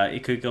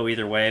it could go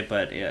either way,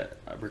 but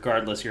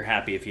regardless, you're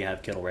happy if you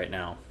have Kittle right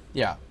now.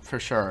 Yeah, for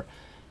sure.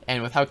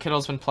 And with how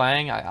Kittle's been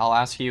playing, I'll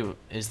ask you,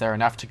 is there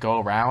enough to go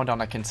around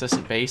on a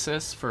consistent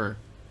basis for,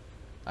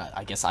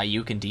 I guess,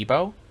 Ayuk and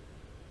Debo?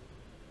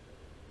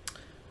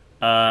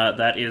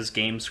 That is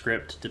game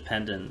script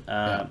dependent,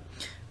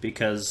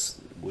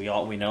 because we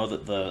know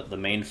that the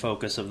main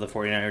focus of the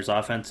 49ers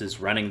offense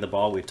is running the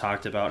ball. We've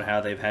talked about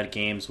how they've had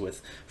games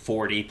with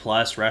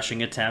 40-plus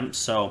rushing attempts.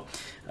 So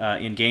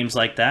in games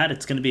like that,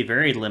 it's going to be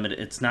very limited.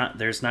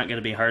 There's not going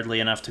to be hardly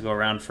enough to go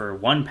around for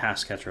one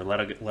pass catcher, let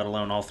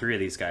alone all 3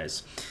 of these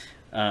guys.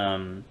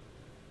 But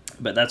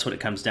that's what it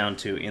comes down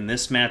to. In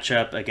this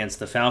matchup against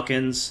the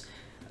Falcons,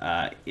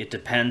 it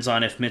depends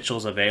on if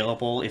Mitchell's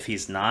available. If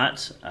he's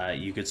not,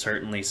 you could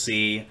certainly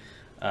see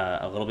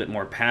a little bit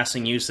more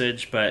passing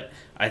usage, but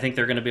I think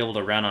they're going to be able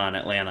to run on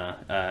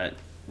Atlanta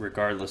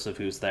regardless of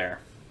who's there.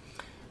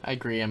 I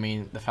agree. I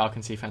mean, the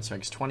Falcons defense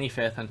ranks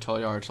 25th in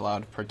total yards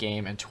allowed per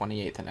game and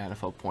 28th in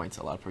NFL points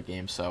allowed per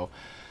game. So,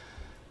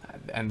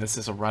 and this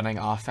is a running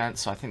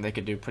offense, so I think they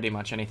could do pretty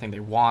much anything they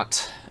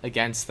want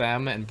against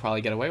them and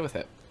probably get away with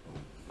it.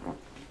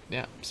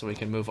 Yeah, so we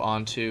can move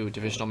on to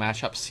divisional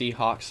matchup,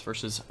 Seahawks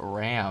versus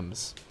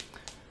Rams.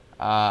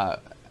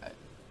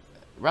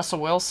 Russell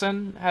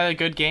Wilson had a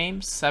good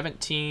game,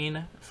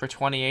 17 for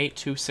 28,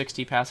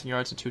 260 passing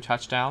yards and 2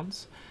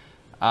 touchdowns.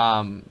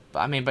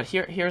 But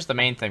here's the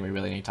main thing we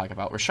really need to talk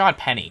about. Rashad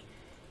Penny.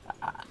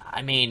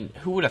 I mean,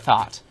 who would have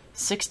thought?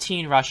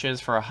 16 rushes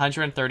for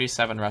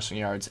 137 rushing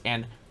yards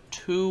and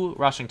 2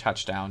 rushing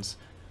touchdowns.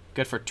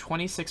 Good for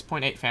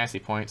 26.8 fantasy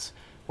points.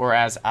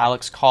 Whereas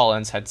Alex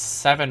Collins had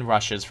 7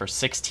 rushes for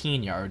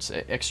 16 yards.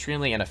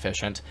 Extremely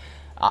inefficient.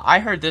 I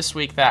heard this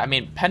week that,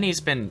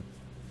 Penny's been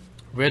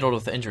riddled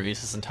with injuries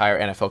his entire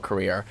NFL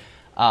career.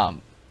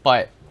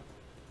 But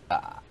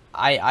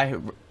I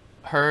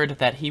heard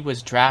that he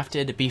was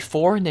drafted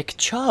before Nick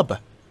Chubb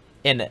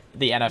in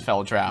the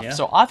NFL draft. Yeah,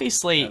 so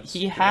obviously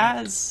he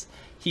has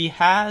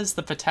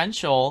the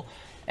potential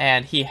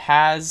and he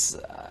has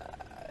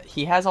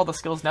all the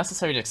skills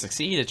necessary to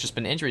succeed. It's just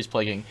been injuries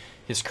plaguing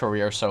his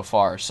career so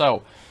far.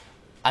 So,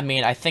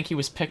 I think he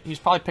was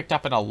probably picked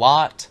up in a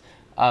lot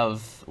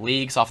of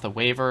leagues off the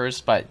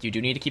waivers, but you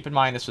do need to keep in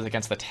mind this was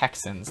against the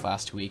Texans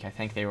last week. I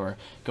think they were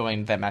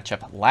going that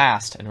matchup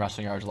last in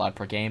rushing yards allowed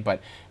per game.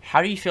 But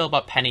how do you feel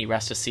about Penny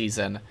rest of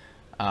season?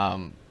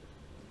 How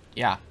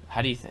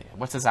do you think?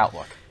 What's his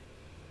outlook?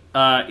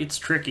 It's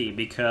tricky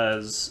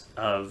because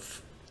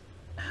of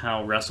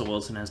how Russell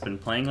Wilson has been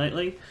playing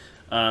lately.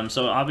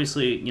 So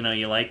obviously,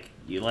 you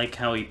like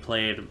how he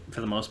played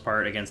for the most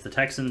part against the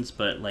Texans,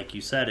 but like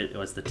you said, it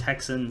was the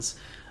Texans.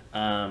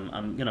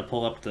 I'm gonna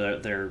pull up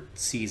their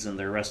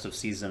rest of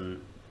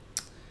season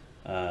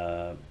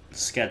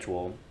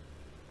schedule,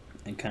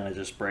 and kind of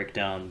just break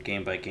down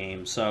game by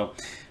game. So,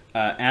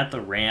 at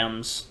the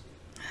Rams,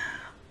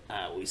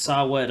 we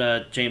saw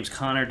what James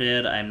Conner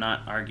did. I'm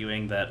not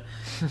arguing that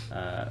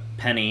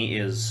Penny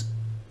is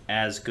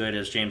as good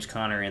as James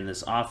Conner in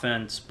this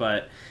offense,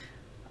 but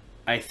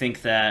I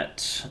think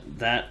that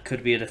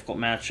could be a difficult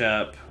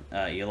matchup.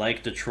 You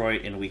like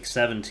Detroit in Week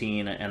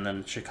 17, and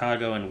then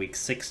Chicago in Week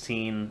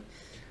 16.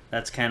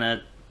 That's kind of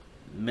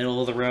middle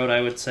of the road,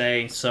 I would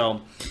say.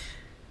 So,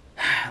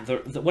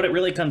 what it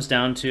really comes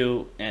down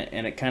to,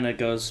 and it kind of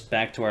goes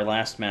back to our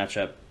last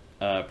matchup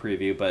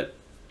preview, but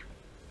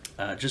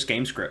just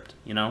game script.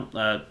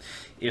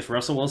 If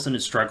Russell Wilson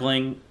is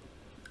struggling,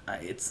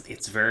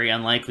 it's very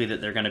unlikely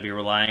that they're going to be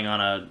relying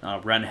on a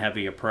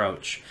run-heavy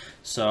approach.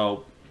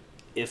 So,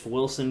 if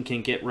Wilson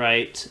can get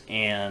right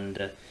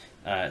and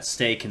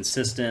stay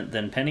consistent,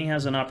 then Penny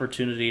has an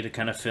opportunity to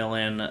kind of fill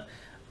in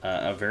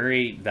a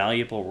very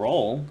valuable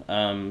role,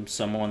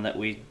 someone that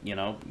we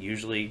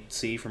usually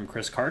see from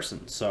Chris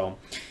Carson. So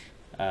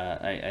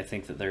I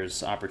think that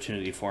there's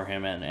opportunity for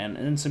him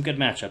and some good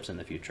matchups in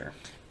the future.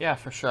 Yeah,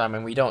 for sure. I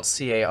mean, we don't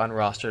see a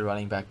unrostered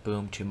running back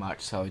boom too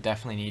much, so we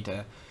definitely need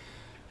to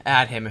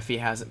add him if he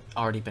hasn't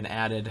already been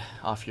added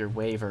off your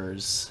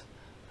waivers.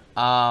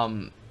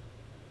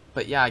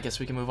 But yeah, I guess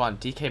we can move on.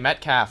 DK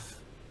Metcalf,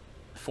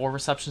 4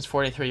 receptions,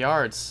 43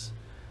 yards.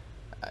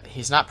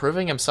 He's not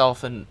proving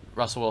himself in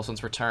Russell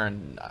Wilson's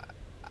return.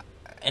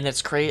 And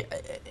it's crazy.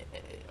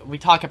 We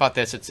talk about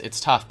this. It's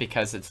tough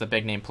because it's the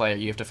big name player.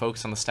 You have to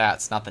focus on the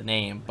stats, not the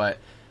name. But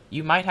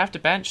you might have to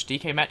bench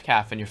DK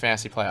Metcalf in your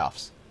fantasy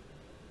playoffs.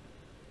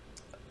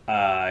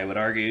 I would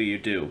argue you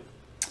do.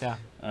 Yeah.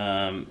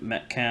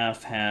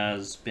 Metcalf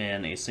has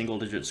been a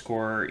single-digit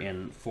scorer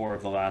in 4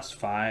 of the last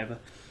 5.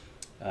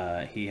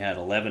 He had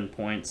 11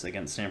 points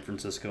against San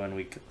Francisco in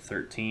Week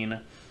 13.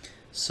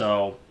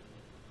 So,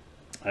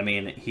 I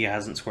mean, he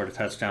hasn't scored a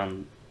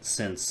touchdown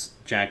since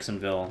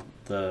Jacksonville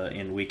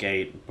in Week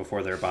 8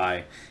 before their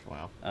bye.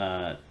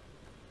 Wow.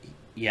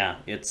 Yeah,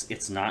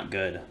 it's not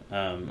good.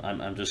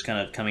 I'm just kind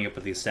of coming up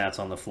with these stats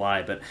on the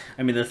fly, but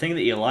I mean the thing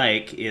that you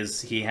like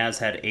is he has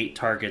had 8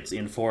 targets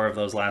in 4 of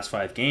those last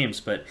 5 games,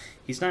 but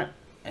he's not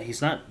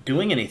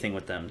doing anything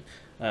with them.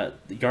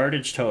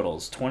 Yardage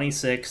totals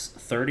 26,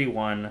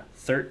 31,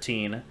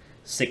 13,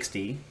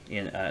 60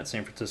 at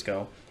San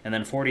Francisco, and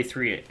then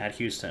 43 at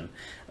Houston.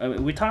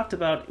 We talked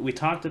about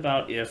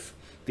if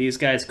these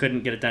guys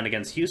couldn't get it done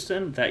against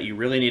Houston, that you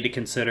really need to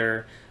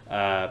consider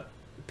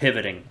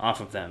pivoting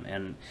off of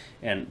them.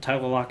 And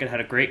Tyler Lockett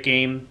had a great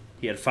game.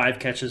 He had 5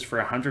 catches for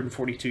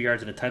 142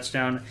 yards and a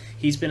touchdown.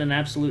 He's been an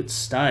absolute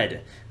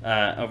stud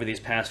over these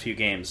past few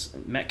games.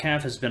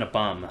 Metcalf has been a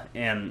bum,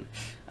 and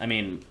I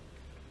mean,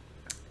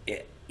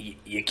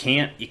 you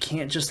can't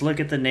just look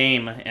at the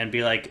name and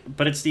be like,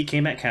 but it's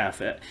DK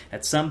Metcalf.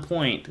 At some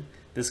point,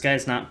 this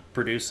guy's not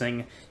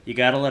producing. You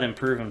got to let him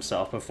prove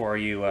himself before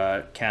you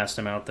cast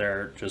him out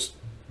there just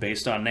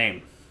based on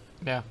name.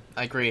 Yeah,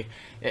 I agree.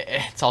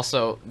 It's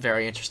also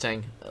very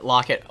interesting.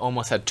 Lockett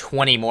almost had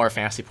 20 more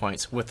fantasy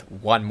points with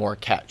 1 more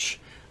catch.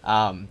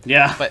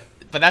 Yeah. But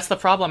that's the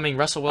problem. I mean,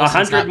 Russell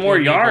Wilson 100 more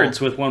yards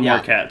with 1 more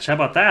catch. How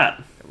about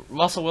that?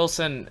 Russell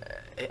Wilson,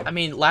 I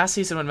mean, last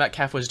season when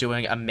Metcalf was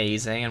doing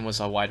amazing and was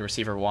a wide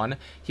receiver 1,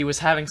 he was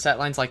having stat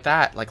lines like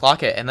that, like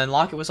Lockett, and then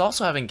Lockett was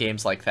also having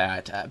games like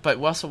that. But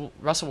Russell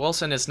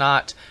Wilson is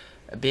not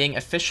being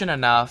efficient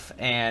enough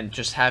and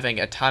just having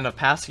a ton of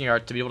passing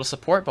yards to be able to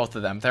support both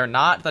of them. They're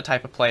not the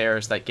type of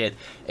players that get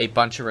a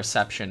bunch of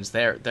receptions.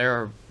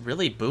 They're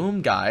really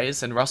boom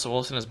guys, and Russell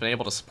Wilson has been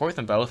able to support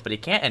them both, but he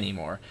can't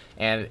anymore.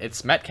 And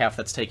it's Metcalf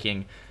that's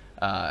taking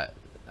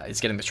is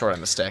getting the short end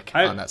of the stick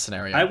on that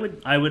scenario.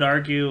 I would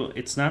argue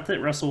it's not that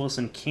Russell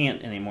Wilson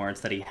can't anymore, it's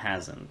that he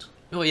hasn't.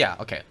 Well, yeah,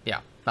 okay, yeah.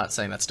 Not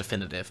saying that's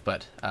definitive,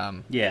 but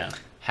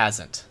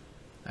hasn't.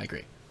 I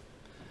agree.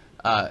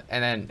 And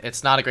then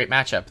it's not a great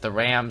matchup. The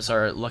Rams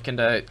are looking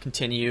to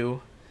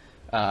continue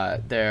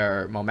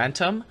their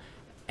momentum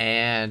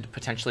and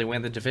potentially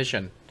win the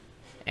division.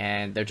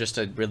 And they're just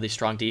a really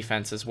strong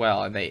defense as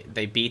well. And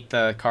they beat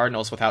the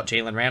Cardinals without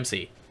Jalen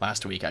Ramsey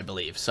last week, I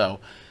believe. So,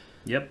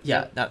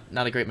 yeah,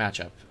 not a great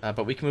matchup.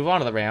 But we can move on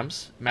to the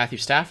Rams. Matthew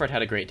Stafford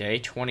had a great day,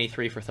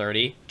 23 for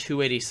 30,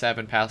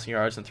 287 passing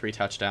yards and 3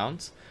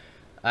 touchdowns.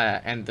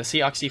 And the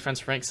Seahawks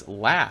defense ranks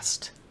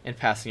last in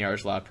passing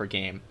yards allowed per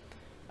game.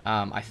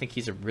 I think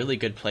he's a really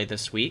good play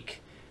this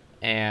week,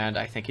 and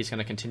I think he's going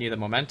to continue the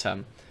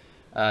momentum.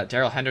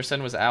 Darrell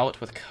Henderson was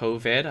out with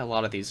COVID. A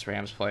lot of these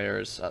Rams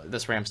players,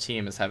 this Rams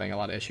team is having a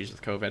lot of issues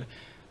with COVID.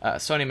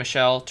 Sony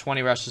Michel,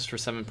 20 rushes for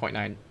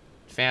 7.9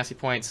 fantasy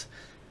points.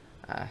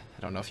 I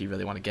don't know if you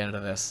really want to get into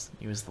this.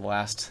 He was the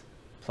last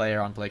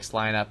player on Blake's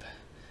lineup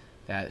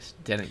that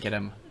didn't get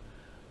him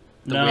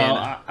the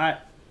win.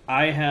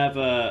 I have,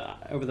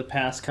 over the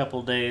past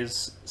couple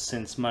days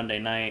since Monday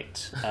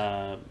night,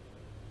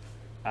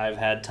 I've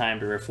had time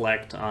to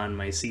reflect on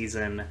my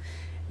season,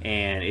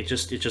 and it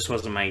just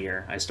wasn't my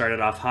year. I started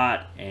off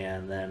hot,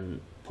 and then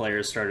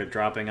players started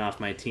dropping off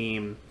my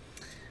team,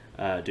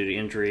 due to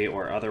injury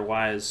or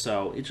otherwise.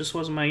 So it just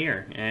wasn't my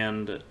year,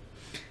 and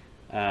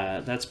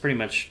that's pretty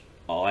much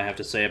all I have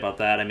to say about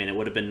that. I mean, it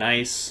would have been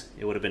nice.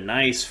 It would have been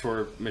nice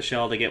for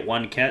Michel to get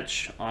one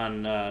catch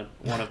on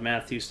one of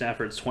Matthew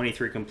Stafford's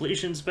 23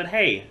 completions, but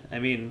hey, I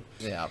mean,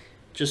 yeah,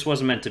 just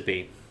wasn't meant to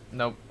be.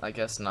 Nope, I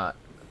guess not.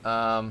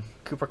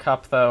 Cooper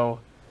Kupp, though,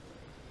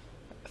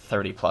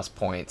 30-plus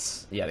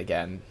points, yet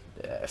again.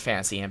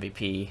 Fantasy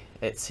MVP,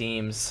 it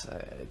seems.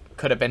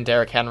 Could have been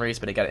Derrick Henry's,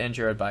 but he got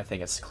injured, but I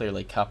think it's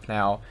clearly Kupp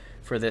now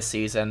for this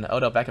season.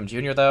 Odell Beckham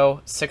Jr.,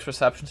 though, 6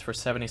 receptions for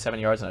 77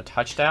 yards and a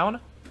touchdown.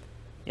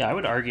 Yeah, I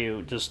would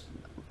argue, just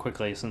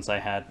quickly, since I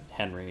had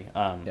Henry,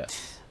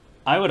 yes.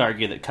 I would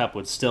argue that Kupp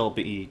would still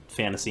be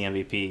fantasy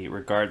MVP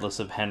regardless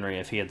of Henry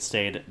if he had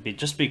stayed,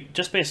 just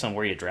based on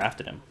where you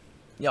drafted him.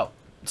 Yo,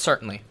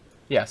 certainly.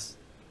 Yes.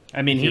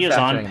 I mean, he is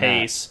on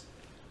pace. That.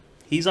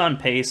 He's on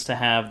pace to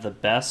have the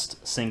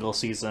best single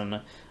season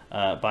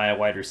by a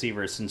wide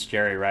receiver since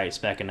Jerry Rice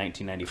back in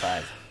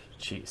 1995.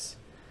 Jeez.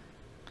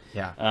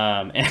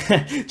 Yeah.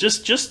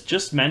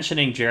 Just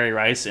mentioning Jerry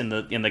Rice in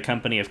the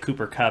company of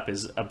Cooper Kupp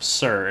is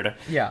absurd.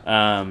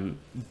 Yeah.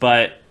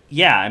 But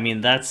yeah, I mean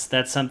that's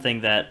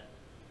something that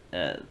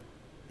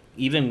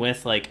even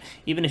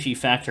if you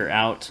factor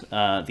out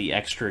the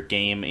extra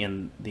game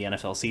in the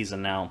NFL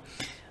season now,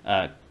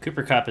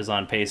 Cooper Kupp is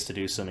on pace to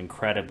do some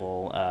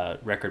incredible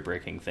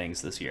record-breaking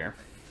things this year.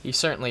 He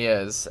certainly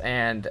is,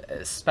 and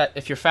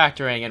if you're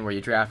factoring in where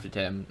you drafted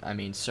him, I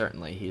mean,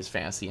 certainly he's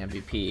fantasy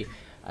MVP.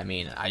 I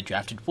mean, I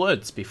drafted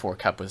Woods before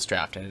Kupp was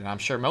drafted, and I'm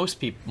sure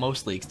most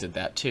leagues did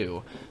that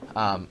too.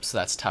 So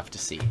that's tough to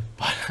see.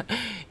 But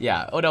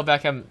yeah, Odell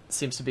Beckham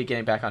seems to be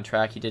getting back on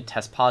track. He did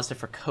test positive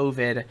for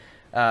COVID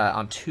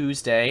on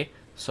Tuesday,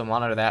 so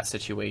monitor that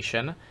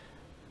situation.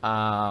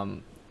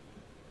 Van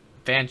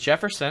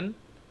Jefferson,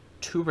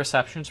 2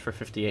 receptions for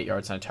 58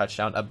 yards and a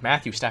touchdown. A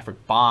Matthew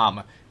Stafford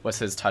bomb was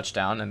his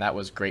touchdown, and that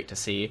was great to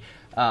see.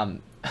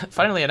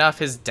 Funnily enough,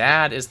 his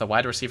dad is the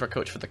wide receiver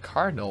coach for the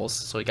Cardinals,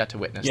 so he got to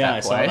witness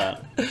that play. Yeah, I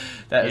saw that.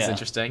 That was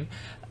interesting.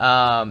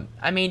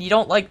 I mean, you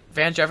don't like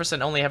Van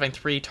Jefferson only having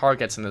 3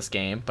 targets in this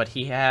game, but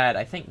he had,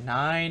 I think,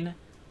 9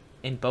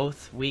 in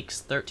both weeks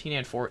 13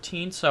 and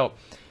 14, so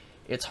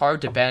it's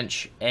hard to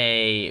bench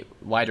a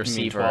wide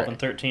receiver. You mean 12 and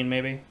 13,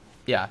 maybe?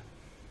 Yeah.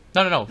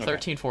 No, Okay.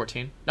 13,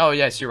 14. No,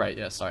 yes, you're right.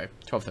 Yes, sorry.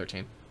 12,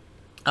 13.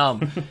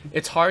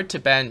 It's hard to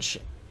bench,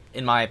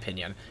 in my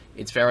opinion.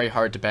 It's very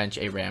hard to bench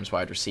a Rams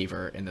wide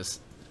receiver in this,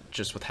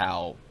 just with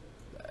how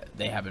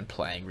they have been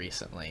playing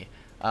recently.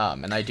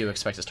 And I do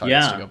expect his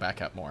targets to go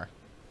back up more.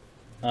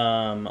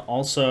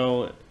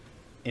 Also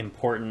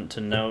important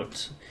to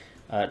note,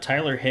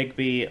 Tyler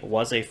Higbee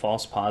was a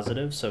false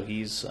positive, so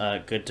he's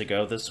good to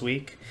go this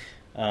week.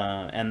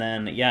 And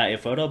then,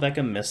 if Odell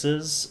Beckham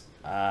misses,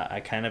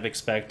 I kind of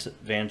expect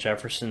Van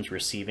Jefferson's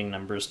receiving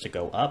numbers to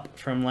go up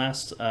from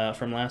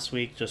last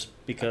week, just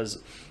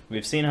because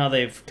we've seen how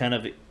they've kind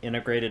of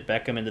integrated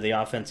Beckham into the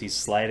offense. He's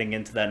sliding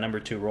into that number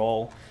 2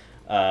 role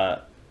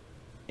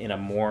in a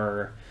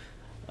more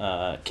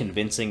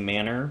convincing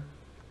manner.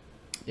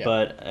 Yep.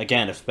 But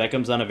again, if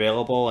Beckham's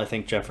unavailable, I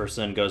think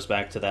Jefferson goes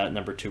back to that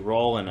number 2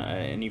 role,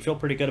 and you feel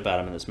pretty good about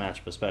him in this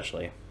matchup,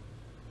 especially.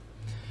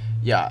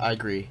 Yeah, I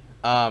agree.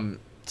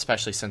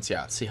 Especially since,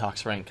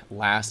 Seahawks rank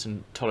last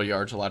in total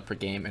yards allowed per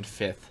game and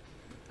 5th.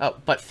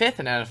 But 5th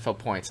in NFL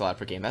points allowed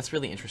per game. That's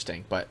really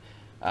interesting. But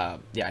I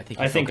think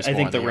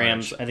the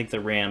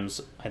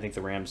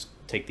Rams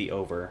take the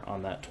over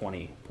on that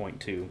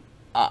 20.2.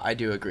 I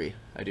do agree.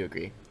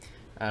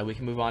 We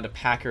can move on to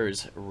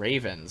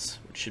Packers-Ravens,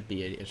 which should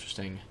be an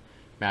interesting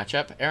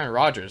matchup. Aaron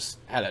Rodgers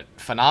had a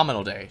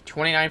phenomenal day.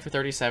 29 for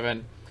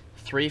 37,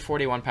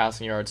 341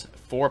 passing yards,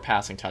 4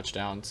 passing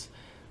touchdowns.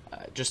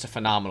 Just a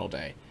phenomenal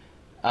day.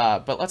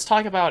 But let's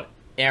talk about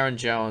Aaron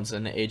Jones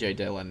and A.J.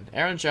 Dillon.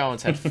 Aaron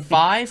Jones had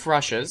 5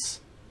 rushes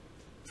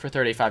for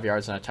 35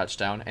 yards and a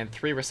touchdown and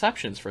 3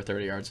 receptions for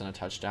 30 yards and a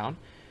touchdown,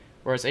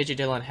 whereas A.J.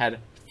 Dillon had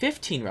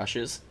 15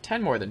 rushes,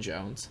 10 more than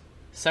Jones,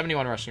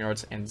 71 rushing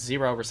yards, and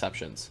 0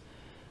 receptions.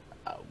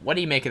 What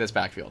do you make of this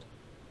backfield?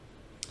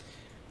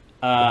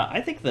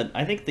 I think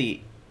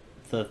the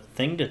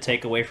thing to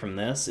take away from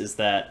this is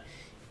that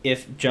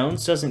if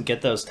Jones doesn't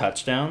get those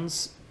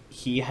touchdowns,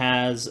 he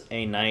has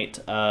a night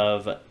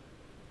of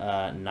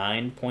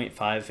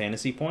 9.5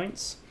 fantasy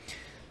points.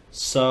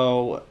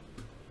 So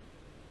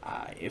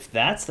if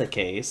that's the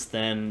case,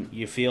 then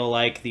you feel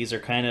like these are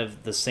kind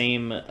of the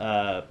same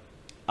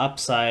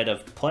upside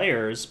of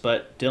players,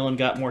 but Dillon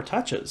got more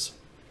touches.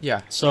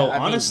 Yeah. So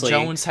honestly,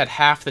 Jones had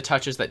half the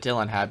touches that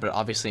Dillon had, but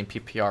obviously in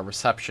PPR,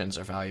 receptions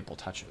are valuable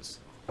touches.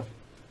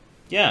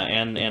 Yeah,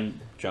 and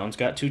Jones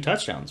got 2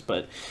 touchdowns.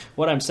 But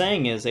what I'm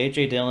saying is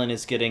A.J. Dillon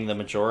is getting the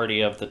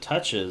majority of the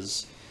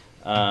touches.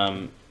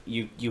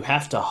 You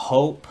have to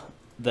hope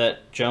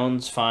that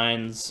Jones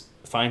finds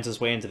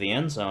his way into the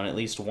end zone at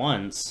least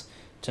once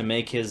to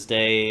make his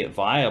day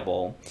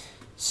viable.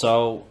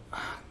 So,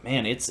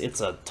 man, it's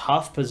a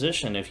tough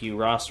position if you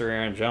roster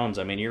Aaron Jones.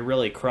 I mean, you're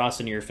really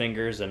crossing your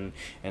fingers and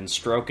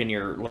stroking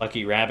your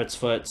lucky rabbit's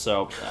foot,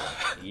 so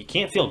you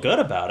can't feel good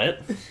about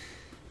it.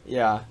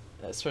 Yeah,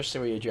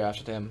 especially when you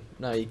drafted him.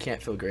 No, you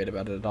can't feel great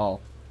about it at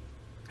all.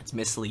 It's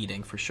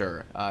misleading for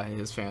sure.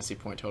 His fantasy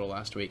point total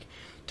last week.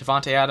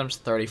 Davante Adams,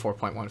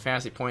 34.1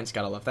 fantasy points.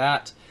 Gotta love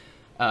that.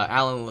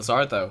 Allen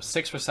Lazard, though,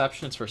 6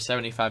 receptions for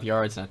 75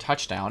 yards and a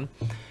touchdown.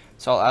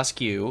 So I'll ask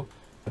you,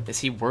 is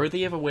he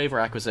worthy of a waiver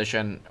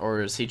acquisition,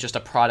 or is he just a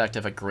product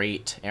of a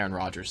great Aaron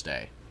Rodgers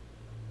day?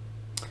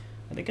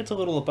 I think it's a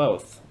little of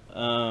both.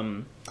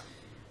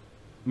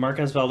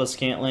 Marquez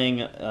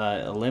Valdes-Scantling,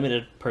 a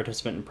limited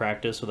participant in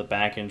practice with a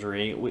back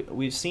injury.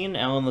 We've seen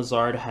Allen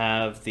Lazard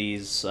have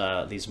these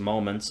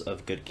moments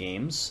of good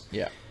games.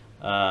 Yeah.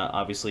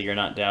 Obviously, you're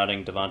not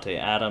doubting Davante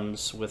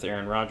Adams with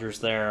Aaron Rodgers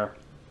there.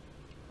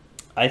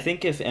 I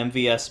think if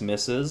MVS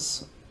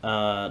misses,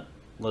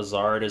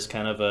 Lazard is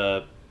kind of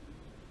a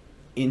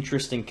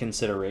interesting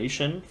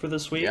consideration for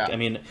this week. Yeah. I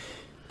mean,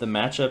 the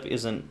matchup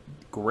isn't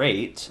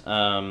great.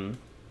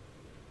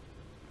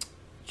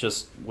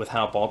 Just with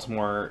how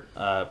Baltimore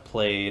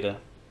played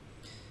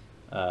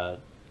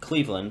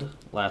Cleveland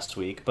last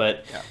week.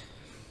 But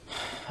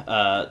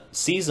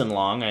season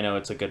long, I know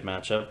it's a good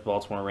matchup.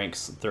 Baltimore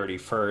ranks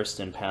 31st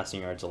in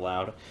passing yards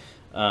allowed.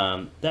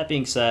 That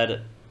being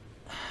said,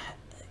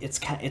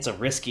 it's a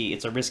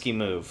risky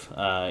move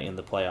in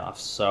the playoffs.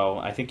 So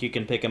I think you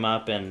can pick him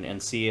up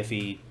and see if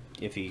he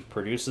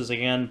produces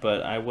again,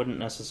 but I wouldn't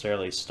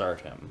necessarily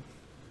start him.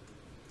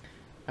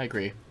 I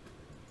agree.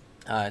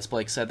 As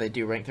Blake said, they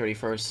do rank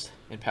 31st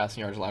in passing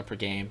yards allowed per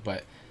game,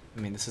 but I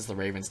mean, this is the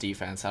Ravens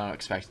defense. I don't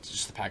expect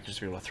just the Packers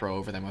to be able to throw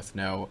over them with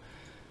no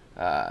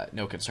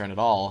concern at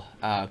all.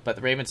 But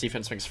the Ravens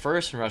defense ranks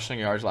first in rushing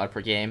yards allowed per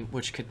game,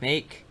 which could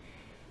make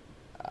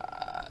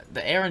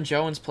the Aaron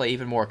Jones play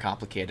even more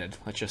complicated.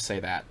 Let's just say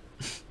that.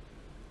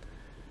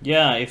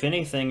 Yeah, if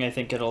anything, I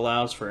think it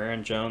allows for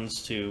Aaron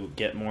Jones to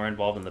get more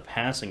involved in the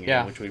passing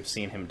game, which we've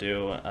seen him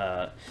do.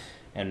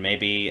 And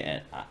maybe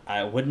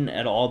I wouldn't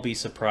at all be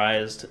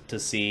surprised to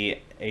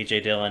see A.J.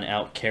 Dillon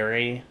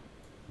out-carry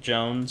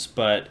Jones,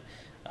 but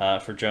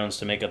for Jones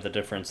to make up the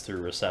difference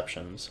through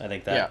receptions. I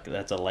think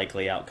that's a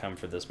likely outcome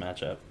for this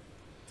matchup.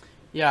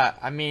 Yeah,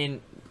 I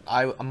mean,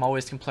 I'm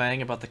always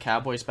complaining about the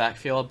Cowboys'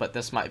 backfield, but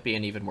this might be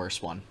an even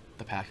worse one,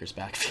 the Packers'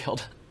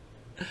 backfield.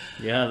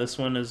 Yeah, this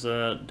one is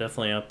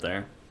definitely up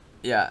there.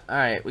 Yeah, all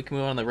right, we can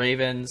move on to the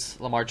Ravens.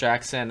 Lamar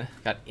Jackson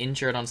got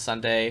injured on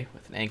Sunday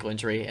with an ankle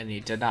injury, and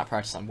he did not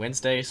practice on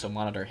Wednesday, so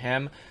monitor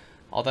him.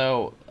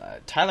 Although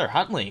Tyler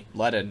Huntley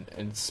led an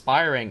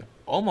inspiring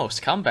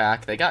almost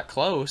comeback. They got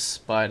close,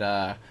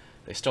 but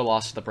they still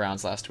lost to the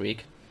Browns last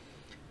week.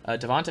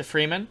 Devonta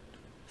Freeman,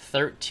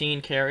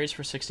 13 carries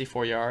for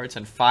 64 yards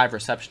and 5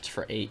 receptions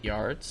for 8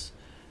 yards.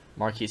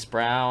 Marquise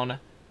Brown,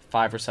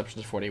 5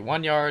 receptions for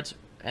 41 yards.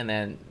 And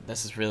then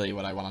this is really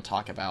what I want to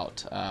talk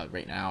about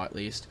right now, at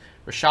least.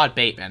 Rashad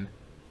Bateman,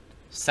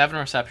 7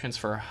 receptions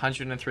for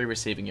 103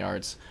 receiving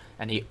yards,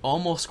 and he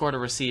almost scored a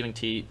receiving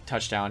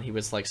touchdown. He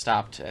was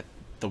stopped at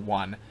the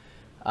 1.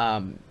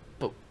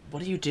 But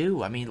what do you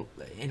do? I mean,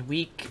 in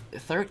week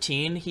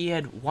 13, he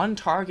had 1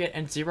 target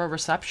and 0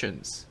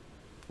 receptions.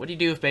 What do you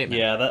do with Bateman?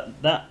 Yeah,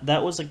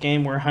 that was a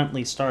game where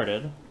Huntley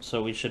started,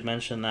 so we should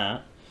mention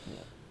that.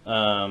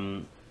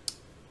 Yeah.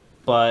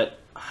 But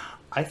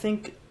I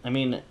think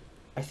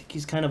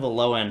he's kind of a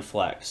low-end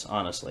flex,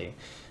 honestly.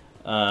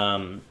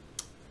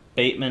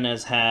 Bateman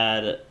has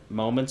had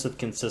moments of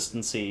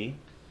consistency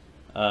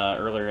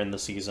earlier in the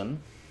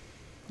season,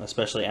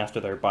 especially after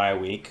their bye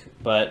week.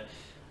 But,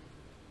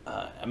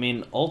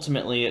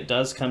 ultimately it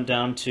does come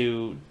down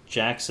to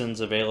Jackson's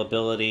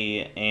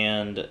availability.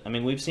 And,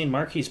 we've seen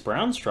Marquise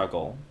Brown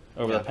struggle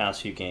over the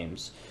past few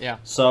games. Yeah.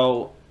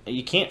 So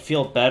you can't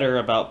feel better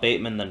about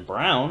Bateman than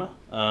Brown.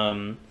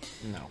 No.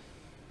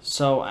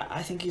 So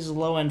I think he's a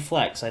low-end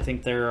flex. I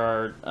think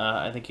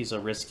he's a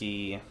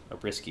risky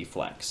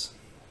flex.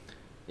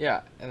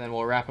 Yeah, and then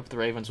we'll wrap up the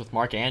Ravens with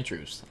Mark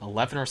Andrews.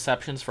 11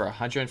 receptions for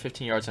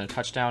 115 yards and a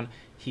touchdown.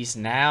 He's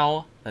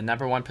now the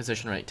number 1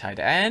 position-ranked tight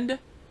end.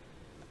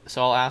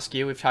 So I'll ask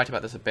you, we've talked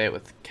about this a bit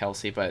with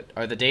Kelsey, but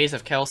are the days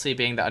of Kelsey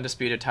being the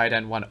undisputed tight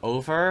end one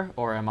over,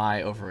 or am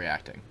I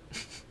overreacting?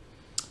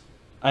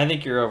 I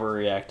think you're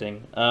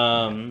overreacting.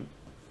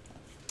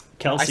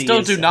 Kelsey I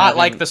still do not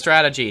like the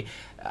strategy.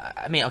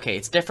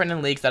 It's different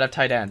in leagues that have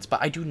tight ends,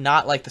 but I do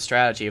not like the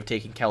strategy of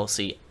taking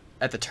Kelsey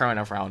at the turn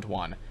of round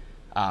 1,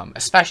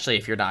 especially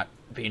if you're not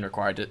being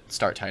required to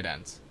start tight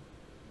ends.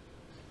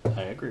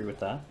 I agree with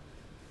that.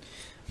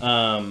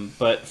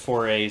 But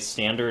for a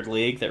standard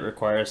league that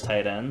requires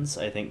tight ends,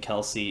 I think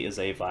Kelsey is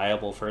a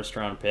viable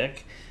first-round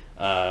pick,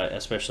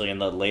 especially in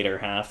the later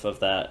half of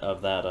that.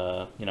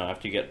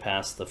 After you get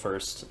past the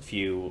first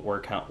few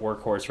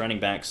workhorse running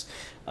backs.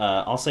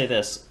 I'll say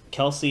this.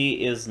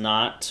 Kelsey is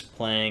not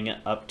playing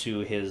up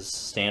to his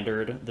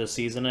standard this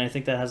season, and I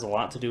think that has a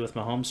lot to do with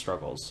Mahomes'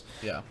 struggles.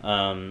 Yeah.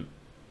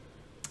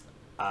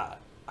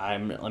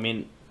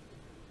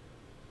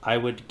 I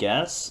would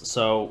guess.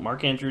 So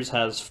Mark Andrews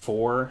has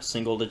 4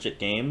 single-digit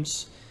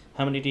games.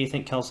 How many do you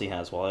think Kelsey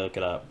has? While I look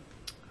it up.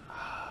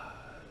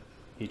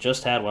 He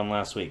just had one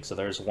last week, so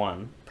there's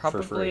 1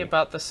 Probably for free.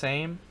 About the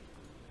same.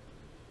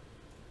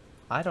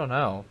 I don't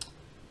know.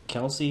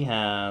 Kelce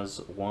has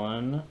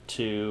 1,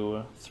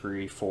 2,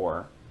 3,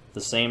 4.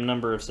 The same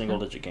number of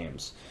single-digit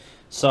games.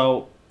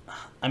 So,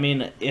 I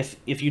mean, if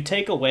you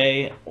take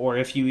away, or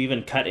if you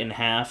even cut in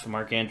half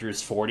Mark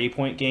Andrews'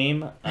 40-point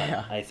game,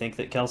 I think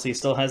that Kelce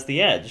still has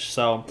the edge.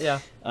 So,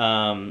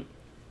 I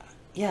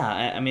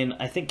mean,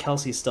 I think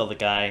Kelce's still the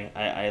guy.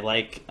 I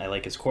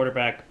like his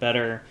quarterback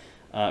better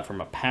from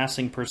a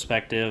passing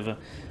perspective.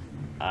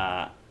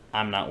 I'm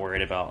not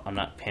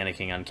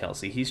panicking on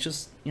Kelce. He's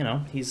just,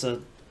 he's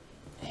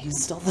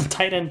still the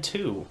tight end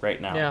 2 right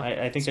now. Yeah,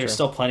 I think there's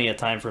still plenty of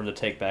time for him to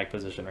take back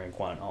position rank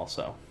 1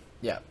 also.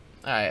 Yeah.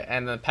 All right,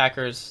 and the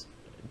Packers,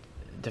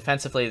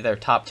 defensively, they're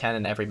top 10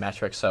 in every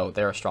metric, so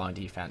they're a strong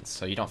defense.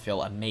 So you don't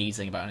feel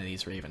amazing about any of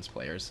these Ravens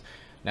players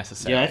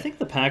necessarily. Yeah, I think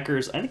the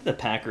Packers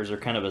are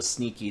kind of a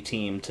sneaky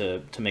team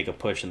to make a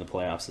push in the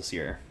playoffs this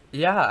year.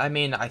 Yeah, I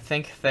mean, I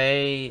think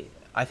they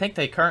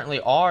currently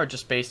are,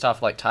 just based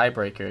off like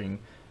tie-breaking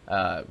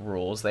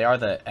rules. They are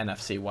the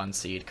NFC 1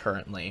 seed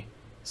currently.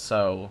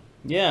 So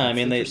yeah, I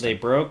mean they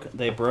broke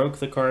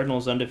the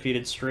Cardinals'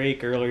 undefeated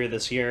streak earlier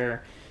this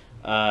year.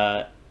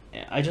 I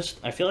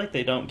feel like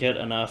they don't get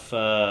enough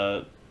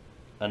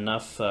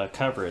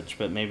coverage,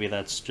 but maybe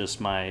that's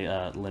just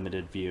my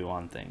limited view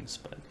on things.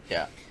 But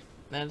yeah,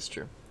 that's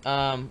true.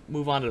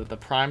 Move on to the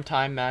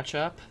primetime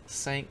matchup: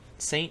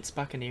 Saints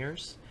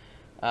Buccaneers.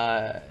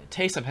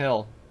 Taysom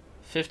Hill,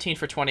 15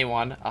 for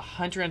 21,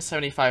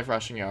 175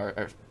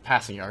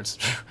 passing yards.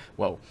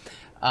 Whoa,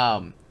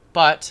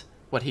 but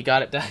what he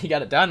got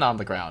it done on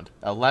the ground.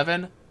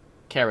 11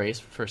 carries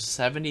for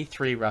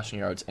 73 rushing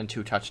yards and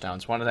 2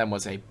 touchdowns. One of them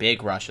was a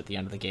big rush at the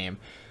end of the game.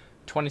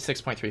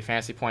 26.3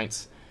 fantasy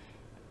points.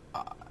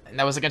 And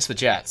that was against the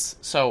Jets.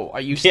 So are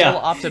you still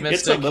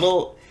optimistic?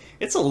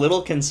 It's a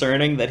little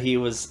concerning that he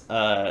was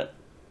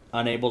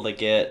unable to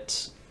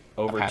get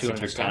over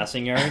 200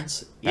 passing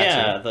yards.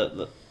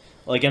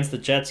 Against the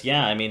Jets,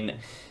 I mean,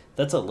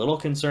 that's a little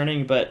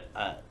concerning, but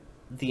at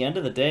the end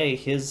of the day,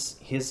 his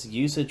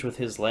usage with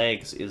his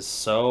legs is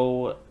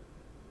so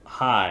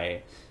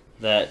high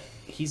that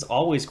he's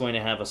always going to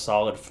have a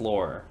solid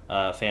floor,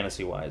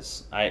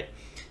 fantasy-wise.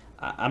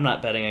 I'm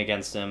not betting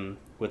against him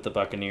with the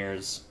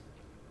Buccaneers.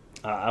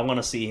 I want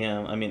to see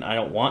him. I mean, I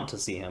don't want to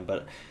see him,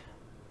 but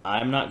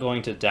I'm not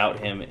going to doubt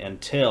him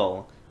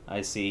until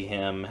I see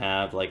him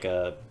have like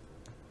a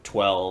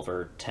 12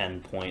 or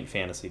 10 point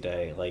fantasy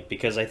day.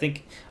 Because I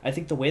think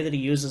the way that he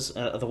uses,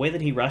 the way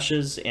that he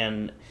rushes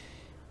and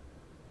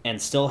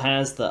still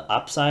has the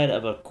upside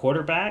of a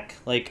quarterback,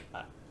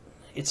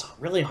 it's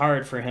really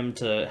hard for him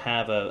to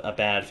have a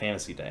bad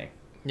fantasy day.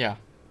 Yeah,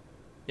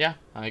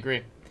 I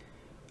agree.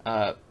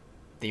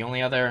 The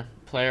only other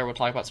player we'll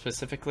talk about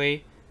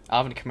specifically,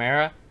 Alvin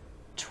Kamara,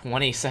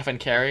 27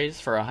 carries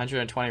for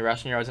 120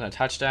 rushing yards and a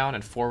touchdown,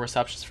 and 4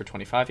 receptions for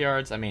 25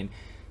 yards. I mean,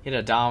 he had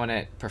a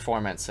dominant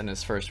performance in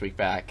his first week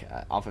back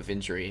off of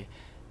injury.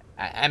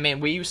 I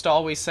mean, we used to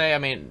always say,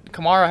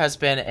 Kamara has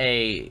been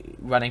a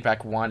running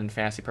back 1 in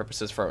fantasy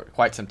purposes for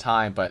quite some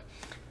time, but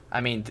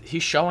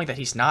he's showing that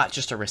he's not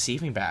just a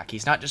receiving back.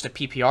 He's not just a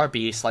PPR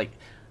beast.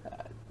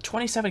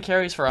 27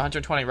 carries for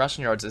 120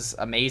 rushing yards is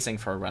amazing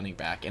for a running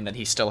back, and that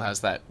he still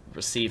has that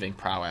receiving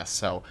prowess.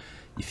 So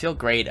you feel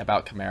great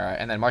about Kamara.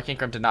 And then Mark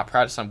Ingram did not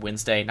practice on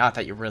Wednesday. Not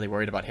that you're really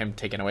worried about him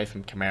taken away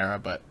from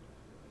Kamara, but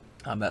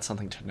that's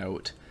something to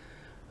note.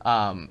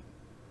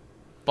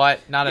 But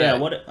not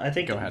I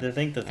think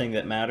the thing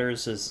that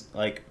matters is,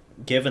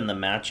 given the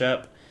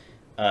matchup,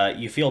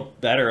 you feel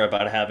better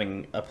about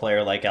having a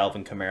player like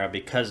Alvin Kamara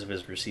because of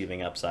his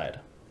receiving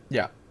upside.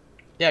 Yeah,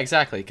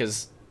 exactly,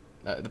 because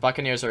the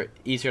Buccaneers are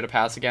easier to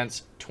pass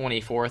against,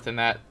 24th in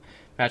that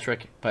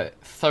metric, but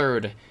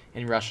 3rd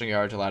in rushing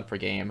yards allowed per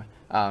game.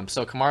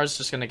 So Kamara's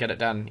just going to get it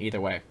done either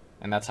way,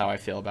 and that's how I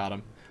feel about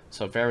him.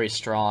 So very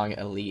strong,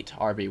 elite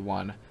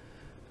RB1.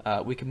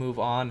 We can move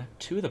on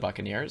to the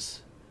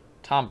Buccaneers.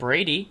 Tom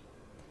Brady,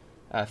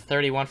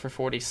 31 for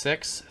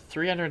 46,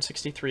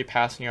 363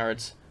 passing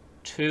yards,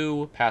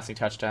 2 passing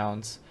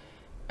touchdowns,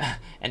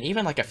 and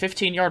even a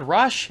 15-yard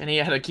rush, and he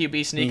had a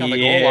QB sneak on the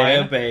goal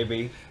line. Yeah,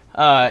 baby. He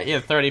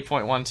had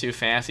 30.12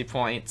 fantasy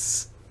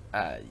points.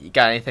 You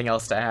got anything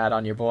else to add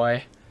on your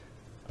boy?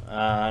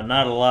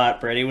 Not a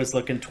lot. Brady was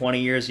looking 20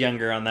 years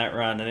younger on that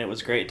run, and it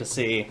was great to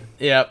see.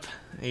 Yep.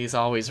 He's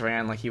always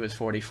ran like he was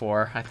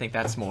 44. I think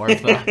that's more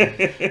of the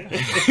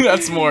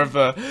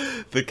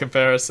the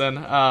comparison.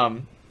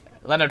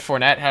 Leonard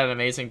Fournette had an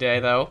amazing day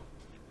though.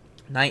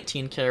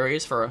 19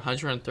 carries for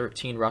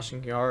 113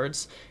 rushing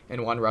yards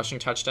and 1 rushing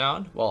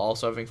touchdown, while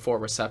also having 4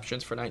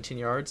 receptions for 19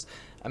 yards.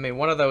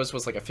 One of those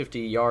was a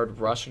 50-yard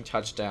rushing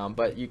touchdown,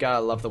 but you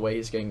gotta love the way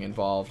he's getting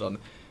involved on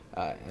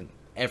in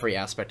every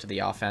aspect of the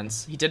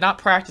offense. He did not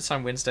practice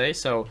on Wednesday,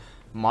 so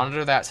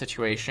monitor that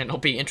situation. It'll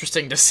be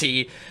interesting to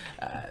see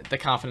the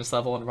confidence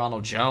level in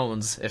Ronald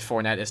Jones if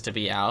Fournette is to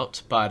be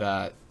out,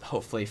 but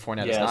hopefully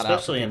Fournette is not out.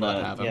 Especially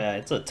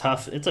it's a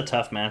tough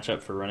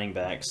matchup for running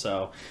backs.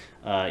 So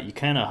you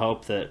kind of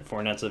hope that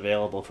Fournette's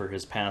available for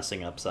his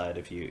passing upside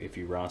if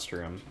you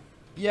roster him.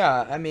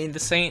 Yeah, I mean, the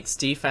Saints'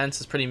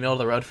 defense is pretty middle of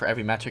the road for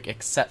every metric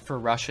except for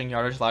rushing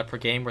yardage allowed per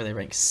game, where they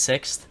rank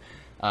 6th,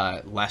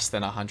 less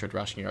than 100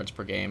 rushing yards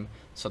per game.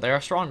 So they're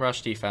a strong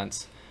rush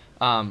defense.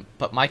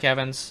 But Mike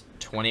Evans,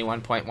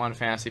 21.1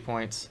 fantasy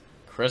points.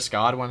 Chris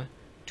Godwin,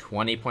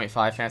 20.5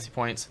 fantasy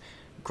points.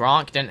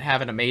 Gronk didn't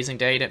have an amazing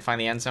day, didn't find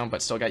the end zone,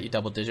 but still got you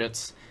double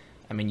digits.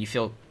 I mean, you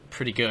feel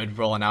pretty good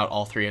rolling out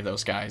all three of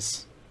those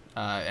guys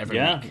every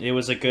week. It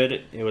was a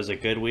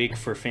good week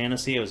for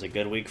fantasy. It was a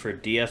good week for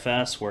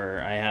DFS,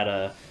 where I had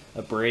a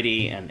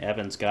Brady and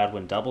Evans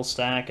Godwin double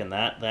stack, and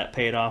that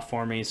paid off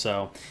for me.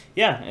 So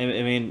yeah, I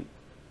mean,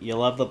 you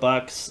love the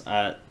Bucks.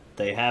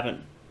 They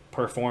haven't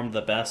performed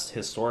the best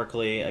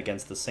historically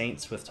against the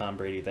Saints with Tom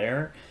Brady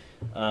there.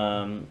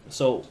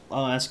 So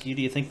I'll ask you: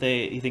 do you think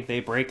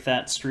they break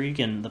that streak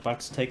and the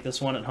Bucks take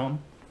this one at home?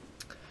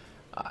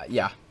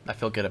 Yeah, I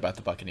feel good about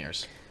the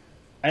Buccaneers.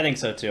 I think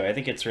so too. I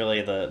think it's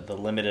really the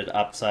limited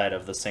upside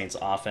of the Saints'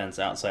 offense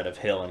outside of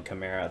Hill and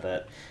Kamara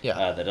that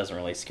doesn't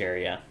really scare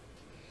you.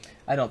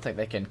 I don't think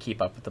they can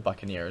keep up with the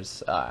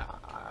Buccaneers.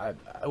 I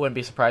wouldn't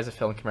be surprised if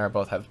Hill and Kamara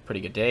both have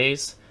pretty good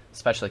days,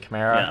 especially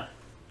Kamara,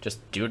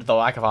 just due to the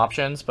lack of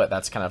options. But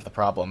that's kind of the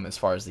problem as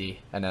far as an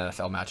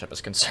NFL matchup is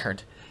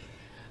concerned.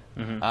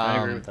 Mm-hmm. I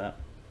agree with that.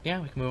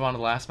 Yeah, we can move on to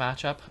the last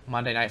matchup.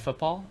 Monday Night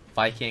Football,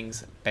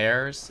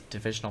 Vikings-Bears,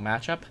 divisional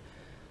matchup.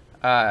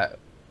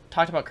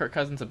 Talked about Kirk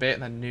Cousins a bit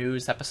in the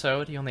news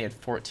episode. He only had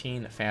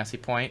 14 fantasy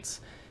points.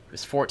 He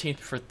was 14th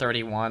for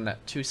 31,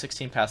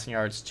 216 passing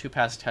yards, 2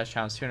 passing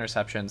touchdowns, 2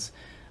 interceptions.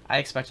 I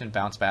expect him to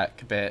bounce back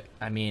a bit.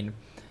 I mean,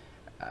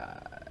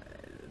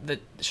 the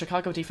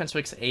Chicago defense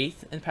ranks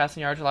 8th in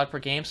passing yards allowed per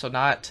game, so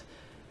not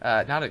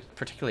a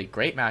particularly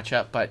great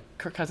matchup, but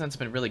Kirk Cousins has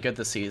been really good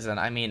this season.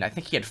 I mean, I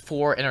think he had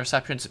 4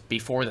 interceptions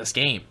before this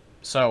game,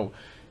 so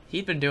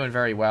he'd been doing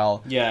very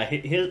well. Yeah,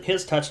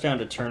 his touchdown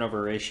to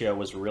turnover ratio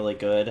was really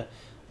good.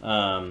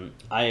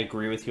 I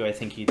agree with you. I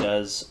think he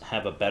does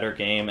have a better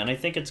game, and I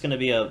think it's going to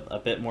be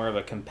a bit more of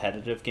a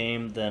competitive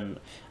game than...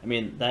 I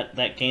mean,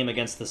 that game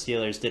against the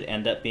Steelers did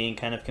end up being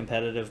kind of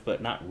competitive,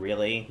 but not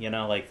really.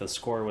 Like the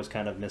score was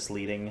kind of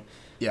misleading.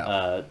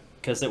 Yeah.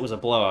 Because it was a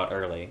blowout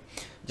early.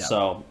 Yeah.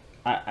 So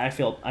I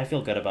feel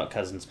good about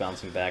Cousins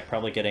bouncing back,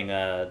 probably getting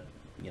a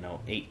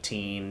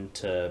 18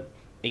 to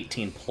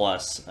 18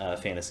 plus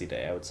fantasy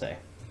day, I would say.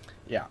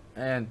 Yeah,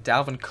 and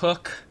Dalvin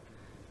Cook,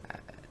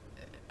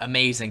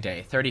 amazing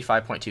day.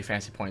 35.2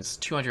 fantasy points,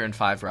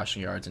 205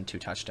 rushing yards, and 2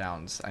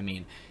 touchdowns. I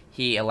mean,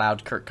 he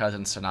allowed Kirk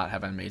Cousins to not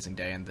have an amazing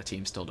day and the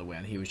team still to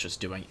win. He was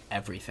just doing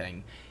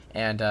everything.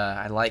 And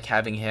I like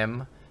having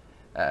him.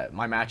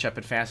 My matchup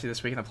in fantasy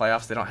this week in the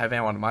playoffs, they don't have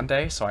anyone on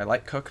Monday, so I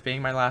like Cook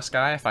being my last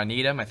guy. If I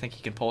need him, I think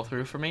he can pull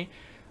through for me,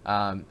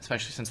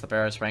 especially since the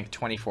Bears ranked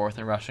 24th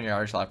in rushing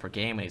yards allowed per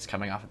game, and he's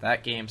coming off of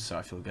that game, so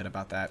I feel good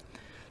about that.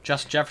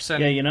 Justin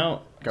Jefferson. Yeah,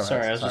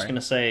 sorry, I was just going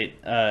to say,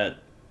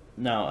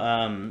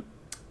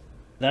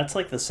 that's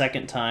like the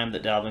second time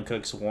that Dalvin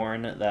Cook's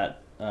worn that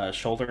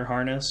shoulder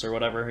harness or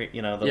whatever,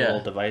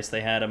 little device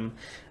they had him.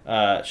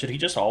 Should he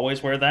just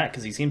always wear that?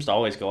 Because he seems to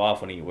always go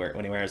off when he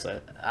wears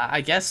it.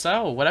 I guess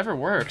so. Whatever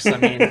works. I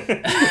mean,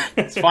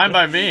 it's fine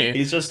by me.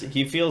 He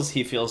feels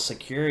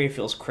secure. He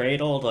feels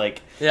cradled.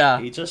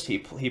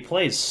 He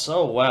plays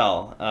so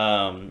well.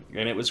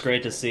 And it was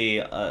great to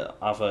see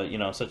off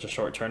such a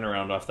short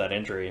turnaround off that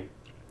injury.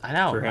 I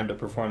know. For him to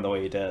perform the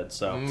way he did.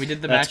 So when we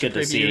did the matchup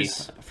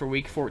previews for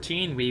Week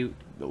 14, we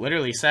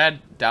literally said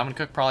Dalvin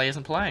Cook probably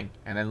isn't playing,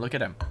 and then look at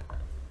him.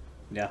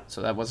 Yeah.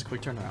 So that was a quick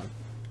turnaround.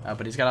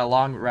 But he's got a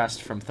long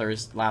rest from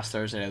last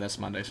Thursday to this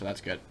Monday, so that's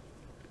good.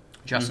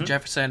 Justin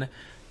Jefferson,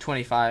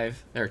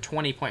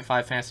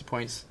 20.5 fantasy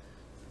points,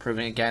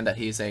 proving again that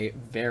he's a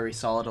very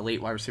solid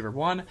elite wide receiver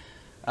 1.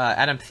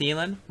 Adam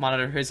Thielen,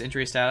 monitor his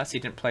injury status. He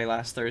didn't play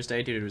last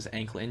Thursday due to his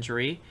ankle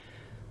injury.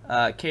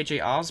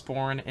 KJ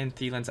Osborne, in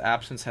Thielen's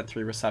absence, had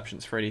 3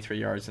 receptions for 83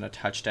 yards and a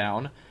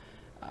touchdown.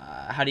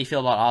 How do you feel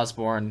about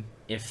Osborne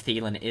if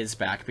Thielen is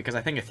back? Because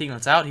I think if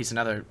Thielen's out, he's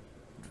another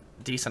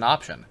decent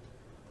option.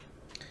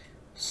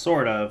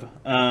 Sort of.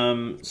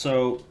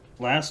 So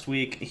last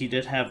week he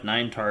did have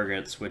 9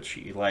 targets, which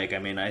you like. I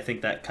mean, I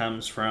think that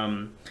comes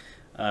from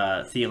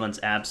Thielen's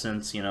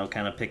absence,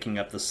 kind of picking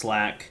up the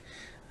slack.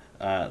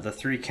 The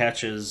 3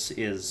 catches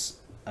is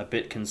a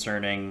bit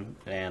concerning,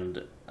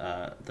 and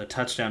the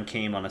touchdown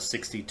came on a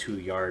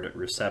 62-yard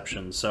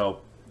reception. So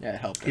yeah,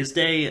 it helped. His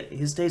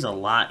day's a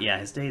lot. Yeah,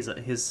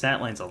 his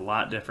stat line's a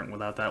lot different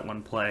without that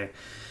one play,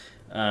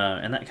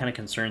 and that kind of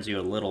concerns you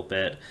a little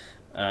bit.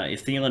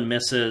 If Thielen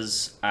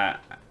misses,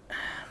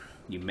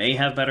 you may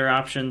have better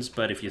options,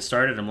 but if you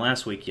started him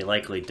last week, you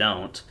likely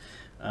don't.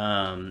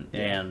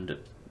 And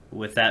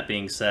with that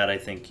being said, I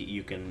think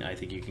you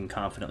can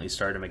confidently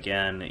start him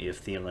again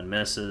if Thielen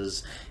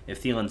misses.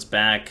 If Thielen's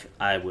back,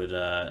 I would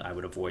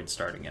avoid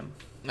starting him.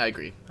 I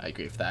agree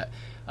with that.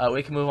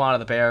 We can move on to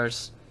the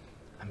Bears.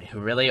 I mean, who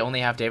really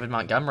only have David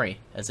Montgomery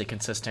as a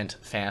consistent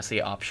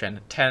fantasy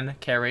option. 10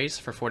 carries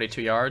for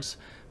 42 yards,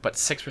 but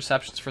 6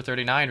 receptions for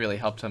 39 really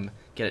helped him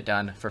get it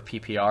done for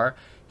PPR.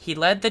 He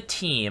led the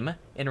team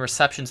in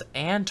receptions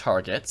and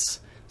targets,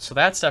 So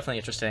that's definitely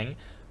interesting.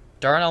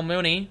 Darnell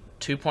Mooney,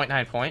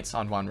 2.9 points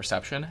on 1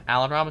 reception.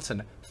 Allen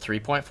Robinson,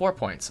 3.4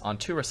 points on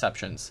 2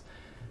 receptions.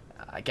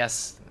 I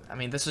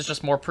mean, this is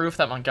just more proof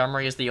that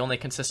Montgomery is the only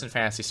consistent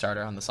fantasy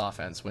starter on this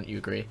offense. Wouldn't you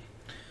agree?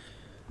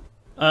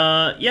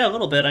 Yeah, a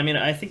little bit. I mean,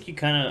 I think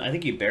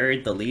you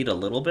buried the lead a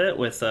little bit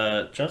with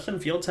Justin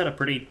Fields had a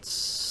pretty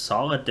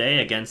solid day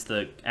against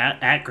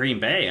at Green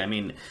Bay. I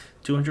mean,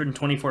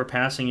 224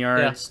 passing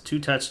yards, 2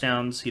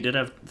 touchdowns. He did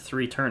have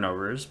 3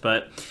 turnovers,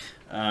 but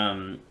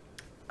that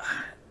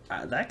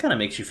kind of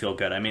makes you feel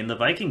good. I mean, the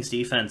Vikings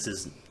defense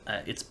is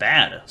it's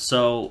bad.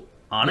 So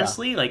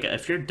honestly, like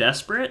if you're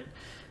desperate,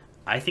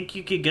 I think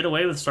you could get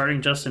away with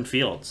starting Justin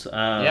Fields.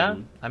 I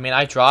mean,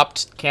 I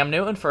dropped Cam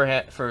Newton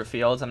for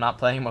Fields. I'm not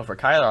playing him over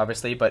Kyler,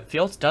 obviously, but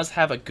Fields does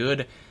have a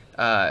good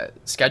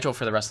schedule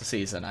for the rest of the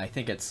season. I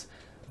think it's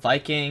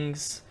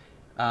Vikings,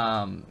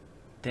 then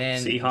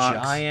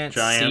Giants,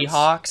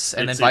 Seahawks,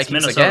 and then Vikings it's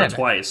Minnesota again.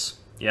 Twice.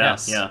 Yeah,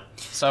 yes. Yeah.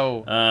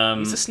 So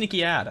he's a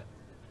sneaky ad.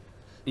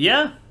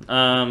 Yeah.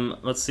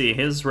 Let's see.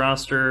 His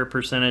roster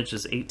percentage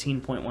is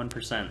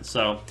 18.1%.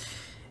 So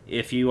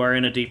if you are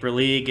in a deeper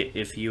league,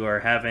 if you are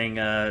having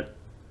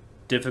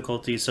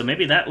difficulties, so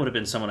maybe that would have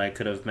been someone I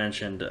could have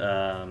mentioned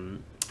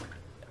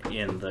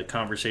in the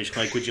conversation.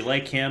 Like, would you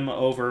like him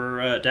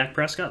over Dak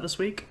Prescott this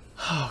week?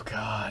 Oh,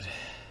 God.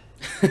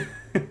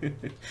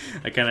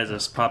 I kind of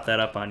just popped that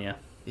up on you.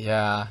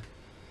 Yeah.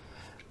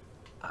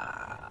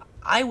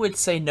 I would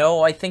say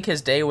no. I think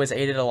his day was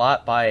aided a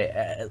lot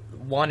by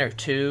 1 or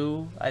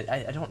 2.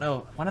 I don't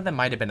know. One of them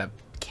might have been a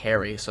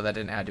carry, so that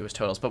didn't add to his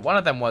totals. But one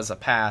of them was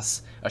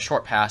a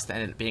short pass that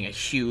ended up being a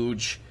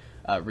huge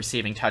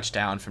receiving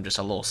touchdown from just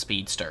a little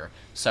speedster.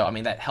 So, I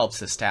mean, that helps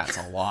his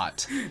stats a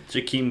lot.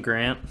 Jakeem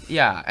Grant.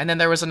 Yeah, and then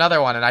there was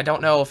another one, and I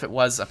don't know if it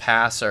was a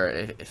pass or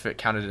if it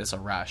counted as a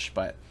rush,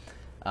 but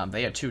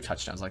they had 2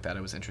 touchdowns like that.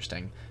 It was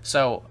interesting.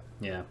 So,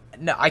 yeah,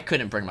 no, I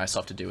couldn't bring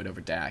myself to do it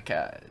over Dak,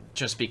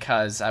 just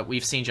because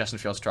we've seen Justin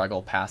Fields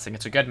struggle passing.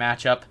 It's a good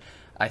matchup.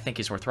 I think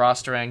he's worth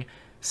rostering.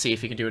 See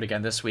if he can do it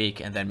again this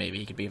week, and then maybe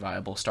he could be a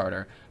viable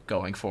starter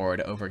going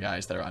forward over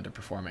guys that are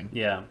underperforming.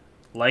 Yeah.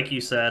 Like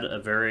you said, a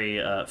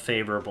very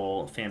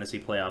favorable fantasy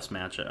playoffs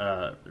match,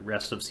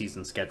 rest of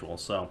season schedule.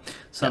 So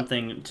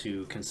something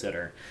to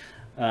consider.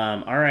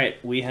 All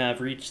right, we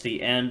have reached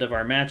the end of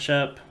our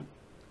matchup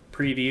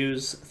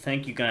previews.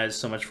 Thank you guys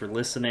so much for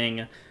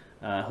listening.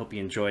 Hope you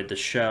enjoyed the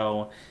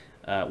show.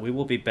 We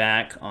will be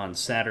back on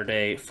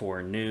Saturday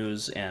for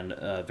news and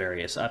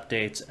various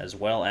updates, as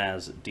well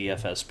as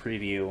DFS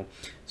preview.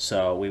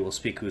 So we will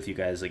speak with you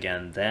guys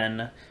again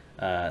then.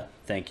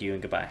 Thank you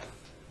and goodbye.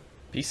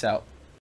 Peace out.